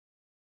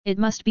 It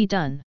must be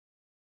done.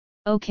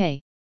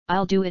 Okay,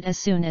 I'll do it as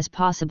soon as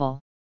possible.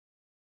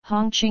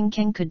 Hong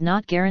Qingkeng could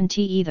not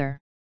guarantee either.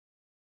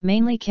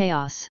 Mainly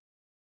chaos.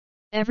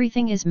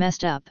 Everything is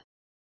messed up.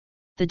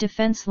 The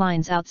defense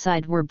lines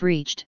outside were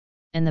breached,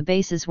 and the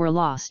bases were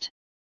lost.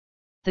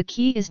 The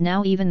key is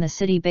now even the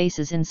city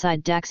bases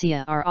inside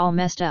Daxia are all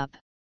messed up.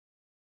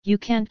 You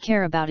can't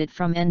care about it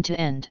from end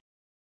to end.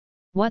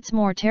 What's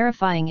more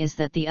terrifying is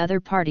that the other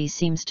party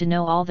seems to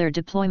know all their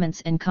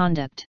deployments and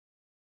conduct.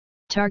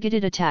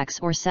 Targeted attacks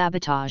or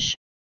sabotage.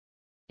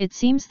 It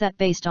seems that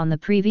based on the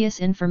previous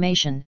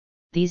information,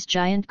 these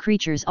giant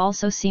creatures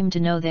also seem to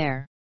know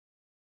their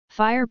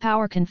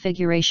firepower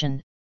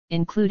configuration,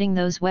 including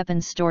those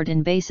weapons stored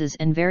in bases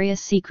and various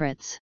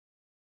secrets.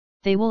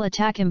 They will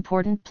attack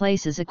important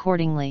places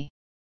accordingly.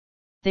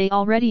 They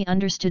already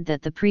understood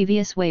that the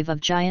previous wave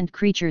of giant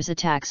creatures'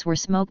 attacks were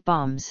smoke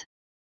bombs.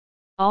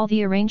 All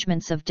the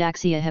arrangements of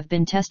Daxia have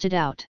been tested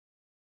out.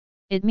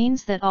 It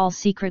means that all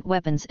secret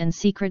weapons and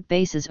secret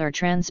bases are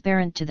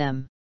transparent to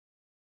them.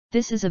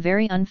 This is a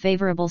very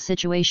unfavorable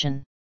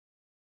situation.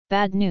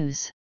 Bad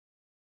news.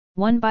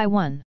 One by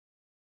one.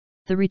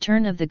 The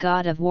Return of the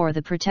God of War,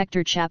 the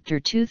Protector, Chapter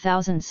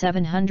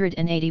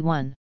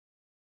 2781.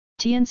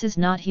 Tian's is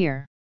not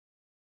here.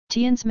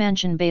 Tian's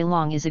mansion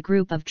Beilong is a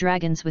group of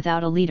dragons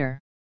without a leader.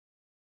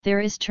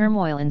 There is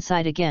turmoil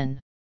inside again.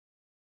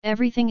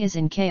 Everything is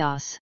in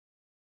chaos.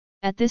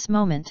 At this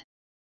moment,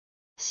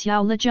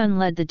 Xiao Lijun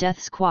led the Death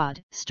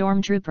Squad,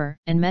 Stormtrooper,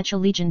 and Mecha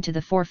Legion to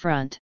the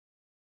forefront.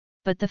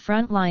 But the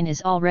front line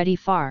is already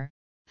far,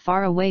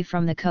 far away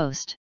from the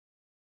coast.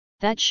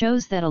 That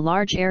shows that a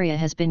large area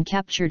has been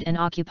captured and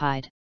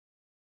occupied.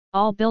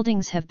 All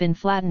buildings have been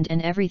flattened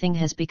and everything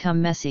has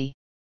become messy.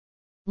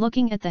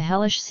 Looking at the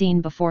hellish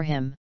scene before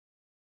him,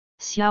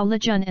 Xiao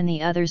Lijun and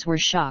the others were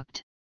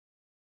shocked.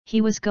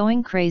 He was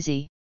going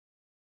crazy.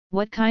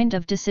 What kind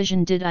of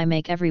decision did I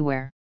make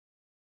everywhere?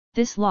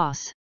 This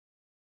loss.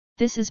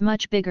 This is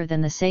much bigger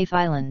than the safe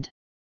island.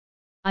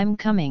 I'm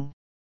coming.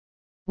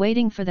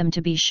 Waiting for them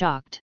to be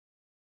shocked.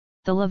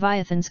 The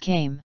Leviathans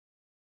came.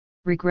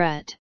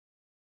 Regret.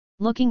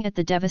 Looking at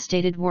the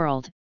devastated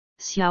world,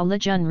 Xiao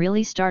Lijun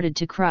really started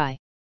to cry.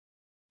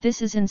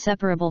 This is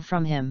inseparable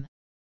from him.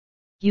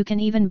 You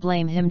can even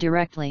blame him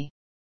directly.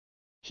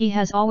 He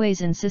has always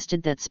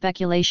insisted that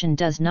speculation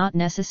does not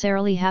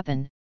necessarily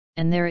happen,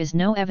 and there is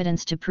no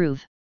evidence to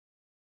prove.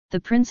 The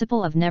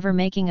principle of never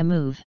making a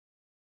move.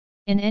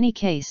 In any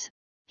case,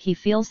 he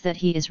feels that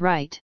he is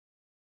right.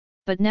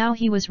 But now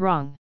he was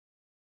wrong.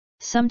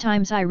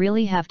 Sometimes I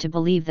really have to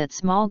believe that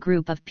small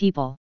group of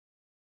people.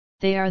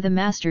 They are the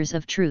masters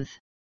of truth.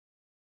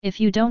 If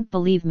you don't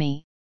believe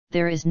me,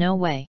 there is no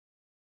way.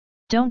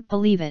 Don't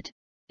believe it,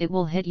 it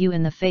will hit you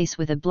in the face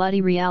with a bloody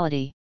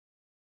reality.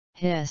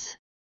 Hiss.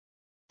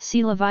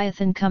 See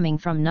Leviathan coming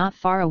from not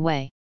far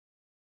away.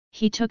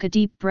 He took a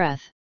deep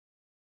breath.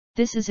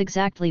 This is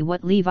exactly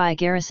what Levi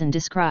Garrison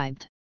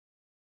described.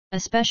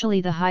 Especially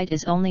the height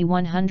is only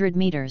 100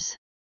 meters.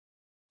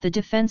 The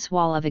defense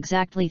wall of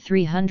exactly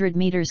 300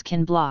 meters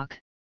can block.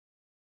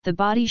 The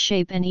body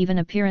shape and even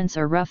appearance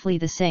are roughly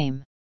the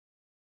same.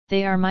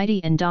 They are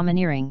mighty and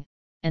domineering,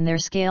 and their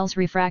scales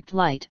refract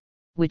light,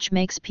 which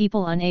makes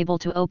people unable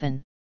to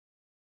open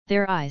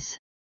their eyes.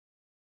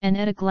 And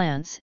at a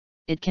glance,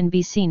 it can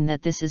be seen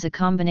that this is a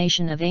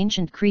combination of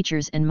ancient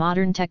creatures and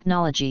modern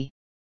technology.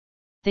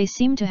 They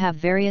seem to have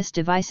various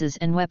devices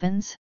and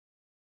weapons.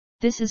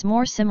 This is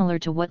more similar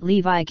to what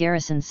Levi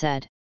Garrison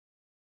said.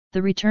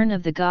 The Return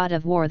of the God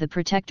of War, the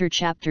Protector,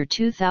 Chapter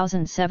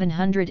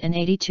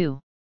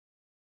 2782.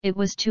 It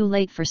was too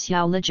late for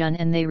Xiao Lijun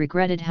and they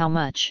regretted how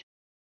much.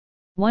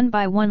 One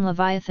by one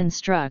Leviathan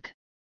struck.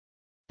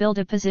 Build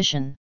a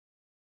position.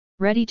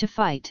 Ready to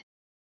fight.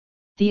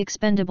 The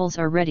expendables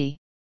are ready.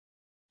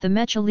 The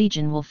Mecha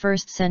Legion will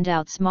first send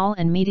out small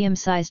and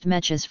medium-sized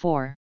mechas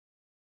for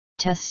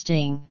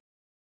testing.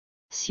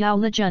 Xiao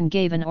Lijun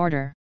gave an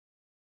order.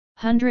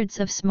 Hundreds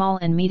of small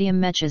and medium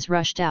mechas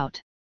rushed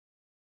out.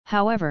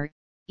 However,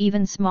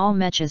 even small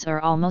mechas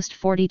are almost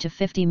 40 to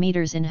 50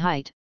 meters in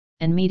height,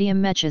 and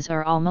medium mechas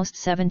are almost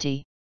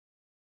 70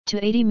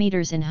 to 80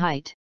 meters in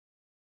height.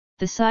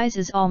 The size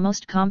is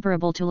almost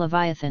comparable to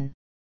Leviathan.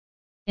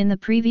 In the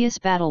previous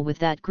battle with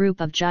that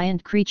group of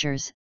giant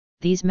creatures,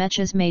 these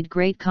mechas made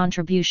great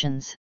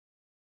contributions.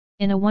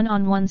 In a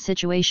one-on-one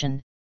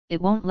situation,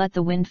 it won't let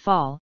the wind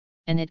fall,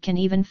 and it can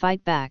even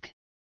fight back.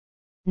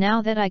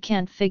 Now that I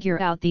can't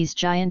figure out these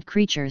giant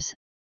creatures,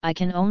 I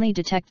can only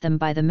detect them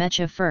by the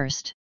mecha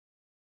first.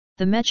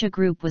 The mecha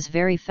group was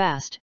very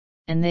fast,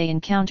 and they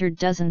encountered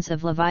dozens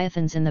of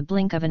leviathans in the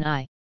blink of an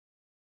eye.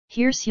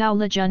 Here Xiao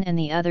Lijun and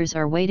the others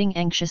are waiting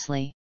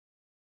anxiously.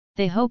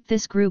 They hope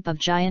this group of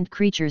giant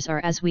creatures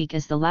are as weak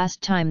as the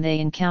last time they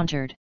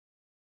encountered.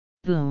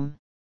 Boom!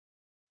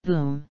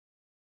 Boom!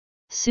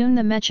 Soon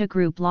the mecha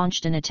group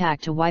launched an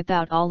attack to wipe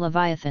out all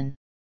Leviathan.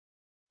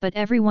 But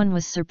everyone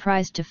was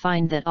surprised to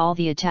find that all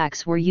the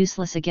attacks were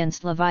useless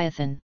against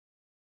Leviathan.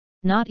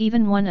 Not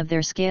even one of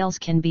their scales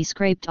can be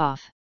scraped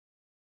off,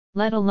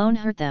 let alone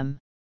hurt them.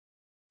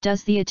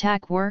 Does the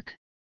attack work?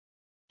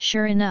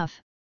 Sure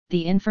enough,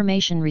 the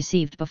information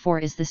received before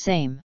is the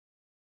same.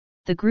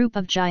 The group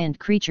of giant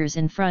creatures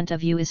in front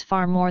of you is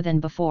far more than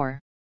before.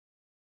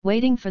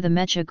 Waiting for the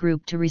mecha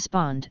group to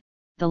respond,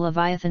 the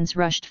Leviathans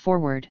rushed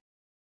forward.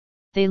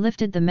 They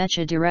lifted the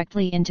mecha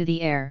directly into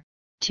the air,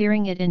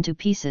 tearing it into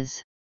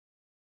pieces.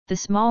 The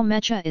small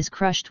mecha is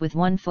crushed with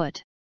 1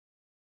 foot.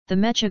 The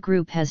mecha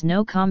group has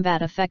no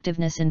combat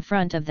effectiveness in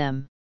front of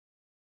them.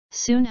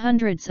 Soon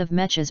hundreds of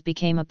mechas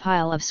became a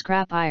pile of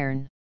scrap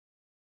iron.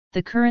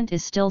 The current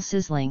is still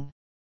sizzling.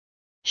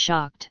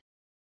 Shocked,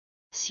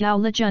 Xiao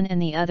Lijun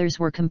and the others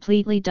were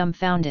completely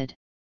dumbfounded.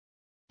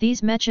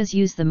 These mechas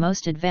use the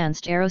most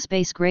advanced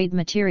aerospace-grade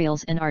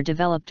materials and are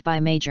developed by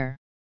major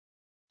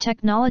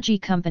technology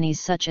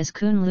companies such as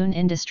Kunlun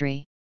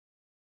Industry.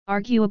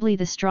 Arguably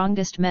the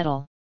strongest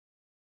metal.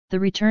 The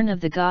Return of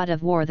the God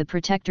of War, the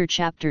Protector,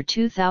 Chapter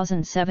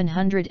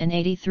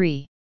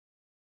 2783.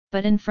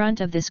 But in front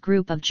of this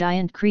group of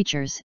giant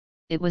creatures,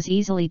 it was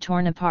easily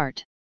torn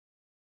apart.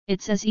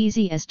 It's as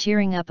easy as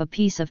tearing up a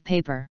piece of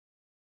paper.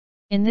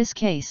 In this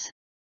case,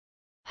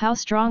 how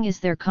strong is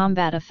their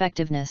combat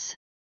effectiveness?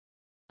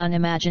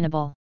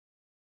 Unimaginable.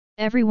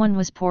 Everyone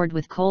was poured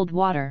with cold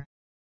water.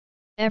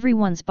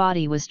 Everyone's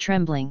body was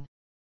trembling.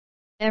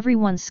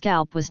 Everyone's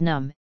scalp was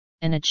numb,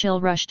 and a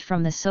chill rushed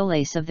from the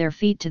soles of their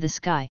feet to the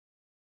sky.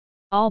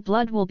 All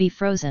blood will be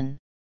frozen.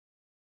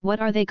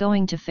 What are they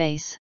going to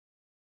face?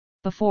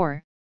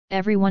 Before,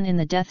 everyone in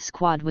the death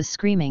squad was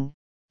screaming,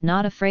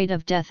 not afraid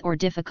of death or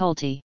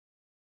difficulty.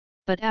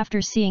 But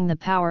after seeing the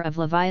power of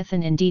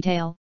Leviathan in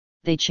detail,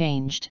 they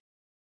changed.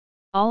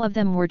 All of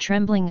them were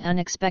trembling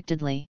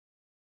unexpectedly.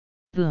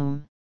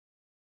 Boom!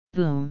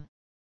 Boom!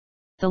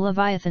 The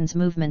Leviathan's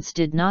movements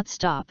did not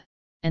stop,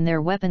 and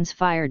their weapons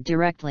fired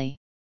directly.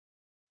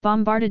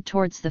 Bombarded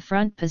towards the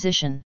front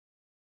position.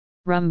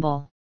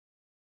 Rumble!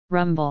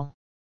 Rumble!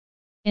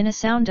 In a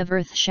sound of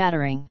earth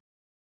shattering.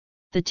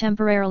 The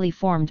temporarily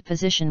formed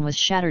position was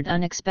shattered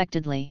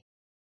unexpectedly.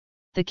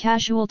 The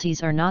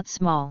casualties are not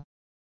small.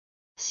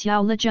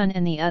 Xiao Lijun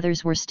and the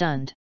others were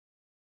stunned.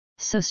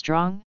 So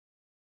strong?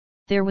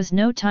 There was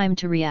no time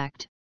to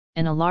react,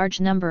 and a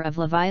large number of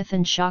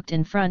Leviathan shocked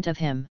in front of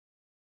him.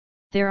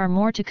 There are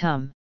more to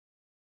come.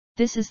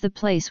 This is the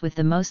place with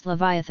the most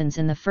Leviathans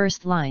in the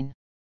first line.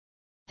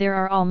 There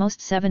are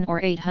almost 700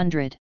 or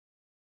 800.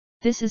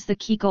 This is the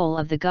key goal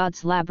of the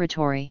God's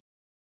laboratory.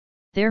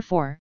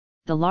 Therefore,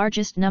 the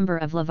largest number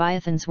of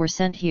Leviathans were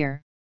sent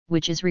here,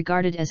 which is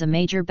regarded as a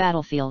major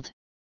battlefield.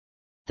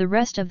 The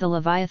rest of the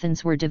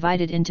Leviathans were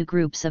divided into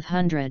groups of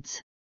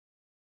hundreds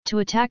to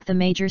attack the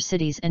major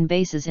cities and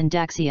bases in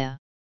Daxia.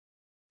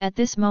 At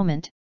this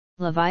moment,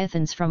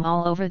 Leviathans from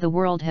all over the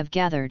world have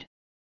gathered.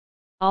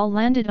 All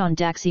landed on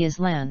Daxia's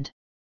land.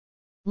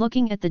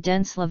 Looking at the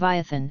dense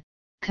Leviathan,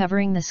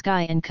 covering the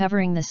sky and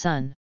covering the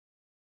sun,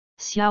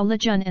 Xiao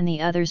Lijun and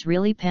the others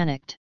really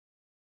panicked.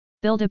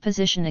 Build a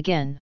position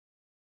again.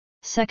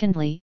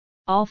 Secondly,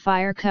 all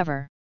fire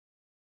cover.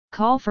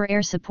 Call for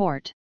air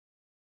support.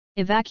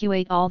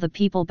 Evacuate all the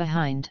people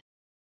behind.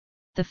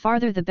 The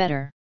farther the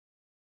better.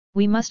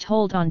 We must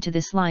hold on to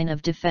this line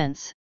of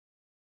defense.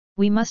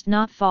 We must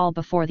not fall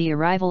before the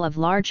arrival of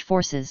large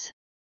forces.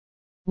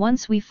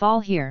 Once we fall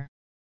here,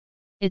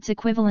 it's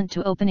equivalent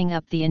to opening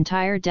up the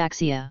entire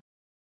Daxia.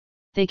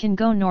 They can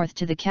go north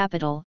to the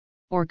capital,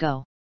 or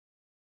go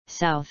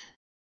south.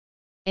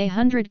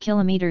 100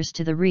 kilometers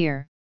to the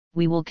rear,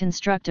 we will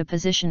construct a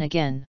position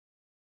again.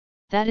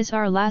 That is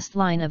our last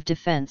line of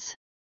defense.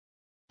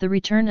 The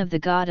Return of the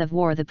God of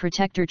War, the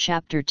Protector,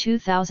 Chapter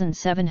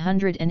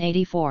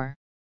 2784.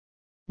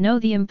 Know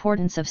the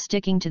importance of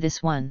sticking to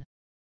this one.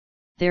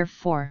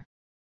 Therefore,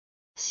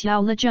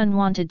 Xiao Lijun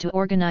wanted to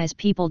organize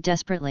people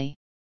desperately.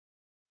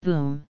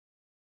 Boom!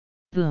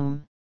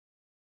 Boom!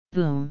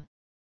 Boom!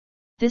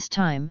 This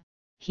time,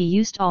 he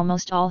used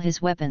almost all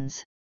his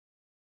weapons.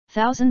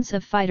 Thousands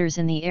of fighters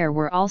in the air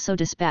were also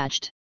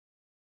dispatched.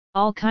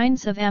 All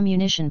kinds of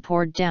ammunition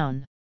poured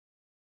down.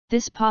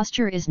 This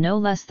posture is no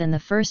less than the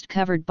first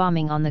covered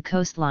bombing on the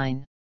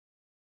coastline.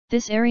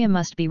 This area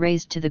must be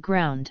razed to the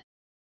ground.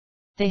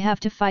 They have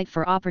to fight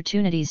for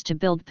opportunities to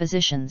build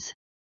positions.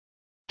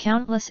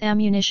 Countless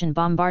ammunition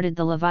bombarded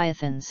the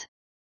Leviathans.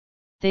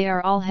 They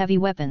are all heavy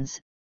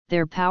weapons,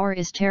 their power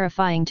is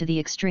terrifying to the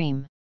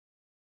extreme.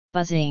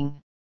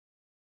 Buzzing.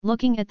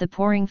 Looking at the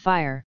pouring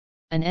fire,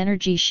 an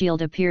energy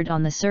shield appeared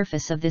on the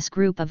surface of this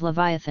group of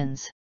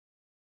Leviathans,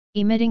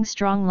 emitting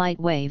strong light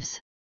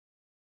waves.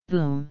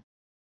 Boom!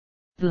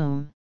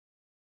 Boom!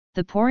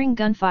 The pouring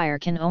gunfire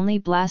can only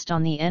blast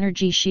on the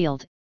energy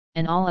shield,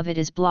 and all of it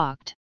is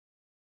blocked.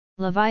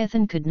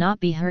 Leviathan could not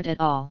be hurt at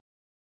all.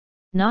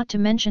 Not to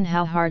mention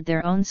how hard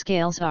their own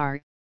scales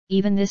are,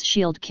 even this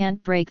shield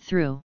can't break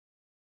through.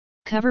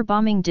 Cover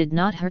bombing did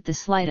not hurt the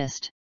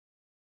slightest.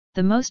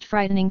 The most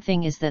frightening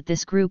thing is that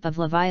this group of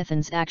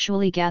Leviathans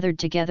actually gathered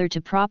together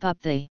to prop up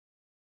the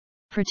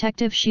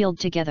protective shield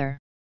together.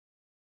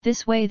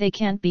 This way they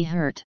can't be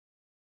hurt.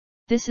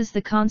 This is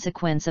the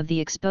consequence of the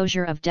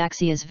exposure of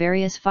Daxia's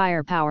various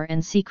firepower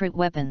and secret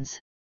weapons.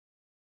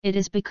 It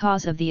is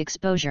because of the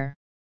exposure.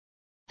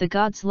 The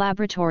God's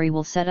laboratory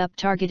will set up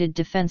targeted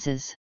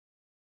defenses,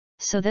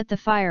 so that the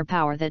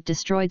firepower that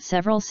destroyed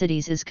several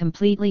cities is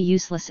completely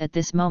useless at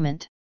this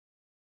moment.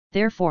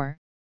 Therefore,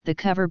 the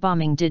cover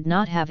bombing did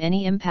not have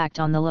any impact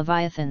on the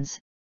Leviathans,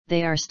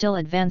 they are still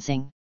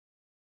advancing.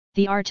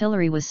 The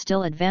artillery was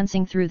still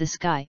advancing through the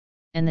sky,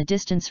 and the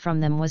distance from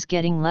them was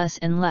getting less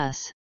and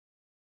less.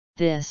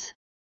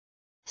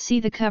 See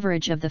the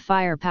coverage of the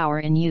firepower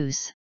in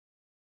use.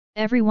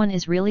 Everyone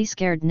is really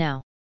scared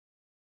now.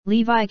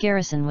 Levi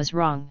Garrison was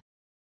wrong.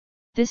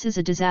 This is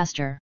a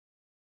disaster.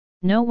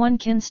 No one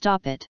can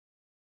stop it.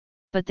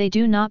 But they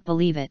do not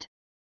believe it.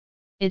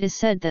 It is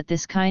said that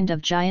this kind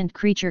of giant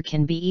creature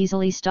can be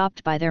easily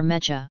stopped by their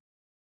mecha.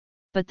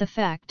 But the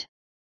fact?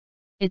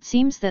 It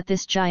seems that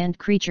this giant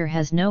creature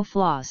has no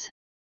flaws.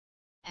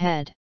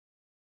 Head.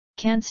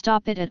 Can't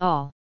stop it at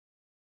all.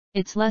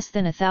 It's less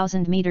than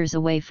 1,000 meters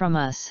away from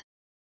us.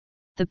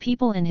 The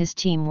people in his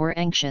team were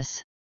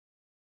anxious.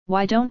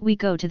 Why don't we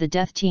go to the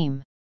death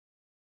team?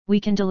 We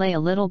can delay a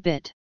little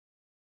bit.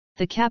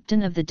 The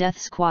captain of the death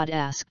squad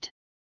asked.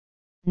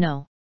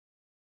 No.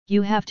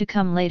 You have to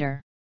come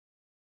later.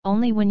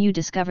 Only when you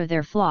discover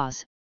their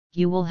flaws,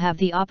 you will have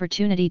the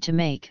opportunity to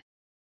make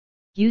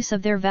use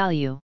of their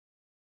value.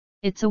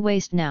 It's a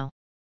waste now.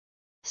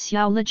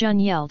 Xiao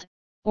Lejun yelled,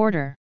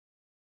 order.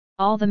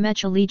 All the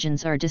mecha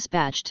legions are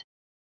dispatched.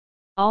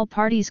 All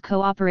parties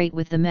cooperate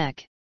with the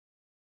mech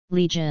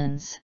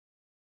legions.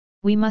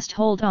 We must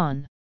hold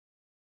on.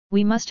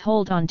 We must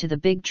hold on to the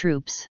big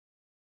troops.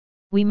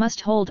 We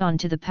must hold on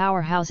to the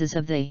powerhouses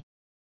of the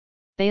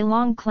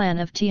Beilong clan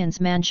of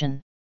Tian's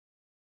mansion.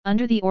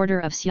 Under the order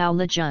of Xiao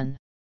Lejun.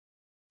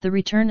 The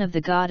Return of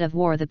the God of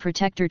War, the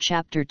Protector,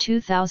 Chapter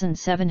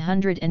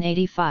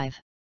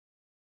 2785.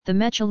 The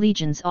mecha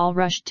legions all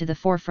rushed to the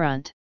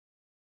forefront.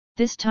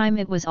 This time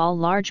it was all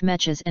large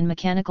mechas and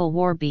mechanical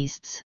war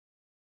beasts.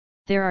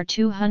 There are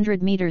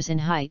 200 meters in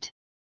height.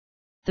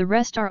 The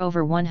rest are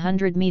over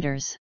 100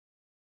 meters.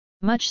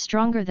 Much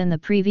stronger than the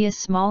previous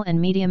small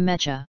and medium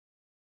mecha.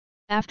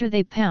 After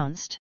they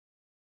pounced,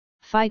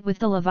 fight with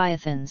the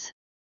Leviathans.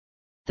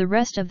 The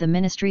rest of the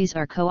ministries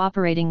are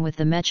cooperating with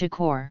the mecha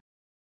corps.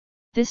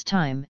 This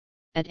time,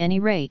 at any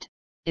rate,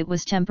 it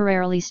was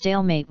temporarily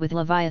stalemate with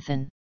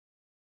Leviathan.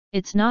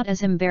 It's not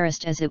as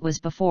embarrassed as it was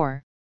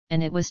before,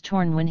 and it was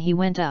torn when he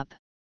went up.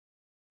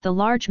 The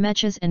large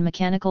mechas and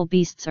mechanical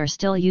beasts are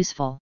still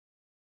useful.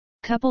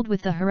 Coupled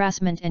with the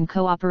harassment and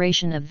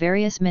cooperation of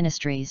various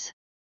ministries.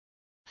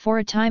 For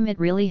a time it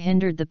really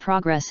hindered the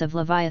progress of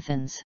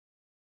Leviathans.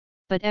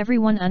 But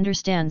everyone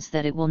understands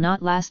that it will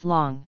not last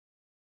long.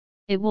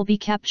 It will be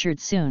captured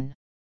soon.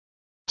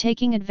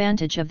 Taking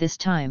advantage of this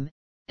time,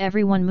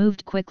 everyone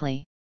moved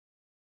quickly.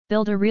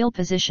 Build a real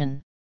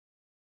position.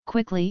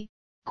 Quickly,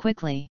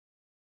 quickly.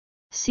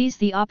 Seize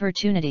the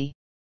opportunity.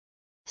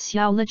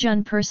 Xiao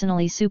Lejun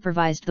personally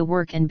supervised the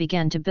work and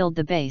began to build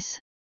the base.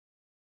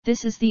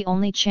 This is the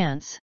only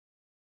chance.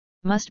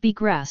 Must be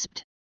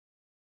grasped.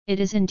 It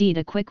is indeed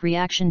a quick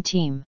reaction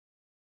team.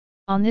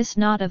 On this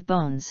knot of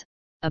bones,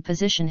 a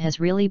position has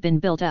really been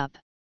built up.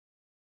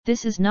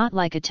 This is not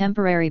like a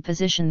temporary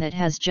position that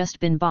has just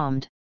been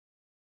bombed.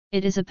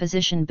 It is a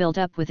position built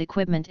up with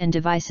equipment and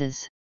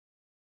devices.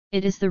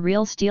 It is the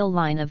real steel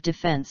line of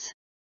defense.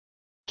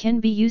 Can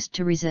be used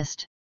to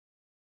resist.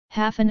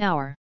 Half an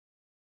hour.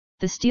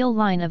 The steel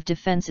line of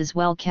defense is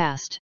well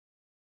cast.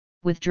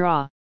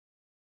 Withdraw.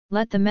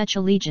 Let the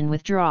mecha legion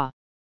withdraw.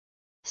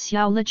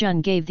 Xiao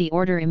Lejun gave the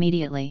order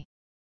immediately.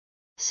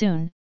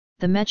 Soon,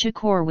 the mecha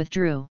corps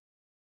withdrew.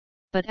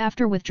 But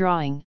after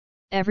withdrawing,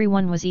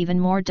 everyone was even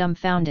more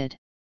dumbfounded.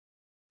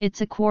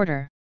 It's a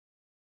quarter.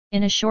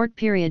 In a short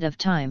period of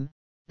time,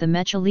 the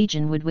mecha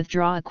legion would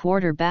withdraw a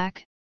quarter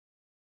back.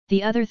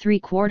 The other 3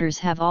 quarters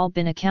have all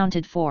been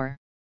accounted for.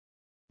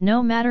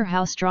 No matter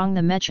how strong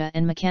the mecha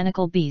and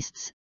mechanical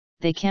beasts,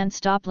 they can't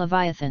stop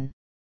Leviathan.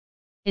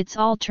 It's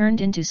all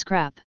turned into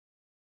scrap.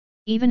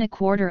 Even a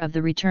quarter of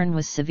the return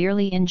was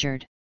severely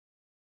injured.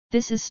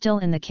 This is still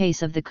in the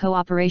case of the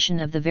cooperation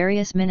of the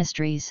various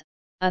ministries,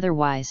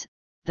 otherwise,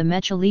 the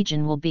mecha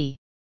legion will be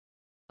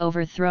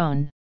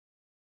overthrown.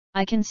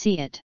 I can see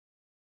it.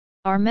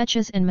 Our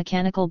mechas and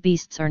mechanical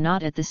beasts are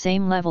not at the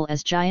same level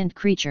as giant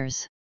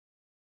creatures.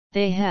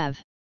 They have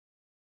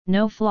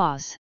no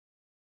flaws.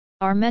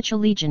 Our mecha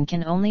legion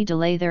can only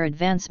delay their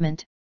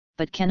advancement,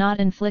 but cannot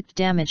inflict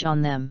damage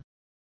on them.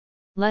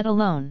 Let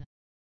alone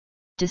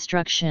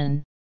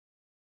destruction.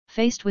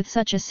 Faced with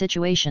such a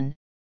situation,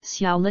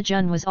 Xiao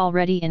Lejun was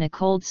already in a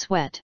cold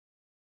sweat.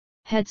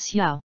 Head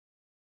Xiao.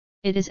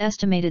 It is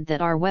estimated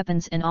that our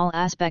weapons and all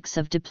aspects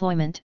of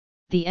deployment,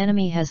 the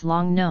enemy has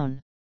long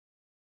known.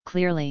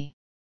 Clearly.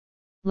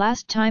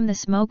 Last time the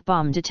smoke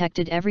bomb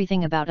detected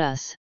everything about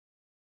us.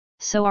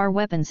 So our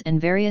weapons and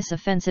various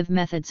offensive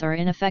methods are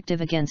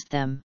ineffective against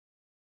them.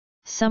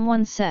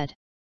 Someone said.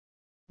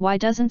 Why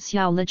doesn't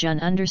Xiao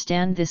Lejun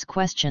understand this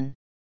question?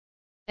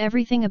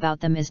 Everything about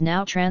them is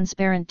now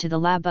transparent to the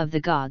lab of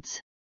the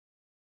gods.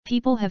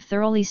 People have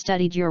thoroughly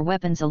studied your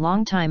weapons a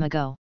long time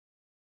ago.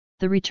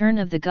 The Return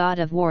of the God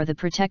of War, the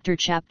Protector,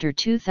 Chapter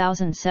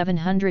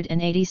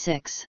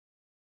 2786.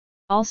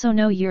 Also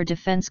know your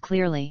defense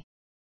clearly.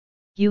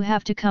 You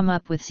have to come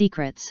up with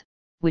secrets,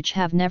 which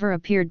have never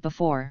appeared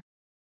before.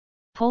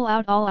 Pull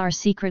out all our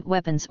secret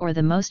weapons or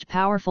the most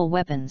powerful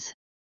weapons.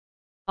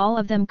 All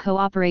of them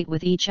cooperate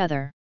with each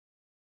other.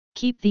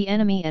 Keep the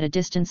enemy at a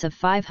distance of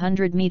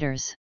 500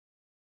 meters.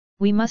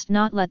 We must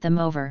not let them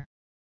over.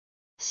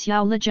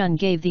 Xiao Lijun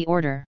gave the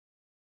order.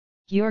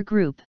 Your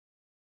group.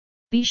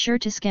 Be sure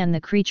to scan the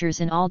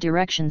creatures in all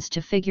directions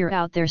to figure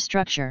out their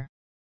structure.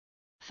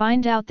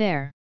 Find out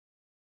their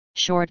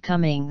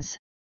shortcomings.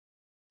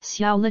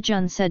 Xiao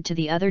Lijun said to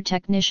the other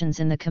technicians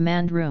in the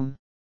command room.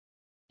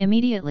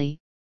 Immediately,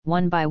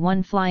 one by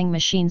one flying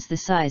machines the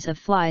size of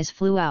flies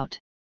flew out.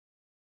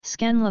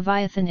 Scan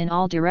Leviathan in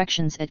all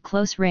directions at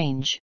close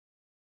range.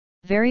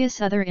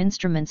 Various other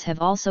instruments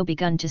have also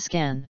begun to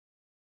scan.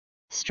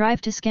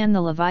 Strive to scan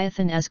the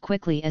Leviathan as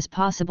quickly as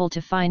possible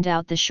to find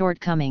out the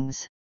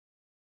shortcomings.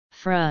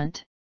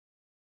 Front.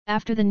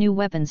 After the new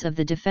weapons of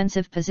the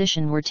defensive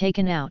position were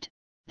taken out,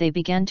 they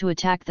began to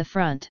attack the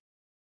front.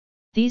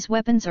 These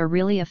weapons are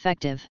really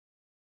effective.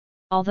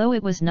 Although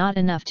it was not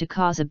enough to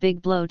cause a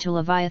big blow to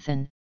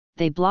Leviathan,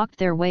 they blocked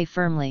their way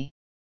firmly.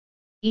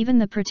 Even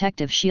the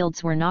protective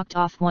shields were knocked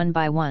off one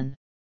by one.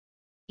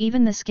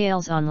 Even the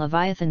scales on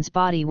Leviathan's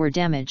body were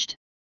damaged.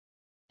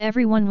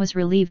 Everyone was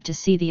relieved to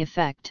see the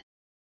effect.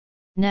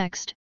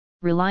 Next,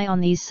 rely on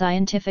these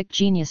scientific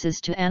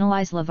geniuses to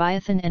analyze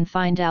Leviathan and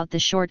find out the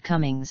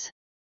shortcomings.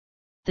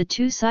 The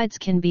two sides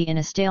can be in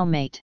a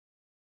stalemate.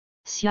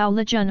 Xiao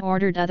Lijun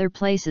ordered other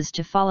places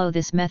to follow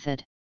this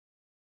method.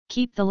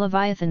 Keep the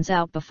Leviathans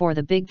out before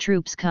the big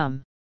troops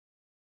come.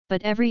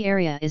 But every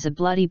area is a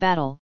bloody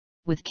battle,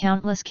 with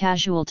countless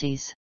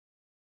casualties.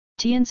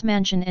 Tian's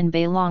Mansion and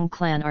Beilong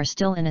clan are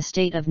still in a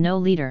state of no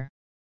leader.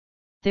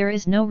 There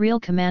is no real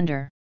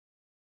commander.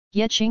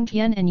 Ye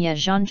Qingtian and Ye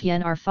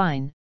Zhantian are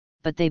fine,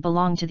 but they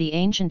belong to the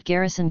ancient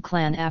Garrison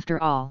clan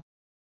after all.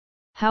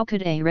 How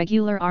could a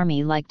regular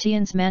army like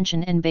Tian's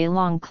Mansion and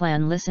Beilong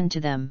clan listen to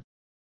them?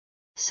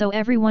 So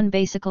everyone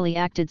basically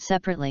acted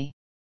separately.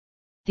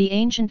 The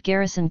ancient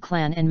Garrison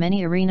clan and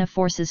many arena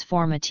forces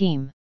form a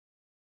team.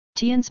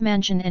 Tian's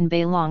Mansion and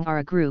Beilong are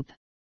a group.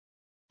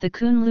 The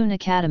Kunlun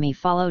Academy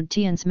followed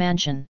Tian's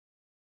Mansion.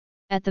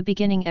 At the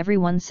beginning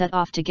everyone set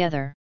off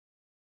together.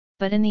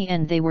 But in the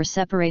end they were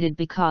separated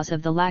because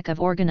of the lack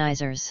of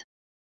organizers.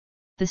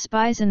 The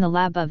spies in the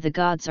lab of the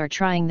gods are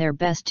trying their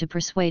best to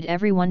persuade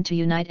everyone to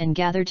unite and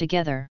gather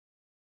together.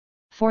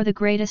 For the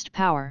greatest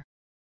power.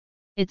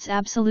 It's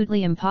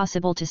absolutely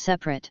impossible to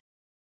separate.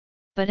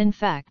 But in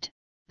fact,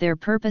 their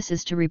purpose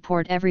is to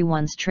report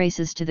everyone's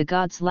traces to the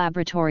gods'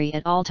 laboratory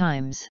at all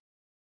times.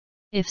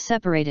 If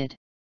separated,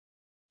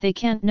 they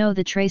can't know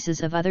the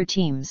traces of other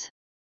teams.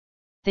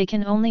 They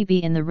can only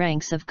be in the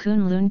ranks of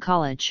Kunlun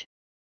College.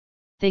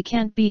 They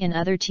can't be in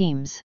other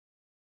teams.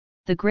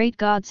 The great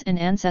gods and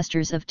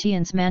ancestors of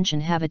Tian's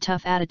Mansion have a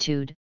tough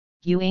attitude.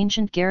 You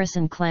ancient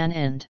Garrison clan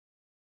and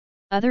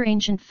other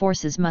ancient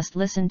forces must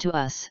listen to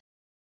us.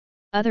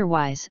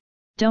 Otherwise,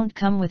 don't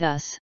come with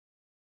us.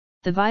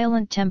 The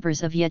violent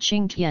tempers of Ye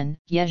Qingtian,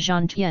 Ye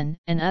Zhantian,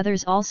 and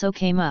others also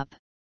came up.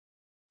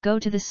 Go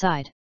to the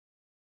side.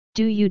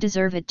 Do you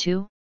deserve it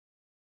too?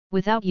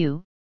 Without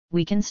you,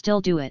 we can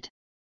still do it.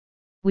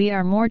 We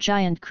are more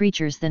giant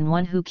creatures than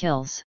one who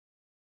kills.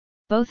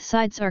 Both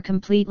sides are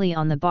completely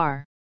on the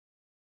bar.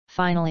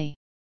 Finally.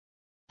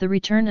 The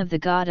Return of the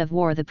God of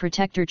War, the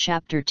Protector,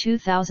 Chapter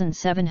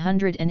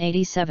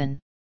 2787.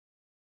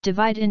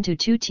 Divide into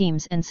two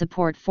teams and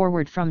support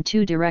forward from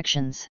two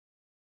directions.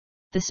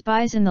 The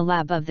spies in the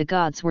lab of the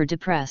gods were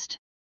depressed.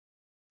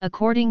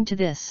 According to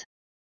this,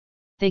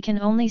 they can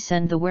only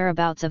send the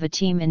whereabouts of a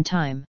team in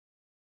time.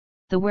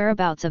 The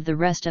whereabouts of the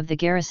rest of the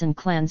Garrison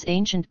clan's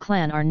ancient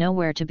clan are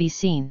nowhere to be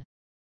seen.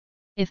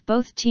 If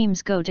both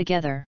teams go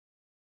together,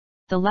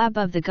 the lab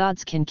of the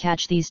gods can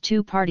catch these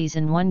two parties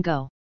in one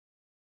go.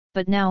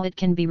 But now it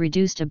can be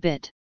reduced a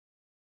bit.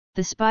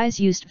 The spies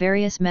used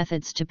various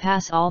methods to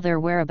pass all their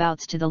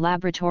whereabouts to the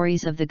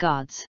laboratories of the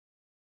gods.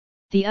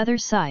 The other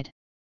side.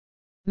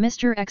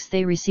 Mr. X,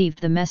 they received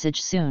the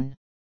message soon.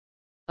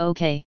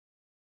 Okay.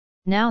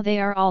 Now they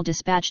are all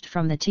dispatched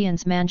from the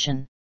Tian's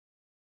Mansion.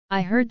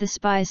 I heard the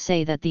spies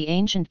say that the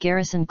ancient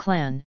Garrison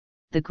clan,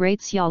 the Great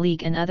Xia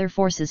League and other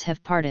forces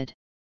have parted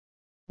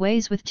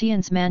ways with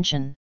Tian's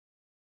Mansion.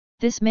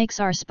 This makes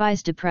our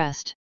spies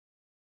depressed.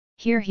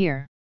 Hear,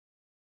 hear.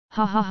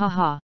 Ha ha ha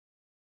ha.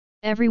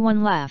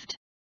 Everyone laughed.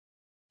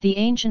 The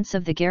ancients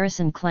of the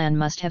Garrison clan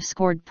must have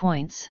scored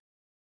points.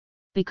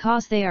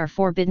 Because they are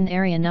Forbidden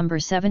Area number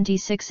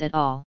 76 at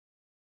all.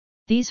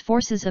 These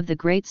forces of the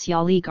Great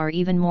Xia League are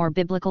even more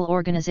biblical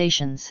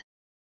organizations.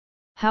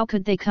 How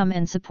could they come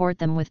and support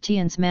them with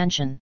Tian's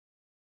Mansion?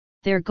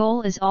 Their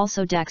goal is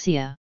also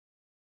Daxia.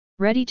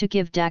 Ready to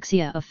give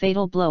Daxia a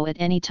fatal blow at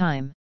any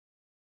time.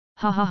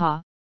 Ha ha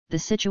ha, the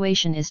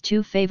situation is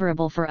too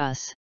favorable for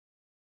us.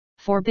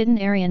 Forbidden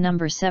Area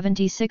number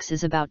 76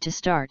 is about to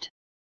start.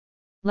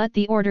 Let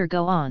the order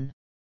go on.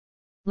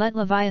 Let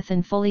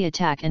Leviathan fully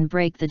attack and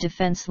break the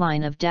defense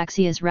line of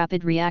Daxia's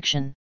rapid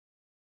reaction.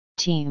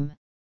 Team.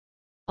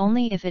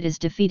 Only if it is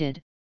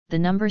defeated, the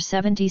number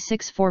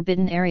 76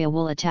 Forbidden Area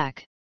will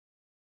attack.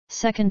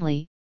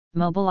 Secondly,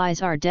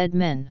 mobilize our dead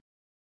men.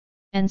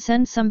 And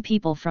send some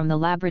people from the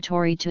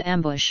laboratory to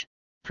ambush,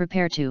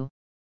 prepare to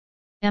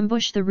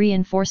ambush the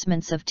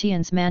reinforcements of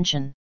Tian's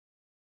mansion.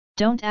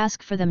 Don't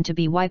ask for them to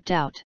be wiped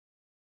out.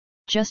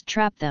 Just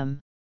trap them.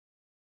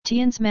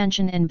 Tian's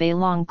mansion and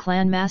Beilong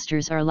clan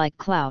masters are like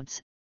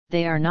clouds,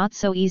 they are not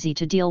so easy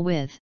to deal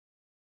with.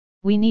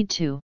 We need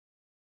to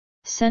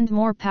send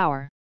more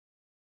power.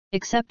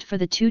 Except for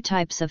the two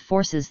types of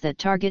forces that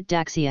target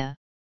Daxia,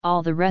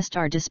 all the rest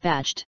are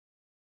dispatched.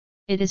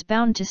 It is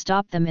bound to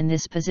stop them in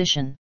this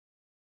position.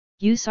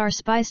 Use our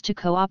spies to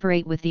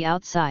cooperate with the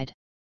outside.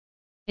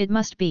 It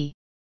must be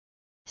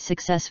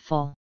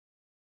successful.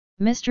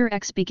 Mr.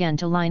 X began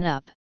to line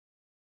up.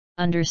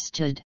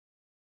 Understood.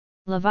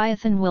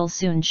 Leviathan will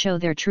soon show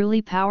their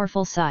truly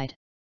powerful side.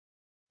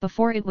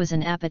 Before it was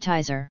an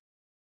appetizer.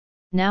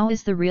 Now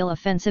is the real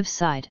offensive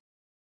side.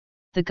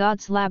 The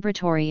God's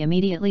laboratory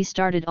immediately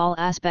started all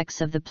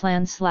aspects of the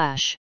plan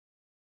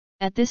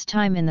 / At this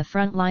time in the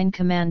front-line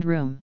command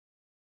room.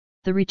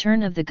 The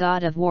Return of the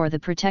God of War, the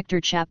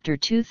Protector, Chapter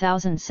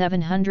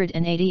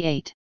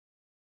 2788.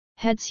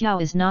 Head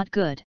Xiao is not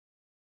good.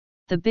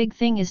 The big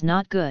thing is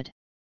not good.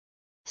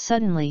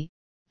 Suddenly,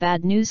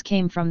 bad news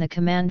came from the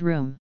command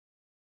room.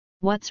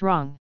 What's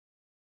wrong?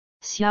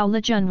 Xiao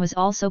Lijun was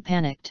also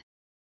panicked.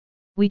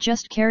 We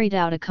just carried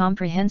out a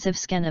comprehensive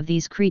scan of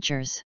these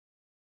creatures.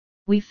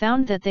 We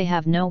found that they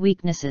have no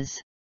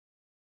weaknesses.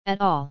 At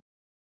all.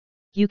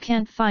 You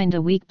can't find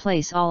a weak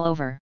place all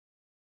over.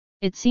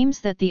 It seems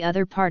that the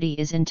other party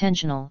is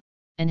intentional,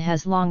 and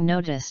has long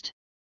noticed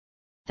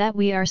that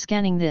we are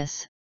scanning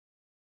this.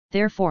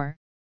 Therefore,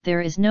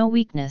 there is no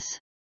weakness.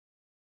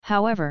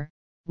 However,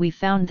 we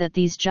found that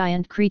these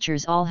giant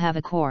creatures all have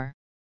a core.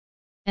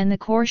 And the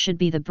core should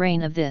be the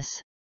brain of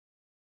this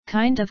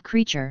kind of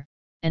creature,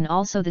 and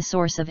also the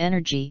source of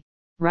energy,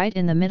 right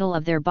in the middle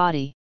of their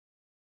body.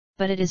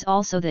 But it is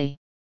also the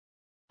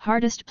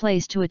hardest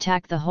place to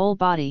attack the whole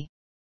body.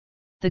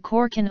 The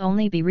core can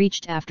only be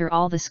reached after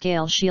all the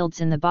scale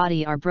shields in the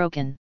body are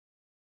broken.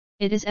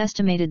 It is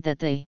estimated that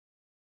the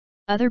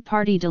other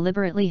party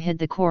deliberately hid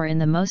the core in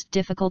the most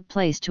difficult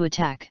place to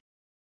attack.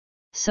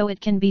 So it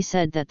can be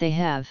said that they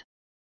have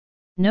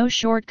no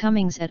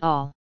shortcomings at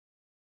all.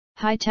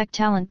 High-tech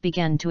talent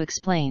began to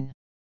explain.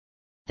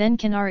 Then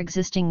can our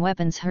existing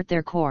weapons hurt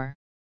their core?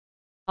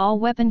 All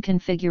weapon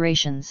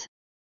configurations.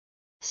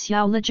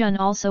 Xiao Lijun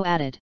also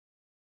added.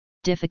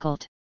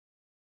 Difficult.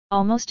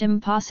 Almost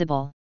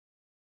impossible.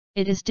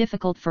 It is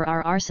difficult for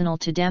our arsenal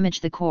to damage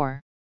the core.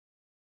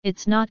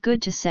 It's not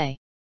good to say.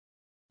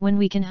 When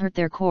we can hurt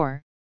their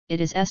core,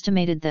 it is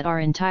estimated that our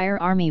entire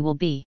army will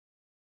be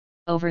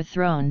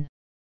overthrown.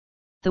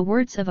 The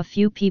words of a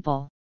few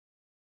people.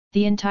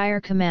 The entire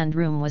command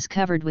room was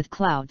covered with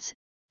clouds,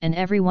 and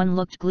everyone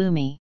looked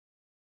gloomy.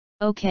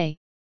 Okay,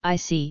 I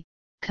see,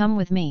 come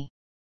with me.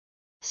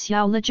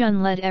 Xiao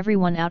Lijun led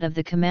everyone out of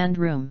the command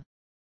room.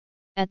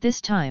 At this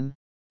time,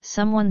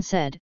 someone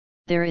said,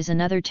 there is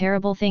another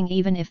terrible thing.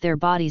 Even if their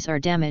bodies are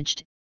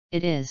damaged,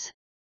 it is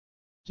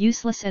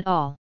useless at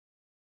all.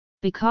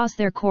 Because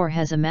their core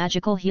has a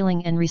magical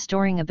healing and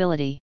restoring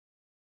ability.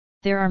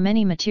 There are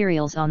many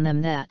materials on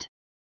them that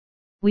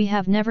we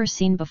have never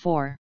seen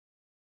before.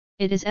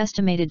 It is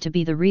estimated to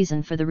be the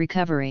reason for the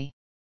recovery.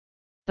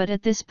 But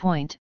at this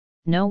point,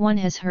 no one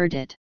has heard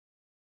it.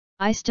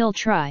 I still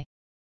try.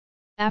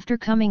 After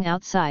coming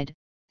outside,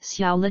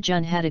 Xiao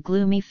Lijun had a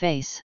gloomy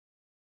face.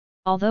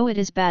 Although it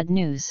is bad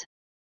news.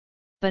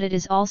 But it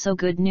is also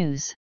good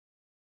news.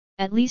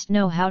 At least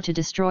know how to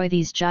destroy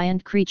these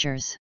giant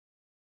creatures.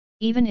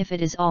 Even if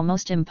it is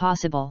almost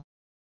impossible.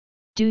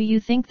 Do you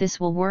think this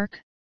will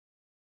work?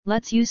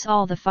 Let's use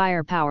all the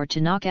firepower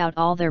to knock out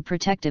all their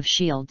protective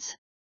shields.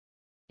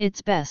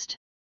 It's best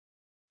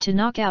to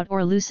knock out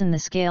or loosen the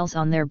scales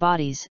on their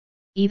bodies,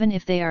 even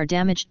if they are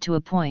damaged to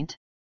a point.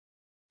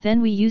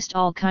 Then we used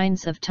all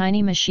kinds of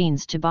tiny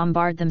machines to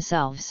bombard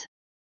themselves.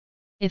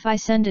 If I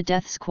send a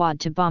death squad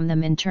to bomb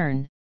them in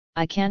turn,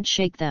 I can't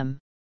shake them.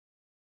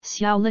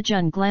 Xiao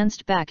Lijun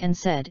glanced back and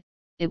said,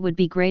 it would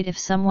be great if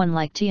someone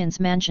like Tian's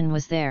mansion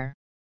was there.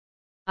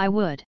 I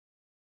would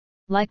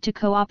like to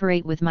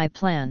cooperate with my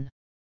plan.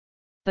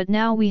 But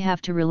now we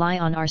have to rely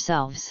on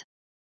ourselves.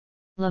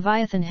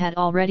 Leviathan had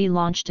already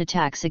launched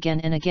attacks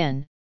again and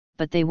again,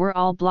 but they were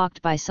all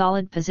blocked by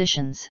solid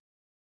positions.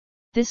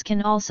 This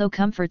can also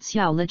comfort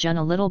Xiao Lijun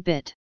a little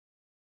bit.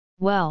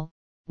 Well,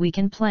 we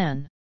can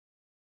plan.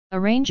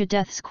 Arrange a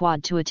death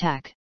squad to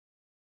attack.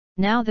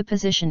 Now the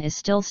position is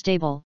still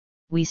stable,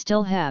 we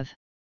still have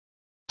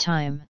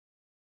time,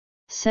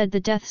 said the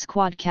death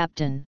squad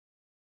captain.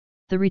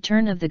 The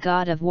Return of the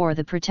God of War,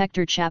 the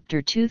Protector,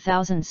 Chapter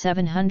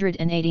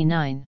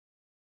 2789.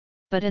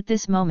 But at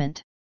this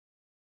moment,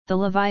 the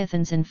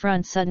Leviathans in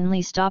front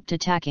suddenly stopped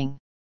attacking.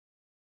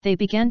 They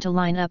began to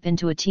line up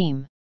into a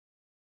team.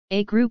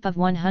 A group of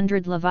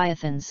 100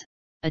 Leviathans,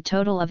 a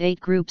total of 8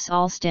 groups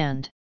all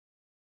stand.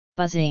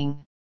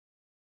 Buzzing.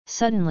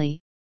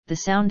 Suddenly, the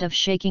sound of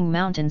shaking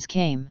mountains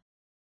came.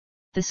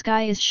 The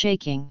sky is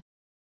shaking.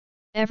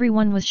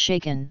 Everyone was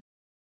shaken.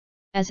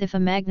 As if a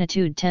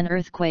magnitude 10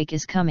 earthquake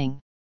is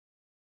coming.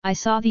 I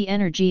saw the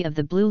energy of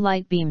the blue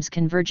light beams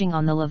converging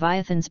on the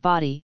Leviathan's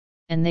body,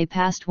 and they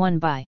passed one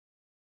by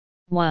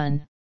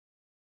one.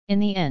 In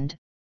the end,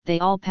 they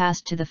all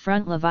passed to the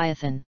front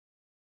Leviathan.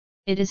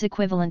 It is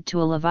equivalent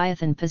to a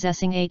Leviathan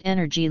possessing 8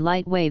 energy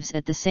light waves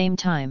at the same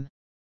time.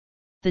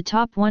 The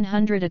top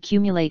 100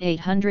 accumulate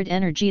 800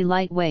 energy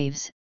light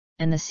waves,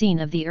 and the scene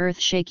of the earth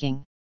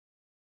shaking.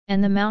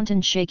 And the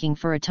mountain shaking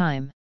for a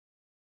time.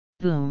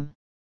 Boom.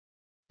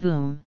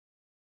 Boom.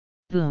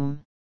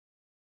 Boom.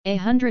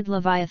 100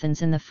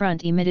 Leviathans in the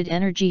front emitted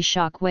energy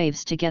shock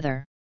waves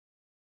together.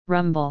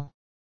 Rumble.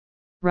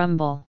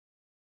 Rumble.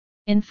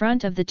 In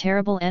front of the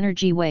terrible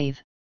energy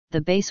wave, the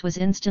base was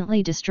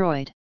instantly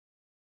destroyed.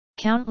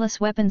 Countless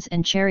weapons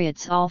and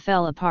chariots all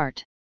fell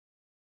apart.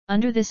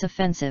 Under this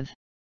offensive,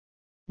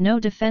 no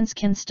defense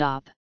can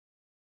stop.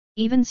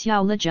 Even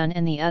Xiao Lijun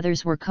and the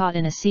others were caught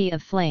in a sea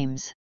of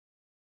flames.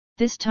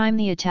 This time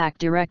the attack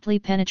directly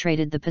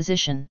penetrated the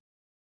position.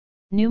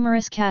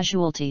 Numerous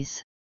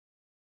casualties.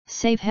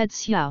 Save head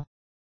Xiao.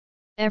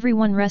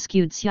 Everyone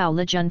rescued Xiao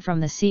Lijun from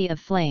the sea of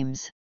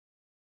flames.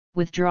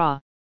 Withdraw.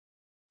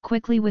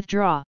 Quickly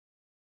withdraw.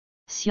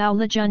 Xiao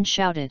Lijun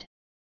shouted.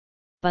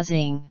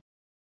 Buzzing.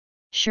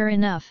 Sure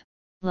enough,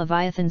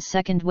 Leviathan's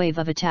second wave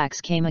of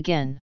attacks came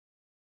again.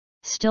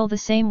 Still the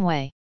same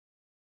way.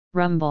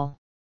 Rumble.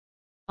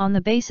 On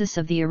the basis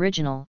of the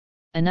original,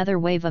 another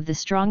wave of the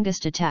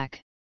strongest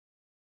attack.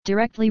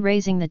 Directly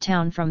raising the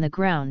town from the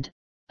ground,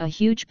 a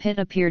huge pit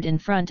appeared in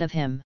front of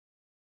him.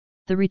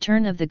 The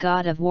Return of the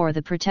God of War,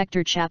 the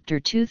Protector, Chapter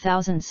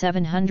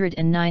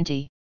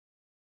 2790.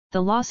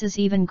 The loss is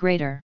even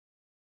greater.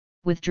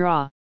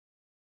 Withdraw.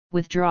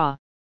 Withdraw.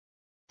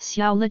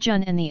 Xiao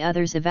Lijun and the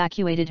others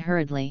evacuated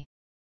hurriedly.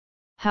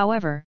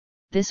 However,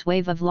 this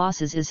wave of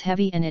losses is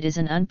heavy and it is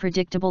an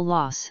unpredictable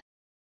loss.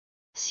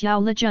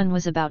 Xiao Lijun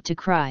was about to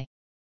cry.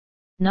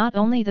 Not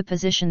only the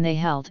position they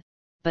held,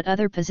 but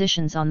other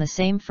positions on the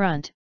same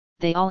front,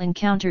 they all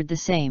encountered the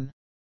same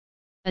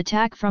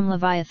attack from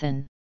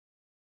Leviathan.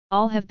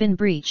 All have been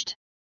breached.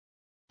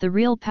 The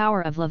real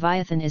power of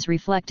Leviathan is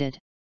reflected.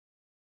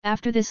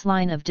 After this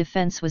line of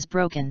defense was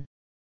broken,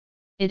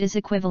 it is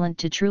equivalent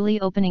to truly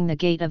opening the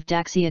gate of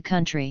Daxia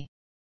country.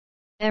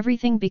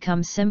 Everything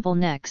becomes simple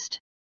next.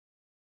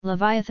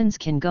 Leviathans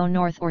can go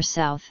north or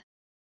south.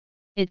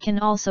 It can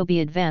also be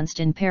advanced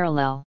in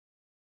parallel.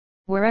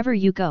 Wherever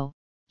you go,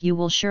 you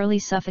will surely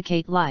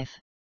suffocate life.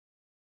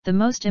 The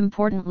most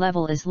important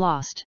level is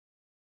lost.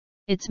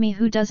 It's me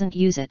who doesn't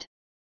use it.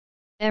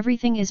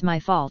 Everything is my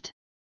fault.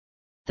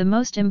 The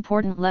most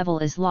important level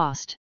is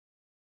lost.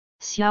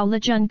 Xiao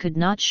Lijun could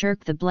not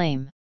shirk the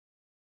blame.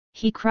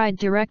 He cried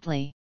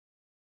directly.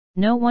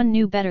 No one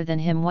knew better than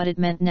him what it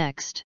meant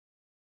next.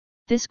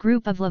 This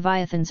group of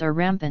Leviathans are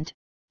rampant,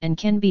 and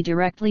can be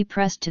directly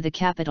pressed to the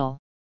capital.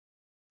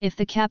 If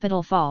the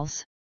capital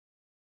falls,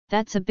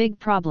 that's a big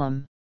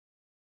problem.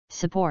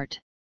 Support.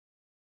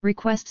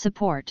 Request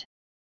support.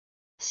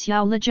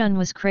 Xiao Lijun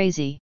was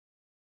crazy.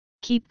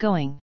 Keep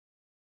going.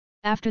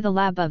 After the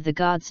lab of the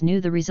gods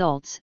knew the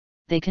results,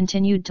 they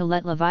continued to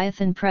let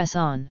Leviathan press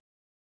on.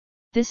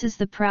 This is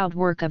the proud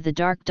work of the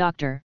Dark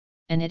Doctor,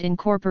 and it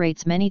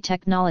incorporates many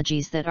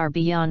technologies that are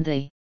beyond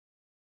the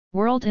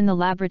world in the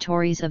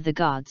laboratories of the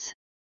gods.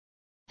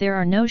 There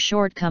are no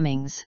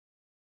shortcomings.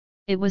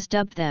 It was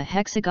dubbed the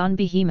Hexagon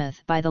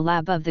Behemoth by the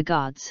lab of the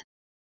gods.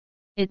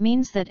 It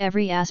means that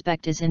every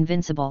aspect is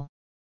invincible.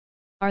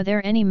 Are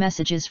there any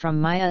messages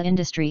from Maya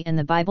Industry and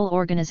the Bible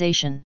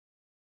organization?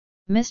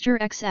 Mr.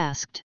 X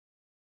asked.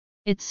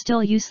 It's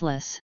still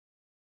useless.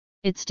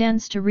 It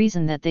stands to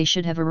reason that they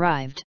should have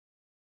arrived.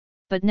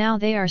 But now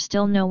they are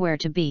still nowhere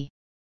to be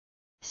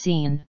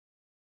seen.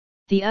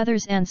 The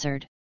others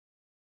answered.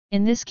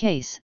 In this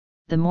case,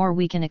 the more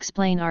we can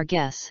explain our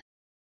guess.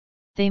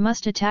 They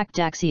must attack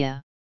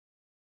Daxia.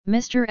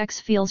 Mr. X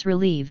feels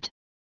relieved.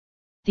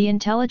 The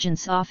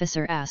intelligence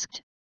officer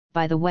asked,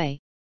 by the way,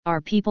 our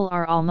people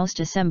are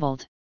almost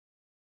assembled.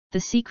 The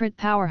secret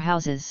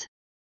powerhouses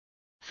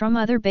from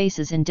other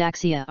bases in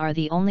Daxia are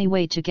the only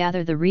way to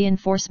gather the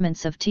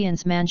reinforcements of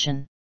Tian's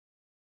mansion.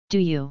 Do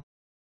you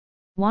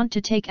want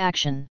to take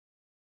action?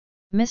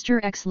 Mr.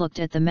 X looked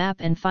at the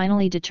map and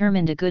finally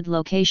determined a good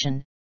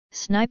location: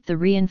 snipe the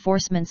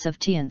reinforcements of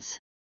Tian's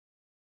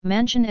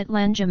mansion at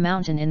Lanja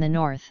Mountain in the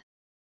north.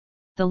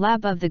 The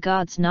Lab of the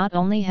Gods not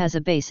only has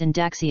a base in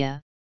Daxia,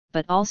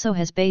 but also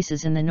has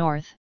bases in the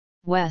north,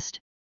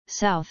 west,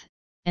 south,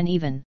 and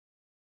even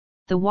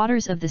the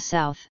waters of the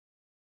south.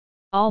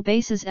 All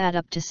bases add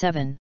up to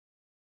 7.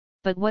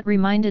 But what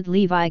reminded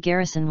Levi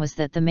Garrison was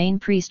that the main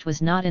priest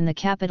was not in the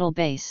capital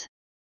base,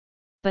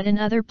 but in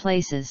other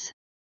places.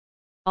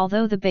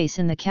 Although the base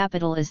in the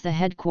capital is the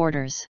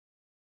headquarters.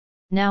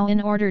 Now,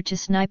 in order to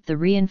snipe the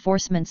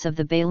reinforcements of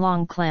the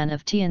Beilong clan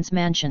of Tian's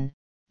mansion,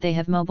 they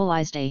have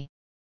mobilized a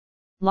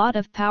lot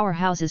of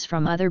powerhouses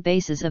from other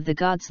bases of the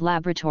gods'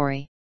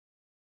 laboratory.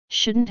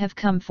 Shouldn't have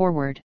come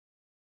forward.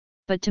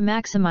 But to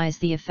maximize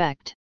the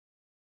effect.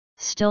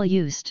 Still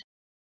used.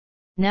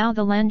 Now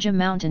the Lanja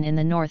mountain in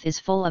the north is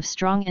full of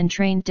strong and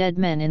trained dead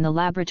men in the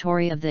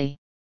laboratory of the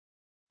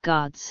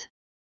gods.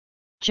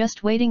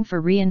 Just waiting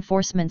for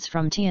reinforcements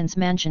from Tian's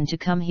mansion to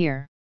come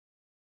here.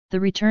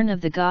 The Return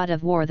of the God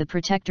of War, the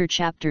Protector,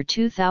 Chapter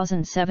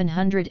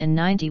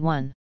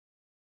 2791.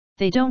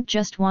 They don't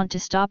just want to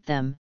stop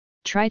them,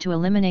 try to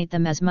eliminate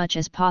them as much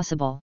as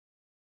possible.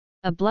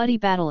 A bloody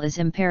battle is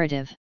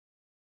imperative.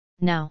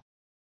 Now.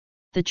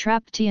 The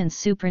trapped Tian's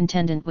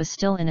superintendent was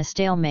still in a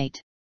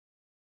stalemate.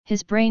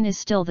 His brain is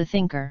still the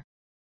thinker.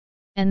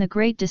 And the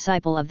great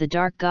disciple of the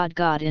dark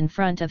god in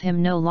front of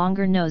him no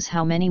longer knows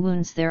how many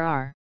wounds there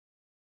are.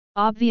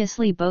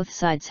 Obviously both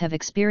sides have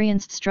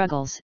experienced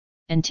struggles,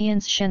 and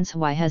Tian's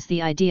Shenshui has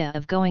the idea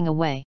of going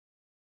away.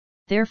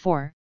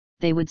 Therefore,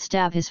 they would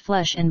stab his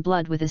flesh and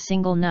blood with a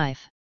single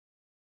knife.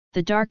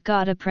 The dark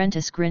god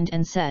apprentice grinned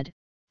and said,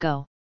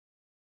 "Go.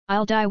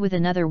 I'll die with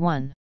another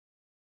one."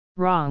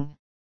 Wrong.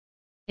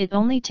 It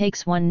only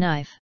takes one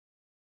knife.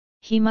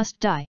 He must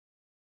die.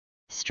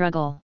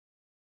 Struggle.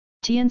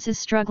 Tian's is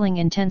struggling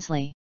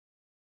intensely.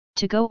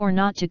 To go or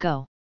not to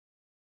go?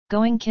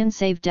 Going can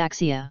save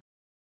Daxia.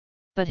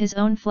 But his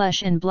own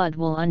flesh and blood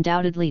will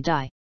undoubtedly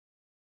die.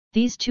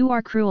 These two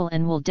are cruel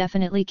and will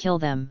definitely kill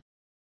them.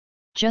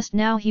 Just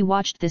now he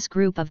watched this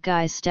group of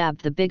guys stab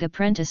the big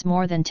apprentice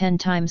more than 10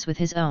 times with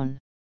his own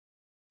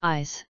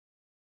eyes.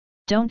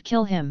 Don't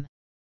kill him.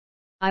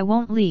 I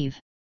won't leave.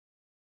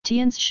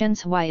 Tian's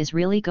Shenshui is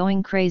really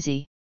going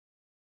crazy.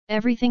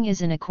 Everything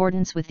is in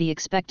accordance with the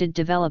expected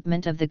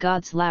development of the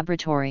god's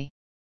laboratory.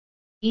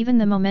 Even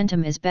the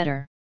momentum is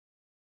better.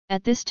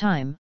 At this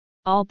time,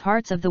 all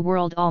parts of the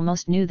world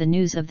almost knew the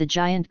news of the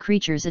giant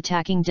creatures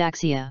attacking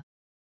Daxia.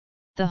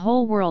 The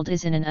whole world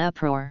is in an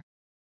uproar.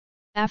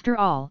 After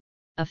all,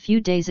 a few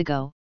days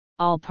ago,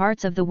 all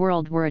parts of the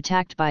world were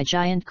attacked by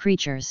giant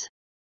creatures.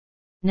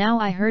 Now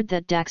I heard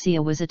that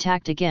Daxia was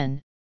attacked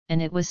again,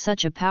 and it was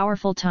such a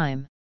powerful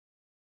time.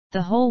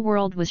 The whole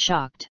world was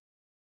shocked.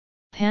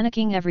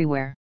 Panicking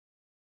everywhere.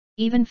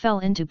 Even fell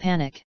into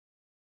panic.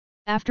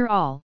 After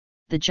all,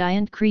 the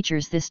giant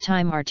creatures this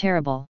time are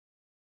terrible.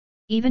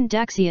 Even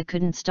Daxia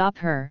couldn't stop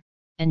her,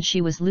 and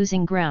she was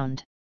losing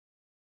ground.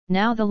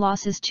 Now the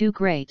loss is too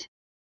great.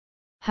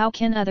 How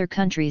can other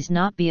countries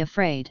not be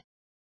afraid?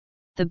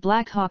 The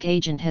Black Hawk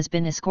agent has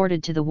been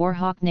escorted to the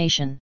Warhawk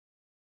Nation.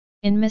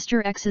 In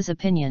Mr. X's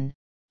opinion,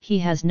 he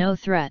has no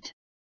threat.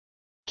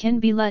 Can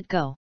be let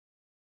go.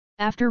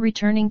 After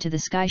returning to the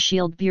Sky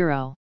Shield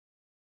Bureau,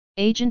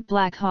 Agent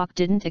Black Hawk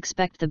didn't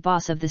expect the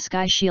boss of the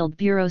Sky Shield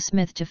Bureau,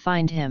 Smith, to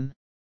find him.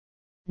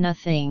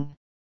 Nothing.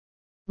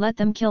 Let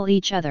them kill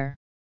each other.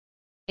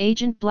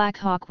 Agent Black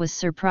Hawk was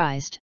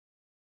surprised.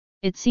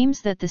 It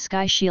seems that the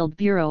Sky Shield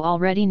Bureau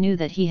already knew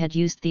that he had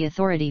used the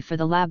authority for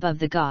the Lab of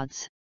the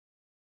Gods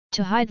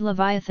to hide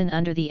Leviathan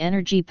under the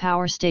Energy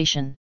Power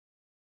Station.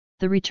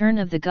 The Return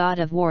of the God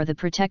of War, the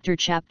Protector,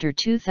 Chapter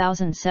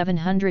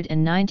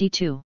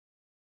 2792.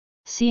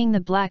 Seeing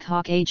the Black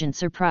Hawk agent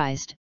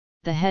surprised,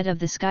 the head of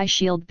the Sky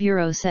Shield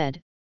Bureau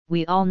said,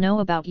 "We all know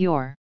about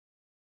your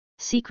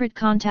secret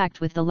contact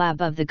with the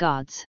Lab of the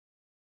Gods.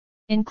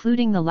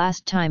 Including the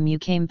last time you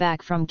came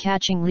back from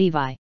catching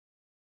Levi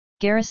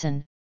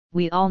Garrison,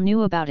 we all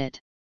knew about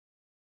it.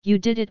 You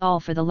did it all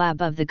for the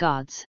Lab of the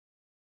Gods."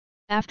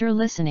 After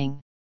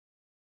listening,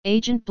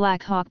 Agent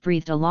Black Hawk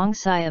breathed a long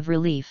sigh of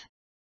relief.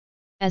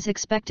 As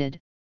expected,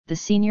 the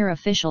senior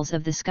officials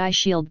of the Sky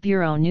Shield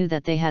Bureau knew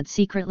that they had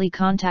secretly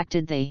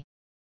contacted the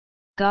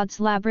Gods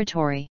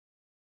Laboratory.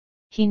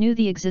 He knew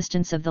the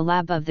existence of the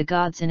Lab of the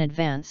Gods in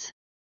advance.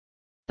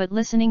 But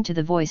listening to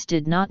the voice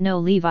did not know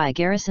Levi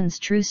Garrison's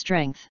true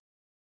strength.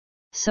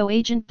 So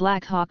Agent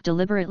Black Hawk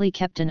deliberately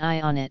kept an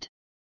eye on it.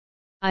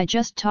 "I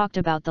just talked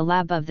about the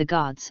Lab of the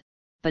Gods,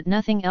 but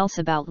nothing else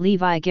about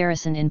Levi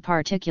Garrison in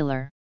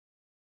particular.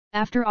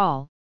 After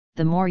all,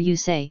 the more you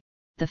say,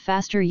 the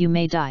faster you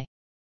may die.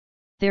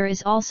 There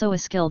is also a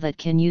skill that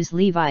can use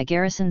Levi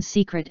Garrison's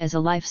secret as a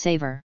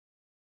lifesaver.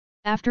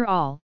 After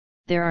all,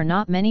 there are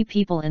not many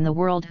people in the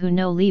world who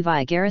know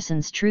Levi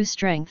Garrison's true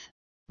strength,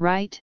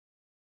 right?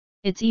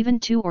 It's even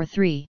 2 or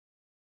 3.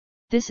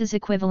 This is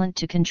equivalent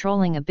to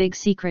controlling a big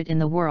secret in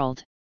the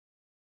world.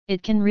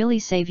 It can really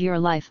save your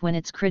life when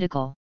it's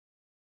critical."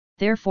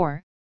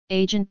 Therefore,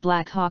 Agent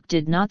Black Hawk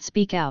did not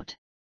speak out.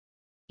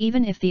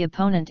 Even if the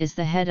opponent is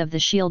the head of the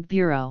Shield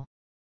Bureau.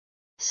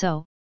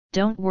 "So,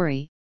 don't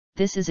worry,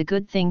 this is a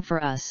good thing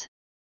for us.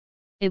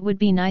 It would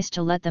be nice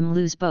to let them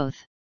lose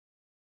both,"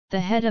 the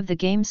head of the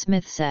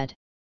gamesmith said.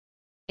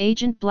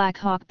 Agent Black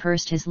Hawk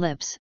pursed his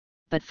lips,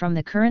 but from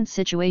the current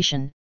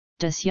situation,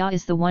 Daxia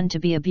is the one to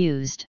be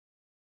abused.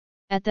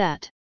 At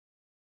that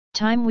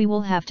time we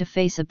will have to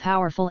face a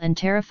powerful and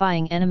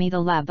terrifying enemy, the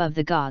Lab of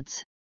the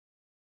Gods.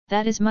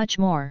 That is much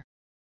more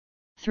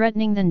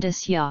threatening than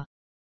Daxia.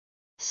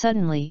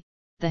 Suddenly,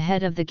 the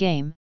head of the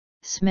game,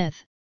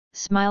 Smith,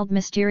 smiled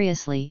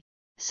mysteriously.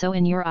 "So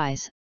in your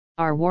eyes,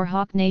 our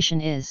Warhawk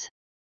Nation is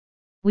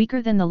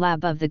weaker than the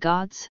Lab of the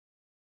Gods?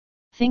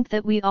 Think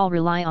that we all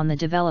rely on the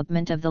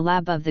development of the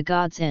Lab of the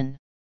Gods in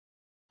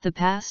the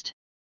past?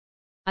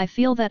 I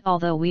feel that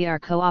although we are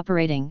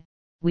cooperating,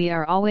 we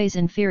are always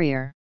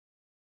inferior.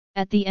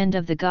 At the end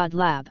of the God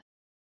Lab,"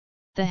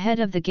 the head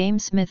of the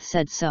gamesmith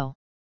said so.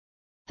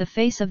 The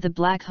face of the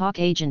Black Hawk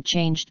agent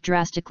changed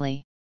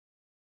drastically.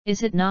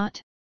 Is it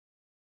not?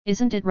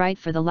 Isn't it right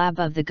for the lab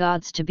of the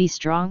gods to be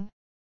strong?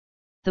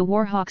 The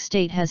Warhawk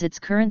state has its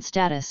current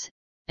status,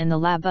 and the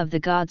lab of the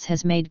gods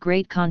has made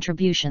great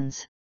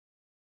contributions.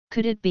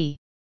 Could it be?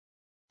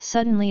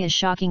 Suddenly a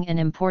shocking and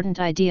important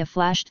idea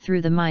flashed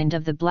through the mind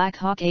of the Black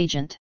Hawk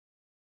agent.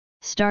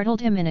 Startled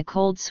him in a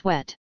cold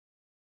sweat.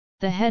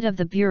 The head of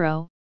the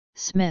bureau,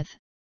 Smith,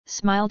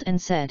 smiled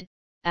and said,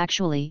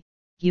 "Actually,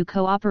 you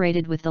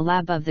cooperated with the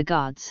lab of the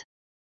gods.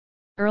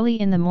 Early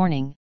in the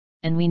morning,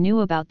 and we knew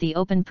about the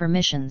open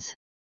permissions.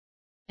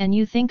 And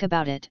you think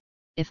about it,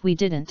 if we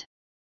didn't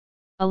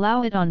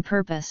allow it on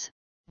purpose,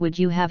 would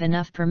you have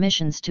enough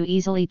permissions to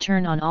easily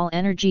turn on all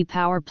energy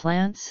power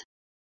plants?"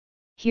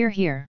 Hear,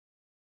 hear.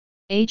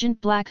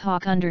 Agent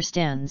Blackhawk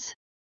understands.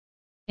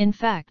 In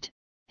fact,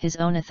 his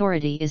own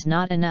authority is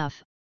not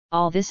enough,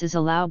 all this is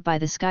allowed by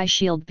the Sky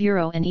Shield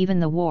Bureau and even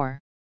the War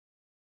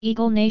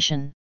Eagle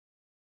Nation.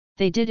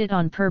 They did it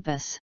on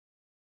purpose.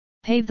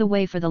 Pave the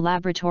way for the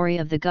laboratory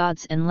of the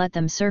gods and let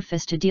them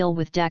surface to deal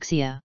with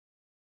Daxia.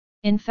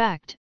 In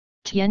fact,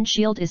 Tien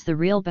Shield is the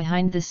real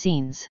behind the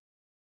scenes.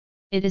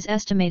 It is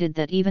estimated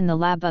that even the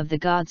lab of the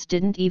gods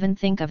didn't even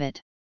think of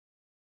it.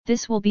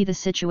 This will be the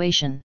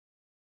situation.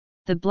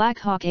 The Black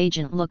Hawk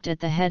agent looked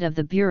at the head of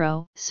the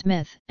bureau,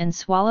 Smith, and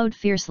swallowed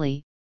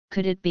fiercely.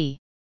 Could it be?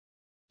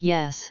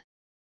 Yes.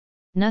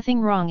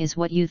 Nothing wrong is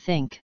what you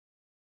think.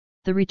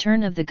 The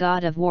Return of the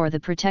God of War,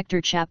 the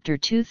Protector, Chapter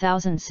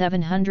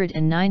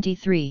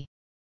 2793.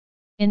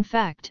 In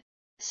fact,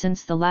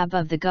 since the lab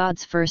of the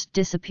gods first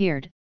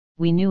disappeared,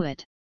 we knew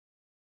it.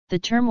 The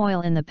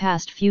turmoil in the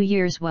past few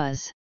years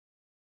was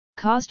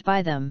caused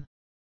by them.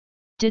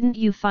 Didn't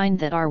you find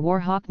that our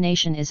Warhawk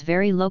nation is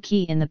very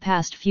low-key in the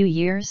past few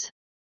years?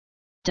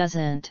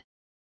 Doesn't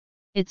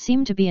it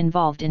seem to be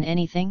involved in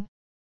anything?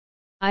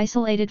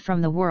 Isolated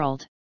from the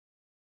world.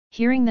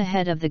 Hearing the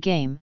head of the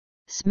game,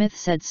 Smith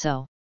said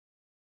so.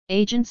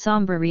 Agent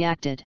Sombra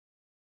reacted.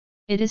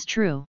 It is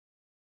true.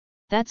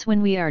 That's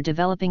when we are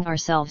developing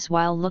ourselves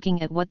while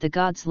looking at what the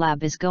Gods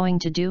Lab is going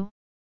to do.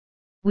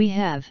 We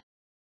have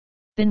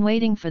been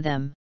waiting for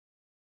them.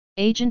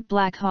 Agent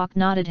Blackhawk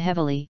nodded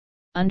heavily.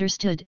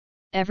 Understood,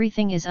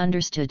 everything is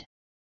understood.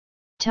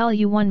 Tell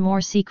you one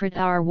more secret,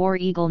 our War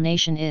Eagle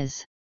Nation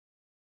is.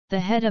 The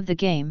head of the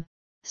game,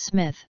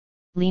 Smith,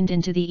 leaned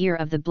into the ear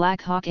of the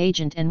Black Hawk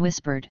agent and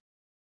whispered.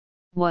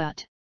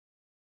 What?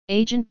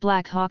 Agent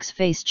Blackhawk's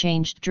face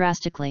changed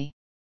drastically.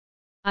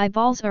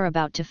 Eyeballs are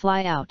about to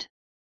fly out.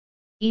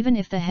 Even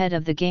if the head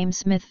of the game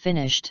Smith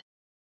finished.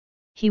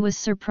 He was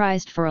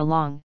surprised for a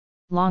long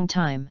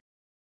time.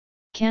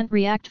 Can't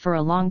react for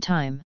a long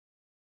time.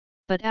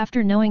 But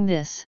after knowing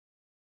this,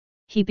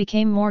 he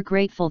became more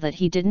grateful that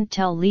he didn't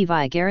tell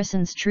Levi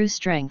Garrison's true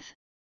strength.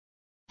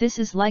 This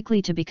is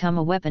likely to become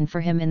a weapon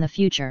for him in the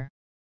future.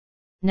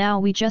 Now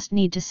we just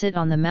need to sit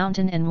on the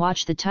mountain and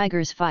watch the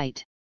tigers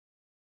fight.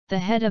 The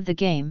head of the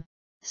game,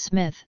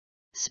 Smith,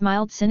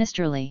 smiled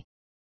sinisterly.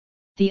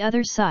 The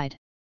other side.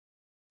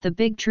 The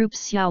big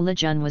troops Xiao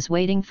Lijun was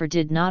waiting for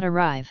did not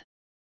arrive.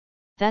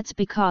 That's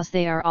because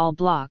they are all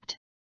blocked.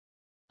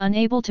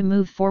 Unable to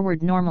move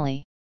forward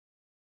normally.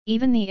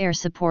 Even the air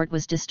support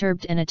was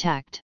disturbed and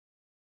attacked.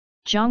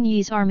 Zhang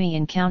Yi's army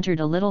encountered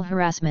a little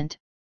harassment,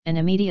 and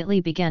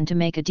immediately began to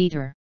make a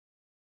detour.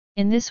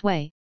 In this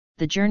way,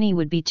 the journey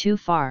would be too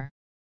far.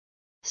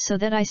 So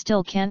that I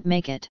still can't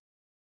make it.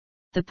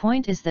 The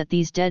point is that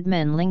these dead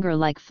men linger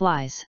like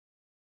flies.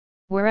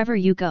 Wherever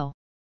you go.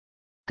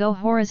 Go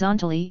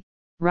horizontally,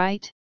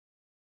 right?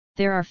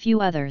 There are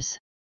few others.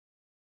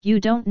 You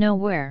don't know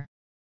where.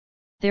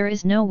 There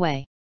is no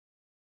way.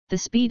 The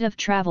speed of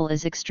travel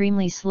is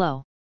extremely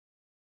slow.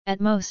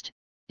 At most,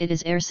 it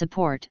is air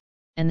support,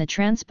 and the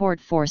transport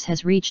force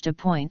has reached a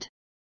point.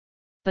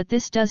 But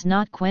this does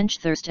not quench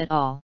thirst at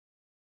all.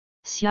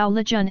 Xiao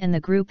Lijun and the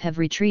group have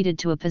retreated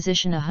to a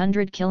position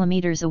 100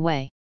 kilometers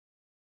away.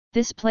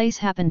 This place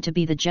happened to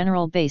be the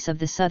general base of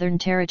the Southern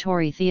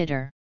Territory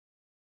Theater.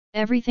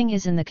 Everything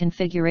is in the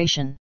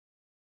configuration.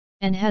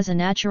 And has a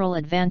natural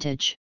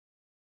advantage.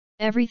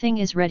 Everything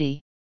is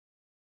ready.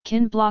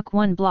 Kin block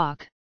 1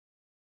 block.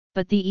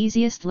 But the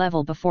easiest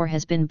level before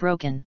has been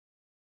broken.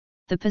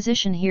 The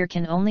position here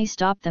can only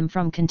stop them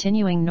from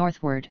continuing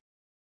northward.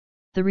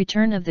 The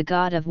Return of the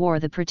God of War,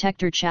 the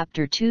Protector,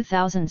 Chapter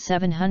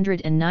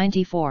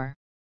 2794.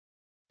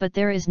 But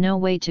there is no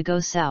way to go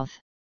south.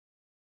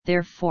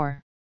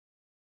 Therefore,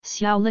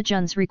 Xiao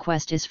Lijun's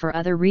request is for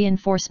other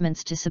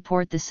reinforcements to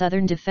support the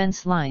southern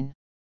defense line.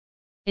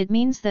 It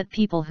means that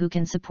people who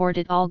can support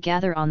it all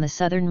gather on the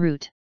southern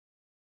route.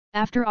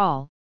 After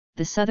all,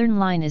 the southern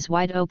line is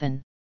wide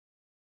open.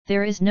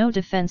 There is no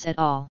defense at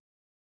all.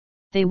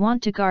 They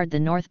want to guard the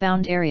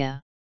northbound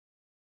area.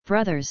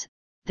 Brothers,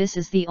 this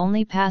is the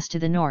only pass to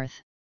the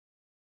north.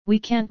 We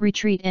can't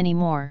retreat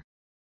anymore.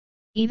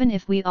 Even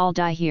if we all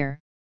die here,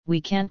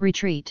 we can't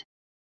retreat.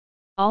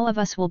 All of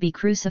us will be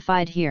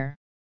crucified here.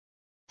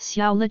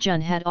 Xiao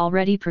Lijun had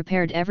already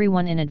prepared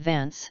everyone in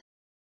advance.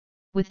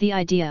 With the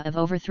idea of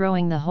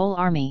overthrowing the whole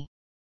army.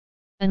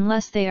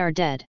 Unless they are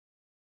dead.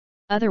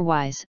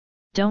 Otherwise,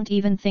 don't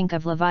even think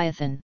of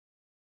Leviathan.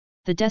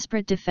 The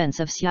desperate defense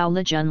of Xiao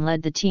Lijun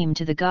led the team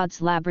to the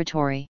gods'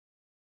 laboratory.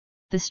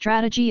 The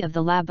strategy of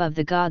the lab of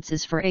the gods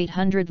is for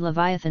 800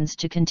 Leviathans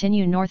to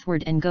continue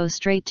northward and go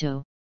straight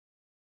to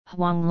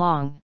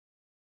Huanglong.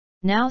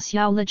 Now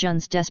Xiao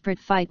Lijun's desperate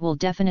fight will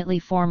definitely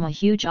form a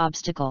huge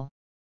obstacle.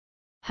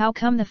 How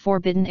come the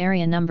forbidden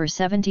area number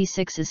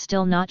 76 is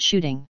still not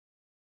shooting?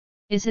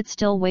 Is it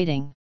still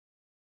waiting?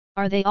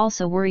 Are they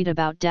also worried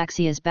about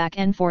Daxia's back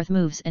and forth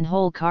moves and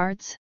hole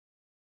cards?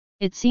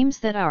 It seems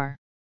that our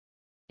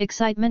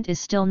excitement is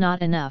still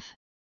not enough.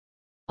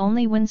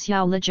 Only when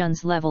Xiao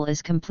Lijun's level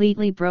is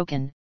completely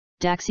broken,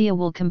 Daxia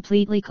will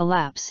completely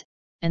collapse,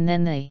 and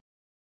then the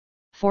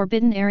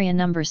forbidden area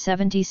number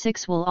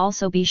 76 will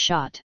also be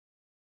shot.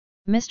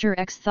 Mr.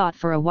 X thought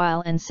for a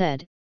while and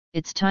said,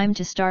 "It's time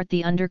to start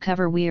the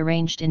undercover we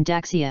arranged in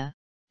Daxia,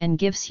 and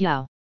give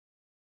Xiao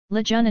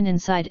Lijun an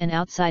inside and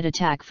outside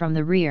attack from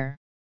the rear."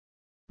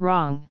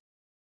 Wrong.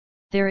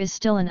 There is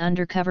still an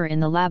undercover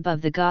in the lab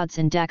of the gods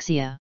in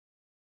Daxia.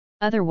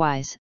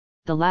 Otherwise,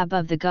 the lab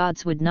of the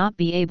gods would not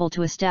be able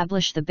to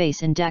establish the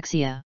base in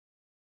Daxia.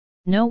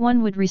 No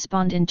one would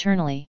respond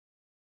internally.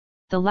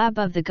 The lab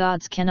of the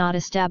gods cannot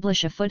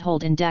establish a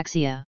foothold in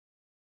Daxia.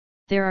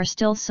 There are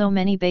still so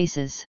many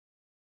bases.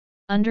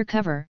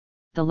 Undercover,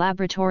 the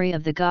laboratory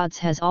of the gods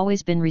has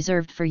always been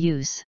reserved for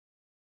use.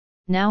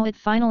 Now it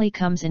finally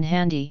comes in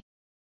handy.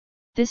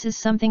 This is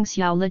something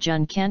Xiao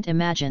Lijun can't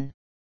imagine.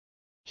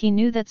 He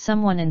knew that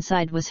someone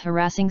inside was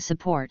harassing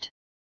support.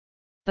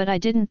 But I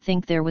didn't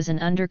think there was an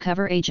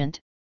undercover agent,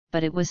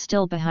 but it was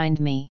still behind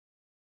me.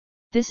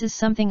 This is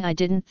something I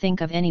didn't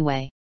think of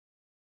anyway.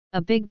 A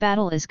big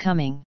battle is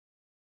coming.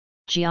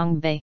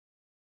 Jiangbei.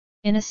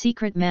 In a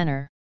secret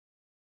manor.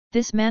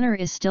 This manor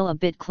is still a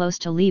bit close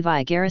to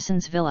Levi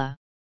Garrison's villa.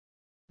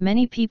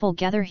 Many people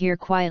gather here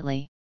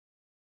quietly.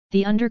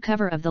 The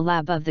undercover of the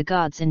lab of the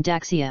gods in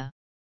Daxia.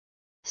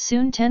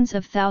 Soon tens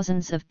of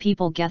thousands of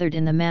people gathered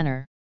in the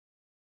manor.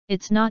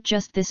 It's not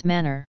just this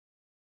manor.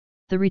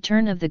 The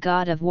Return of the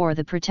God of War,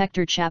 the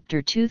Protector,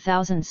 Chapter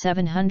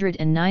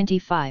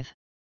 2795.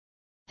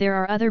 There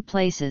are other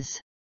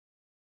places.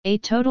 A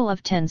total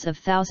of tens of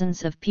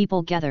thousands of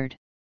people gathered.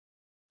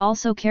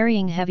 Also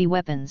carrying heavy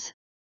weapons.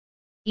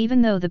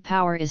 Even though the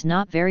power is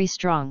not very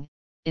strong,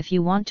 if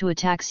you want to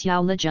attack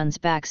Xiao Lijun's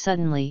back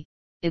suddenly,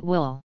 it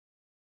will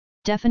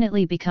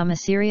definitely become a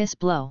serious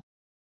blow.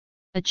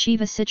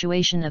 Achieve a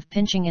situation of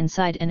pinching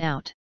inside and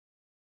out.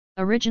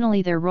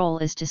 Originally their role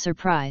is to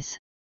surprise.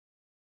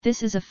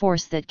 This is a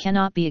force that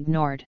cannot be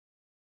ignored.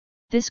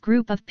 This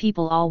group of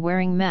people, all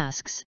wearing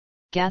masks,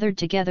 gathered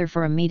together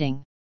for a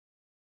meeting.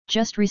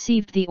 Just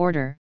received the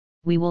order,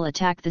 we will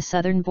attack the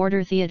southern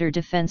border theater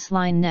defense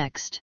line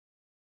next.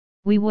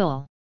 We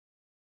will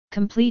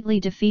completely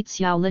defeat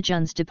Xiao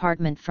Lijun's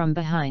department from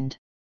behind.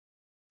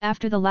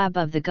 After the lab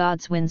of the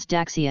gods wins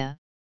Daxia,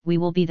 we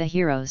will be the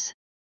heroes.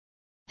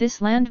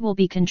 This land will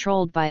be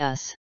controlled by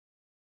us.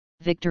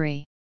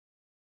 Victory!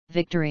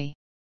 Victory!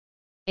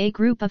 A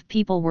group of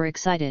people were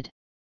excited.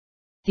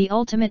 The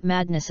ultimate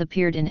madness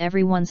appeared in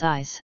everyone's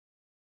eyes.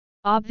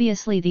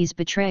 Obviously these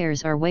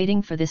betrayers are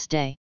waiting for this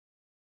day.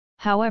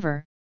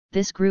 However,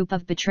 this group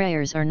of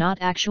betrayers are not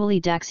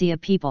actually Daxia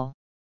people.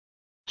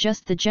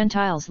 Just the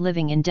Gentiles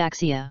living in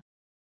Daxia.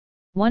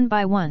 One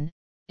by one,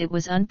 it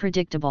was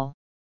unpredictable.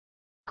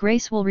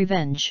 Grace will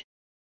revenge.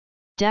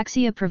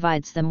 Daxia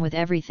provides them with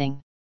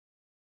everything.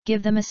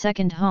 Give them a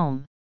second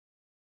home.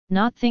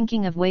 Not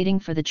thinking of waiting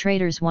for the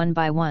traitors one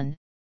by one,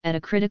 at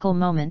a critical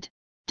moment,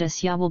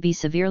 Daxia will be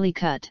severely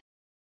cut.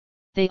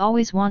 They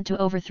always want to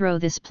overthrow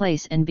this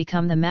place and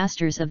become the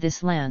masters of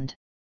this land.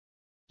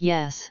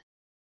 Yes.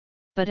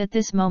 But at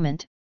this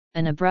moment,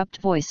 an abrupt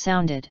voice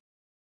sounded.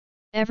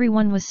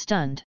 Everyone was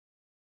stunned.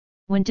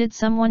 When did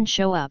someone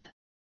show up?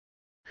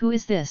 Who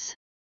is this?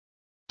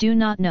 Do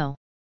not know.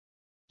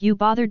 You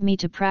bothered me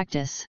to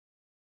practice.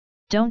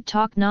 Don't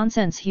talk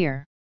nonsense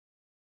here.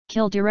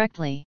 Kill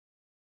directly.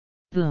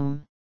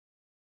 Boom.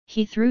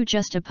 He threw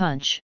just a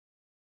punch.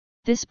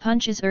 This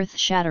punch is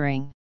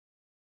earth-shattering.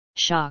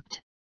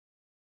 Shocked.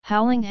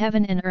 Howling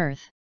heaven and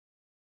earth.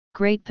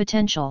 Great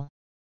potential.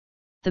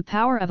 The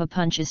power of a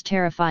punch is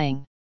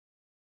terrifying.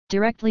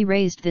 Directly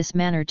razed this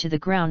manor to the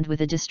ground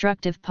with a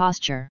destructive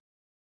posture.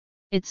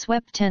 It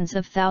swept tens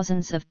of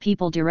thousands of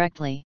people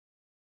directly.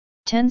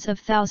 Tens of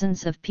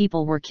thousands of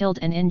people were killed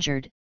and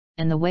injured,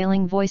 and the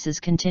wailing voices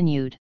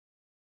continued.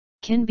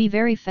 Can be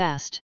very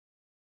fast.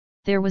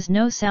 There was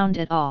no sound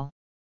at all.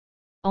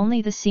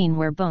 Only the scene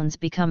where bones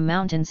become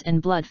mountains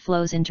and blood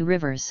flows into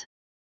rivers.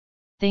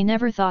 They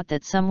never thought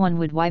that someone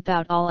would wipe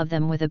out all of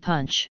them with a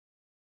punch.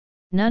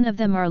 None of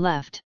them are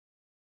left.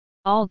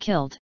 All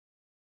killed.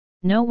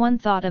 No one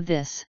thought of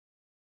this.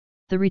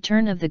 The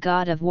Return of the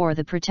God of War,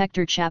 the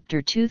Protector,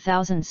 Chapter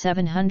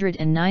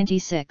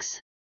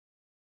 2796.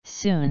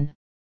 Soon.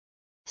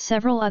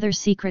 Several other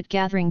secret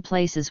gathering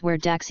places where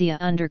Daxia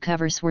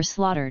undercovers were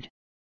slaughtered.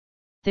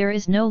 There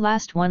is no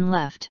last one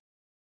left.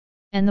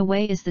 And the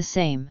way is the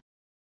same.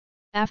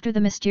 After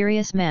the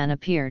mysterious man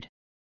appeared.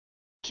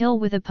 Kill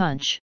with a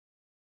punch.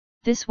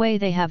 This way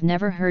they have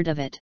never heard of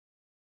it.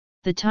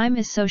 The time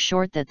is so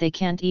short that they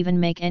can't even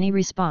make any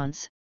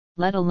response,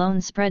 let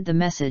alone spread the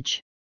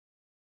message.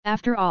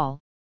 After all,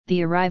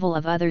 the arrival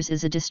of others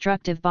is a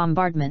destructive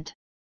bombardment.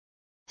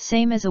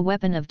 Same as a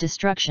weapon of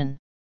destruction.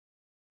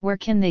 Where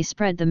can they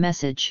spread the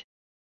message?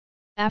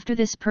 After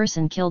this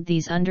person killed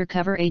these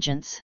undercover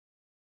agents,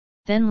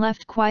 then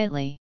left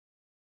quietly.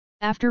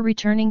 After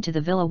returning to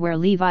the villa where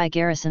Levi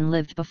Garrison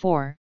lived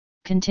before,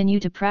 continue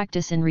to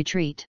practice in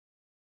retreat.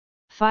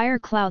 Fire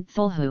Cloud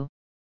Thulhu.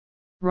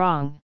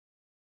 Wrong.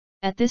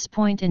 At this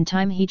point in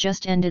time he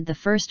just ended the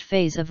first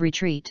phase of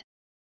retreat.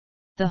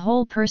 The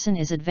whole person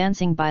is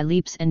advancing by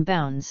leaps and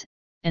bounds,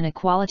 and a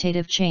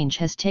qualitative change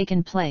has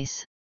taken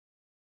place.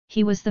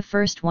 He was the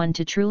first one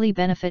to truly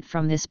benefit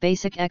from this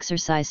basic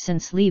exercise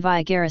since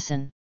Levi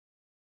Garrison.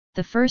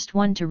 The first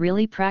one to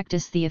really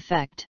practice the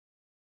effect.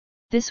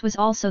 This was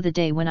also the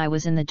day when I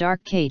was in the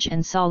dark cage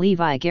and saw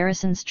Levi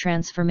Garrison's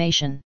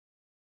transformation.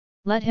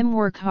 Let him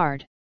work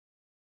hard.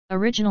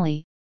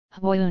 Originally,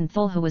 Hwoyun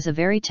Thulhu was a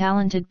very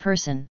talented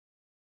person.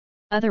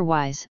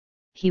 Otherwise,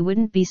 he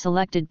wouldn't be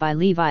selected by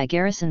Levi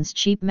Garrison's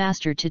chief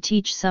master to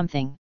teach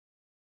something.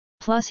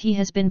 Plus he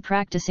has been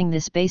practicing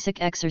this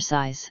basic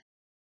exercise.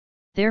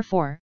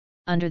 Therefore,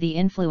 under the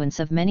influence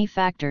of many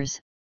factors,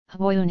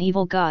 Hwoyun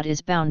evil god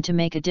is bound to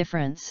make a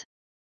difference.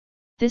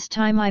 This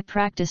time I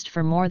practiced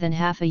for more than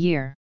half a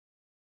year.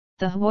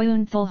 The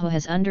Hwoyun Thulhu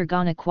has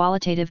undergone a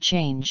qualitative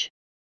change.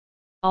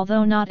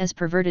 Although not as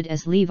perverted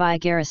as Levi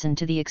Garrison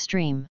to the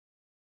extreme.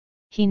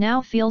 He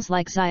now feels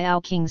like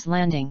Xiao King's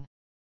landing.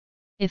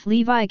 If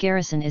Levi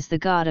Garrison is the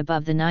god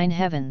above the 9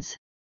 heavens,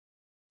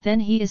 then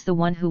he is the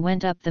one who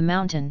went up the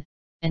mountain,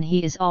 and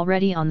he is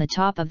already on the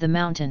top of the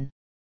mountain.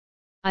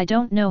 I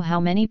don't know how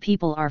many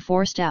people are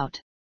forced out.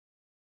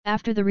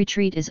 After the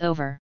retreat is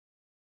over,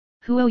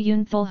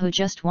 Hwoyun Thulhu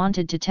just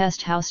wanted to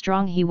test how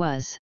strong he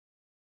was.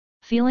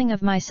 Feeling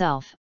of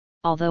myself,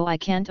 although I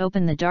can't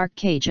open the dark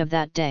cage of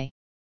that day.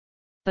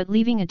 But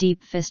leaving a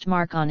deep fist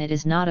mark on it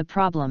is not a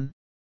problem.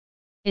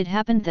 It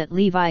happened that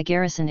Levi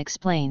Garrison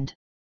explained.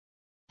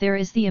 There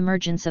is the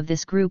emergence of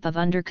this group of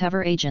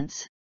undercover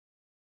agents.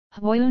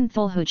 Hwoyun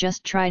Thulhu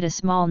just tried a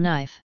small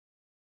knife.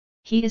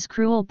 He is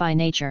cruel by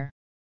nature.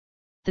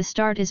 The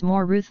start is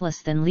more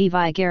ruthless than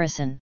Levi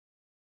Garrison.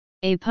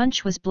 A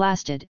punch was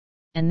blasted,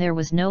 and there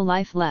was no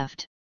life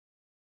left.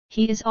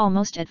 He is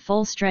almost at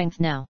full strength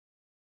now.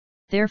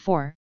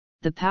 Therefore,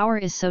 the power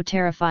is so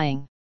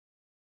terrifying.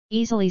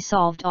 Easily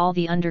solved all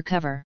the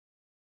undercover.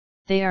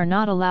 They are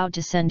not allowed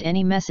to send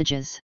any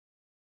messages.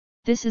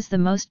 This is the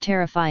most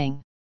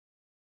terrifying.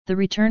 The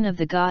Return of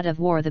the God of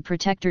War, the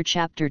Protector,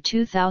 Chapter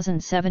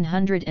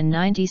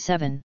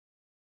 2797.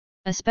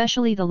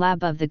 Especially the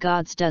Lab of the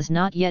Gods does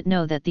not yet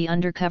know that the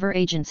undercover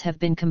agents have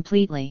been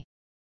completely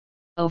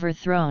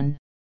overthrown.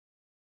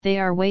 They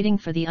are waiting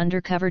for the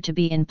undercover to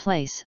be in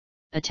place,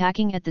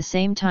 attacking at the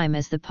same time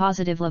as the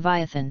positive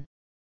Leviathan.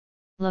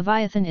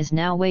 Leviathan is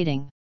now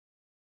waiting.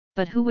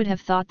 But who would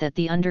have thought that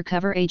the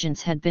undercover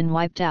agents had been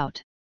wiped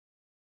out?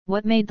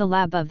 What made the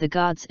Lab of the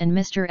Gods and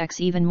Mr. X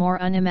even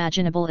more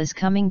unimaginable is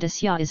coming.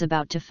 Desya is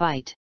about to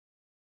fight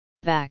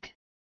back.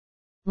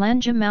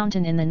 Lanja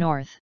Mountain in the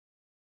north.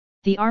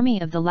 The army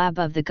of the Lab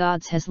of the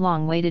Gods has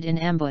long waited in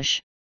ambush.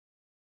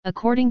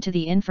 According to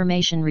the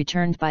information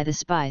returned by the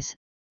spies,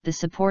 the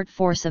support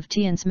force of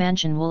Tian's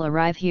mansion will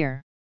arrive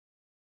here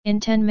in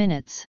 10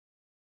 minutes.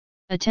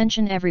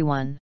 Attention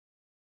everyone!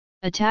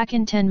 Attack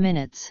in 10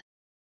 minutes.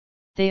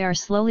 They are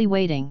slowly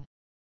waiting.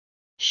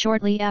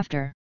 Shortly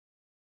after,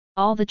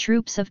 all the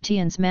troops of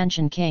Tian's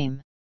mansion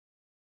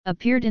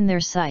appeared in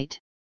their sight.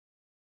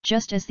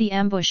 Just as the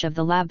ambush of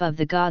the Lab of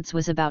the Gods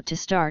was about to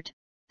start,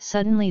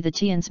 suddenly the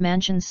Tian's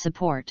mansion's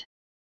support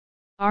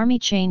army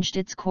changed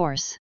its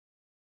course.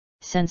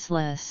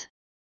 Senseless.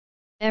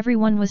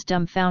 Everyone was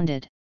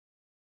dumbfounded.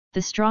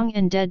 The strong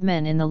and dead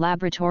men in the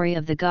laboratory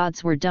of the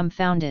gods were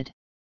dumbfounded.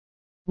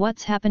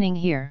 What's happening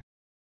here?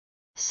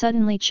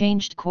 Suddenly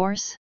changed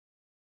course?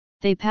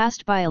 They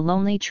passed by a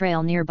lonely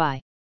trail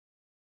nearby.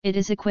 It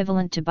is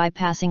equivalent to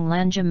bypassing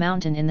Lanja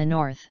Mountain in the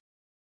north.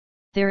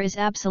 There is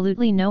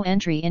absolutely no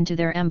entry into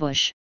their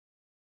ambush.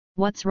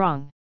 What's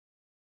wrong?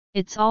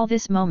 It's all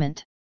this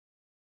moment.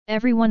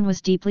 Everyone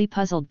was deeply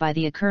puzzled by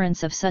the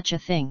occurrence of such a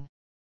thing.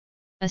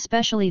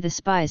 Especially the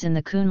spies in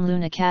the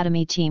Kunlun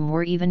Academy team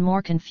were even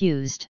more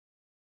confused.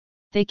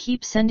 They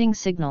keep sending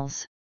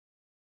signals.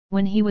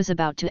 When he was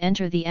about to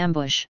enter the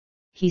ambush,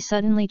 he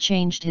suddenly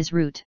changed his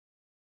route.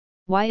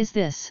 Why is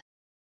this?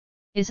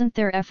 Isn't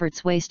their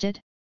efforts wasted?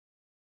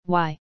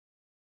 Why?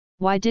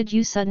 Why did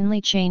you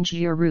suddenly change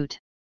your route?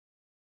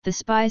 The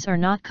spies are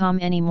not calm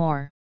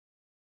anymore.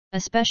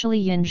 Especially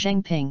Yin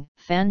Zhengping,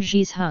 Fan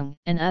Zhizheng,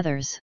 and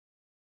others.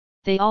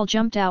 They all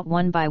jumped out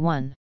one by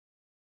one.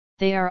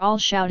 They are all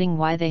shouting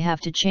why they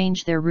have to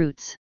change their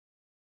routes.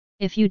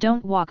 If you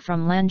don't walk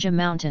from Lanja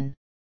Mountain,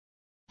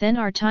 then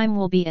our time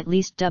will be at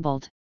least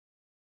doubled.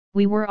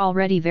 We were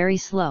already very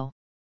slow.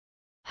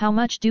 How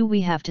much do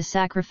we have to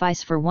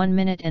sacrifice for 1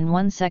 minute and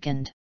 1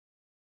 second?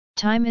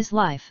 Time is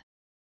life.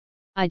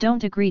 I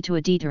don't agree to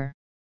a detour.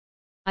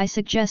 I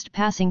suggest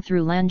passing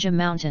through Lanja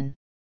Mountain.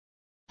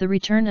 The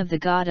Return of the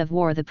God of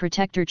War, the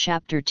Protector,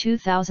 Chapter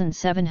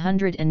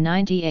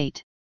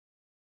 2798.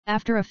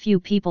 After a few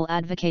people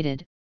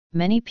advocated,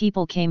 many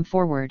people came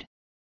forward.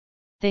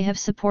 They have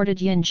supported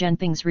Yin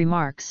Zhenping's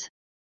remarks.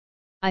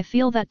 I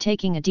feel that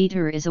taking a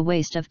detour is a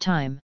waste of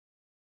time.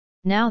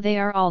 Now they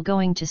are all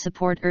going to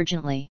support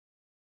urgently.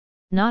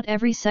 Not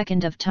every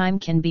second of time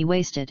can be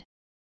wasted.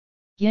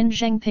 Yin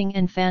Zhenping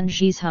and Fan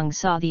Zhizheng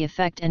saw the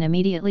effect and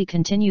immediately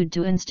continued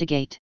to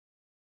instigate.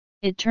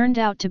 It turned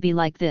out to be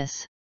like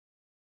this.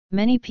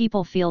 Many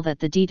people feel that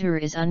the detour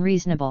is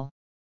unreasonable.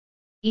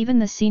 Even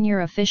the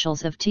senior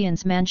officials of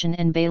Tian's mansion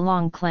and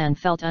Beilong clan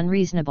felt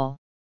unreasonable.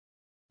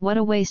 What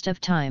a waste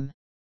of time.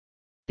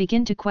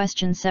 Begin to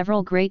question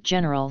several great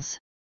generals.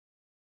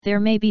 There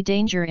may be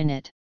danger in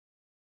it.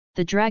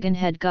 The dragon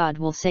head god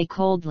will say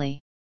coldly.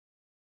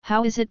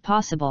 How is it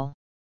possible?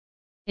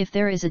 If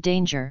there is a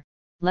danger,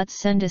 let's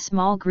send a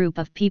small group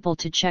of people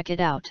to check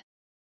it out.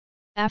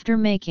 After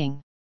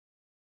making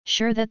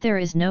sure that there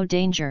is no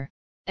danger,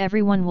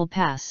 everyone will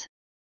pass.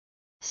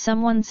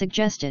 Someone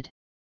suggested.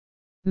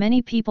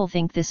 Many people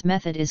think this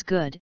method is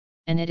good,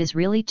 and it is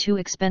really too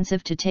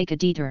expensive to take a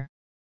detour.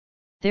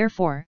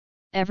 Therefore,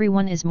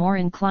 everyone is more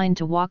inclined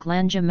to walk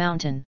Lanja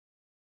Mountain.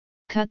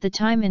 Cut the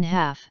time in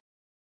half.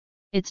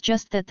 It's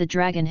just that the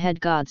dragon head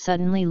god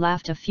suddenly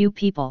laughed a few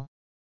people.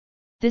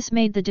 This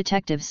made the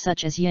detectives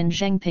such as Yin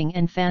Zhenping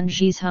and Fan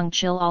Zhizheng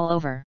chill all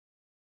over.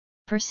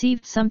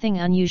 Perceived something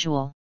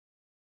unusual.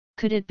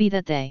 Could it be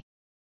that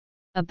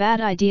a bad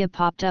idea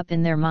popped up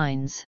in their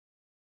minds?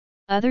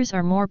 Others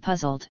are more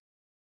puzzled.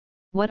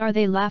 What are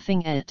they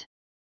laughing at?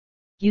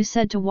 You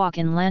said to walk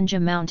in Lanja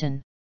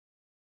Mountain.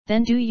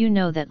 Then do you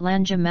know that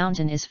Lanja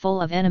Mountain is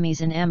full of enemies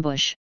in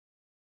ambush?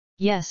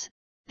 Yes,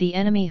 the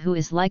enemy who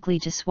is likely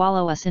to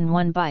swallow us in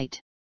one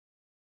bite.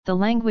 The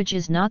language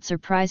is not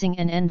surprising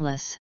and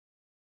endless.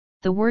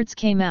 The words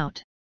came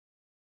out.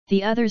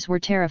 The others were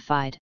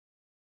terrified.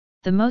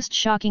 The most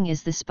shocking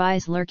is the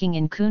spies lurking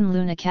in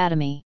Kunlun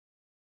Academy.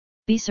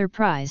 Be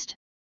surprised.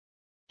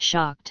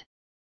 Shocked.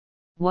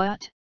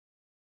 What?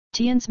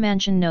 Tian's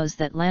mansion knows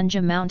that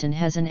Lanja Mountain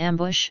has an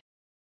ambush?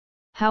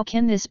 How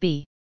can this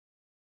be?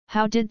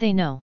 How did they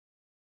know?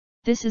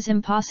 This is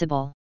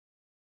impossible.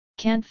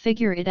 Can't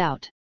figure it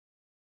out.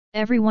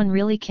 Everyone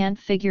really can't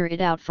figure it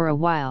out for a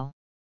while.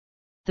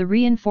 The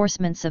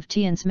reinforcements of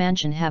Tian's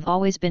mansion have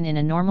always been in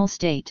a normal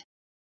state.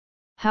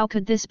 How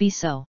could this be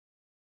so?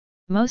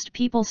 Most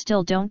people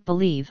still don't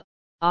believe.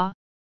 How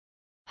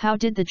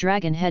did the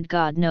dragon head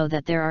god know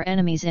that there are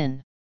enemies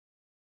in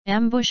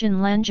ambush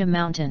in Lanja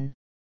Mountain?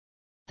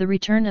 The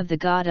Return of the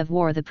God of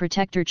War, the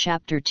Protector,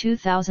 Chapter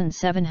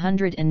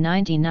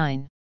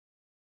 2799.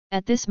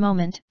 At this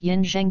moment,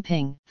 Yin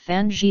Zhenping,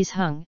 Fan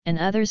Zhizheng, and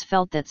others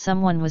felt that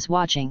someone was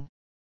watching.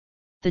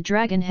 The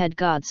dragon head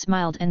god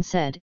smiled and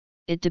said,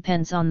 "It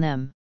depends on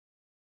them."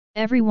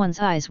 Everyone's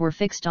eyes were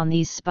fixed on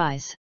these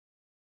spies.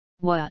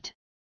 What?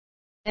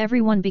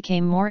 Everyone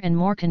became more and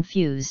more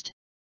confused.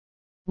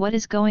 What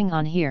is going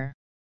on here?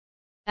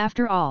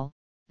 After all,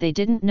 they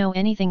didn't know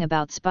anything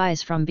about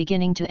spies from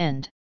beginning to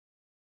end.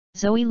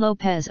 Zoe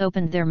Lopez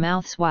opened their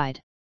mouths wide.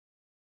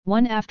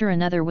 One after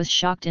another was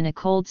shocked in a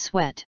cold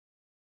sweat.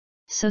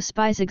 So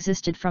spies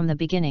existed from the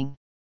beginning.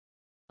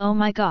 Oh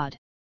my God!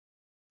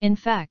 In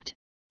fact,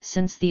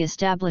 since the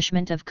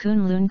establishment of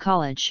Kunlun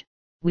College,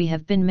 we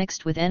have been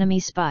mixed with enemy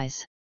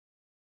spies.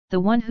 The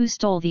one who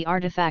stole the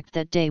artifact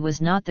that day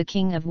was not the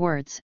king of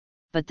words,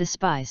 but the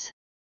spies.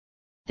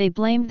 They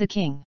blamed the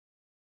king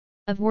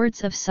of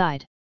words of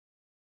side.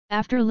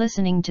 After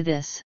listening to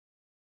this,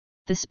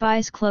 the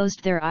spies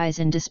closed their eyes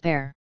in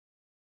despair.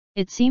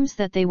 It seems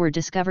that they were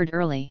discovered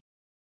early.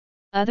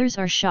 Others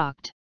are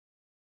shocked.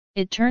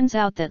 It turns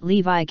out that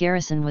Levi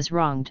Garrison was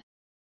wronged.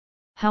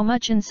 How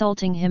much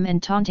insulting him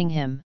and taunting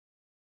him.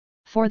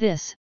 For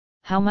this,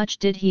 how much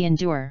did he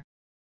endure?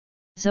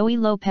 Zoe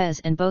Lopez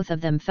and both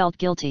of them felt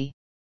guilty.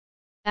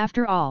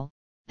 After all,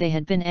 they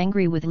had been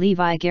angry with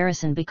Levi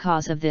Garrison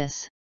because of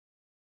this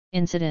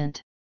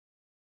incident.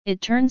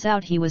 It turns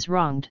out he was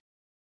wronged.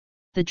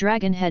 The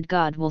dragon head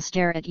god will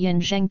stare at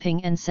Yin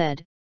Zhenping and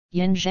said,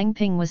 Yin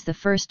Zhenping was the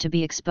first to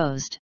be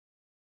exposed.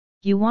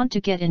 You want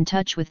to get in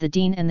touch with the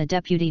dean and the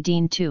deputy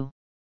dean too.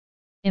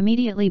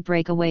 Immediately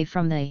break away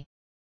from the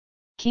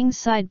king's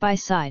side by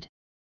side.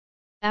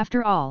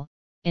 After all,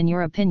 in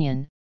your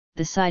opinion,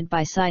 the side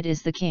by side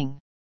is the king.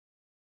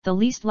 The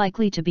least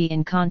likely to be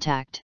in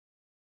contact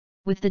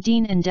with the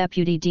dean and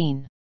deputy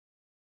dean.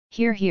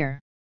 Hear, hear.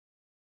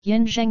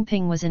 Yin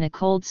Zhenping was in a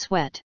cold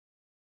sweat.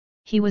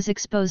 He was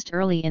exposed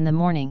early in the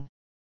morning.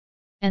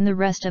 And the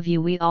rest of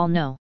you we all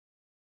know.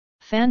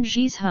 Fan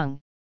Zhizheng,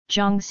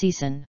 Zhang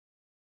Sisan.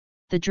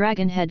 The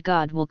dragon head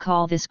god will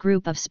call this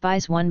group of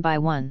spies one by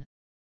one.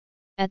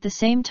 At the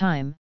same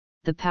time,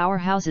 the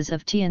powerhouses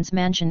of Tian's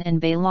mansion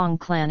and Beilong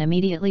clan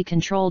immediately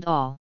controlled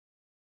all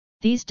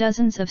these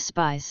dozens of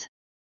spies,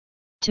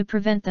 to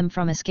prevent them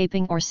from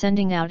escaping or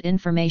sending out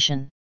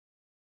information.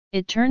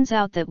 It turns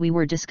out that we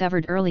were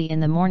discovered early in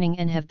the morning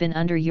and have been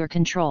under your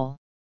control.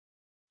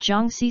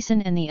 Jiang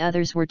Xisen and the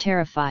others were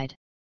terrified.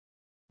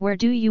 Where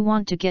do you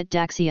want to get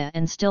Daxia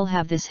and still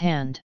have this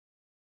hand?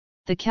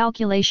 The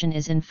calculation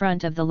is in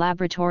front of the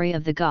laboratory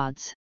of the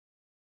gods.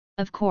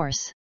 Of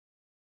course.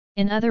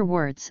 In other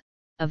words,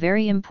 a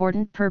very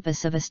important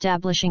purpose of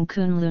establishing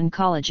Kunlun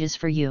College is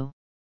for you.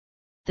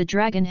 The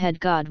dragon head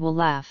god will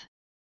laugh.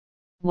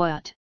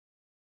 What?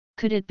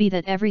 Could it be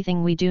that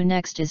everything we do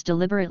next is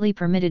deliberately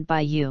permitted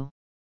by you?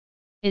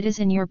 It is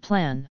in your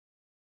plan.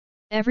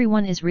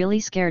 Everyone is really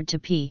scared to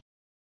pee.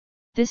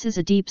 This is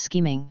a deep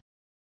scheming.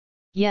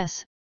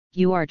 Yes,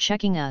 you are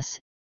checking us,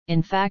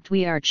 in fact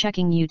we are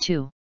checking you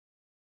too.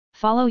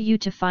 Follow you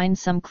to find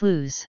some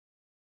clues.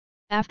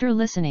 After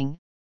listening,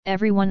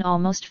 everyone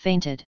almost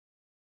fainted.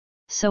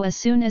 So as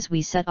soon as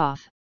we set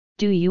off,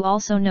 do you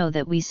also know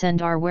that we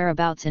send our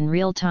whereabouts in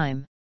real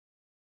time?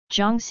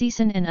 Jiang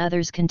Xisen and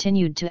others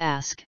continued to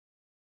ask.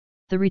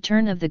 The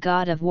Return of the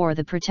God of War,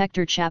 the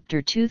Protector,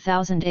 Chapter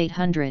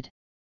 2800.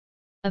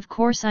 Of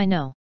course I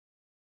know.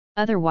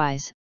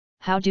 Otherwise,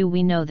 how do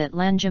we know that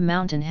Lanja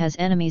Mountain has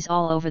enemies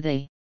all over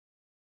the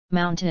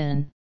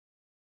mountain?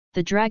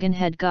 The dragon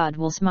head god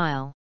will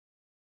smile.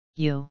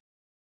 You.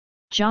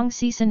 Jiang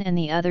Xisen and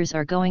the others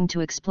are going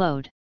to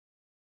explode.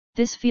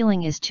 This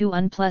feeling is too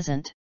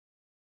unpleasant.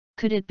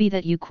 Could it be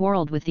that you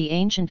quarreled with the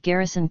ancient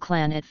Garrison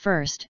clan at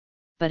first,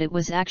 but it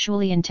was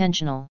actually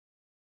intentional?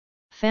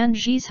 Fan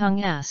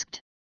Zhizheng asked.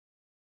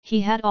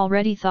 He had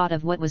already thought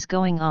of what was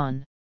going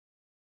on.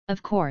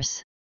 Of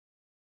course.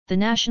 The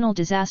national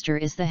disaster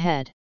is the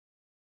head.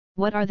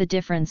 What are the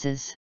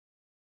differences?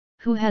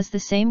 Who has the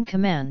same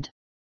command?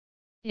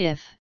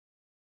 If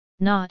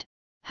not,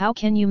 how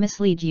can you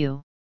mislead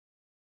you?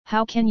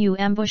 How can you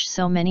ambush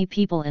so many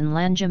people in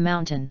Lanja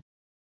Mountain?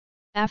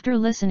 After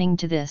listening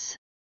to this,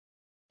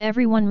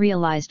 everyone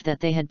realized that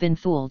they had been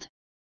fooled.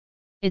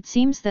 It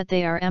seems that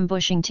they are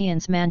ambushing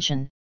Tian's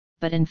mansion,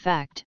 but in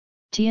fact,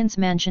 Tian's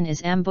mansion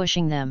is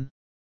ambushing them.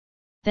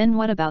 Then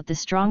what about the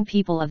strong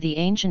people of the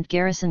ancient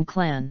Garrison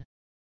clan?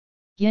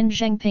 Yin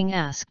Zhengping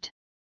asked.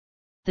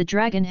 The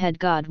dragon head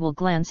god will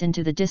glance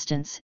into the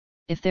distance.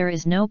 If there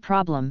is no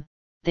problem,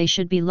 they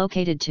should be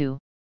located to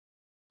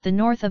the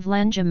north of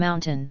Lanja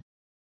Mountain.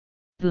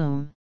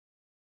 Boom!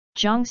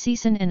 Jiang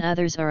Xisen and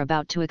others are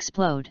about to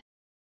explode.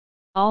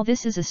 All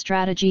this is a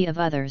strategy of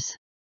others.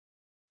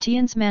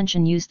 Tian's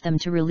mansion used them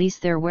to release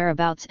their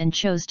whereabouts and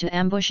chose to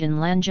ambush in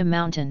Lanja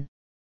Mountain.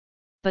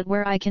 But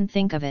where I can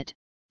think of it,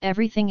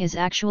 everything is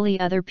actually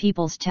other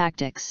people's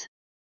tactics.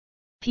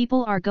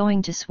 People are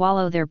going to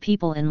swallow their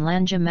people in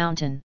Lanja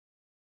Mountain.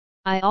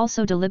 I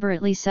also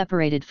deliberately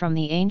separated from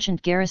the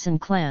ancient Garrison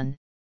clan,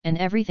 and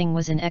everything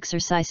was in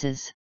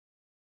exercises.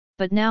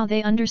 But now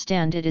they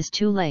understand it is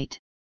too late.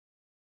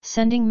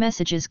 Sending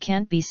messages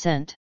can't be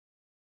sent.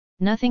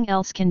 Nothing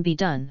else can be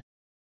done.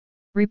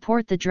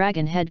 Report the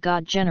Dragon Head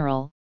God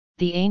General.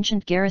 The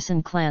ancient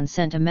Garrison clan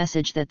sent a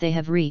message that they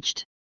have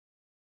reached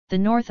the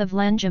north of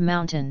Lanja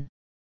Mountain.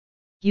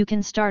 You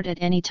can start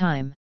at any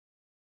time.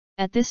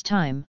 At this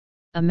time,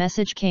 a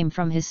message came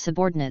from his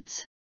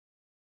subordinates.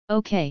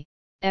 Okay,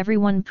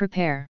 everyone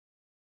prepare.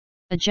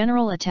 A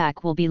general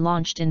attack will be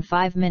launched in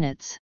 5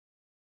 minutes.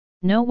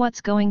 Know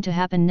what's going to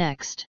happen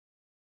next?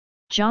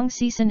 Jiang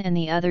Xisen and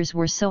the others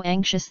were so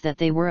anxious that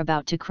they were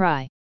about to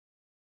cry.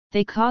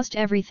 They caused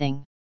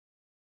everything.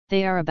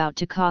 They are about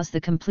to cause the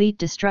complete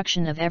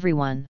destruction of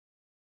everyone.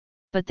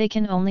 But they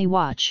can only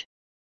watch.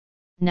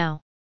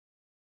 Now,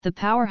 the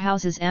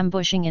powerhouses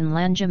ambushing in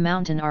Lanja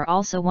Mountain are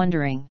also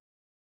wondering.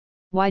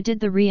 Why did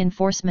the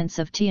reinforcements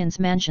of Tian's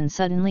mansion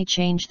suddenly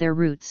change their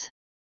routes?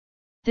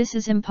 This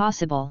is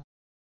impossible.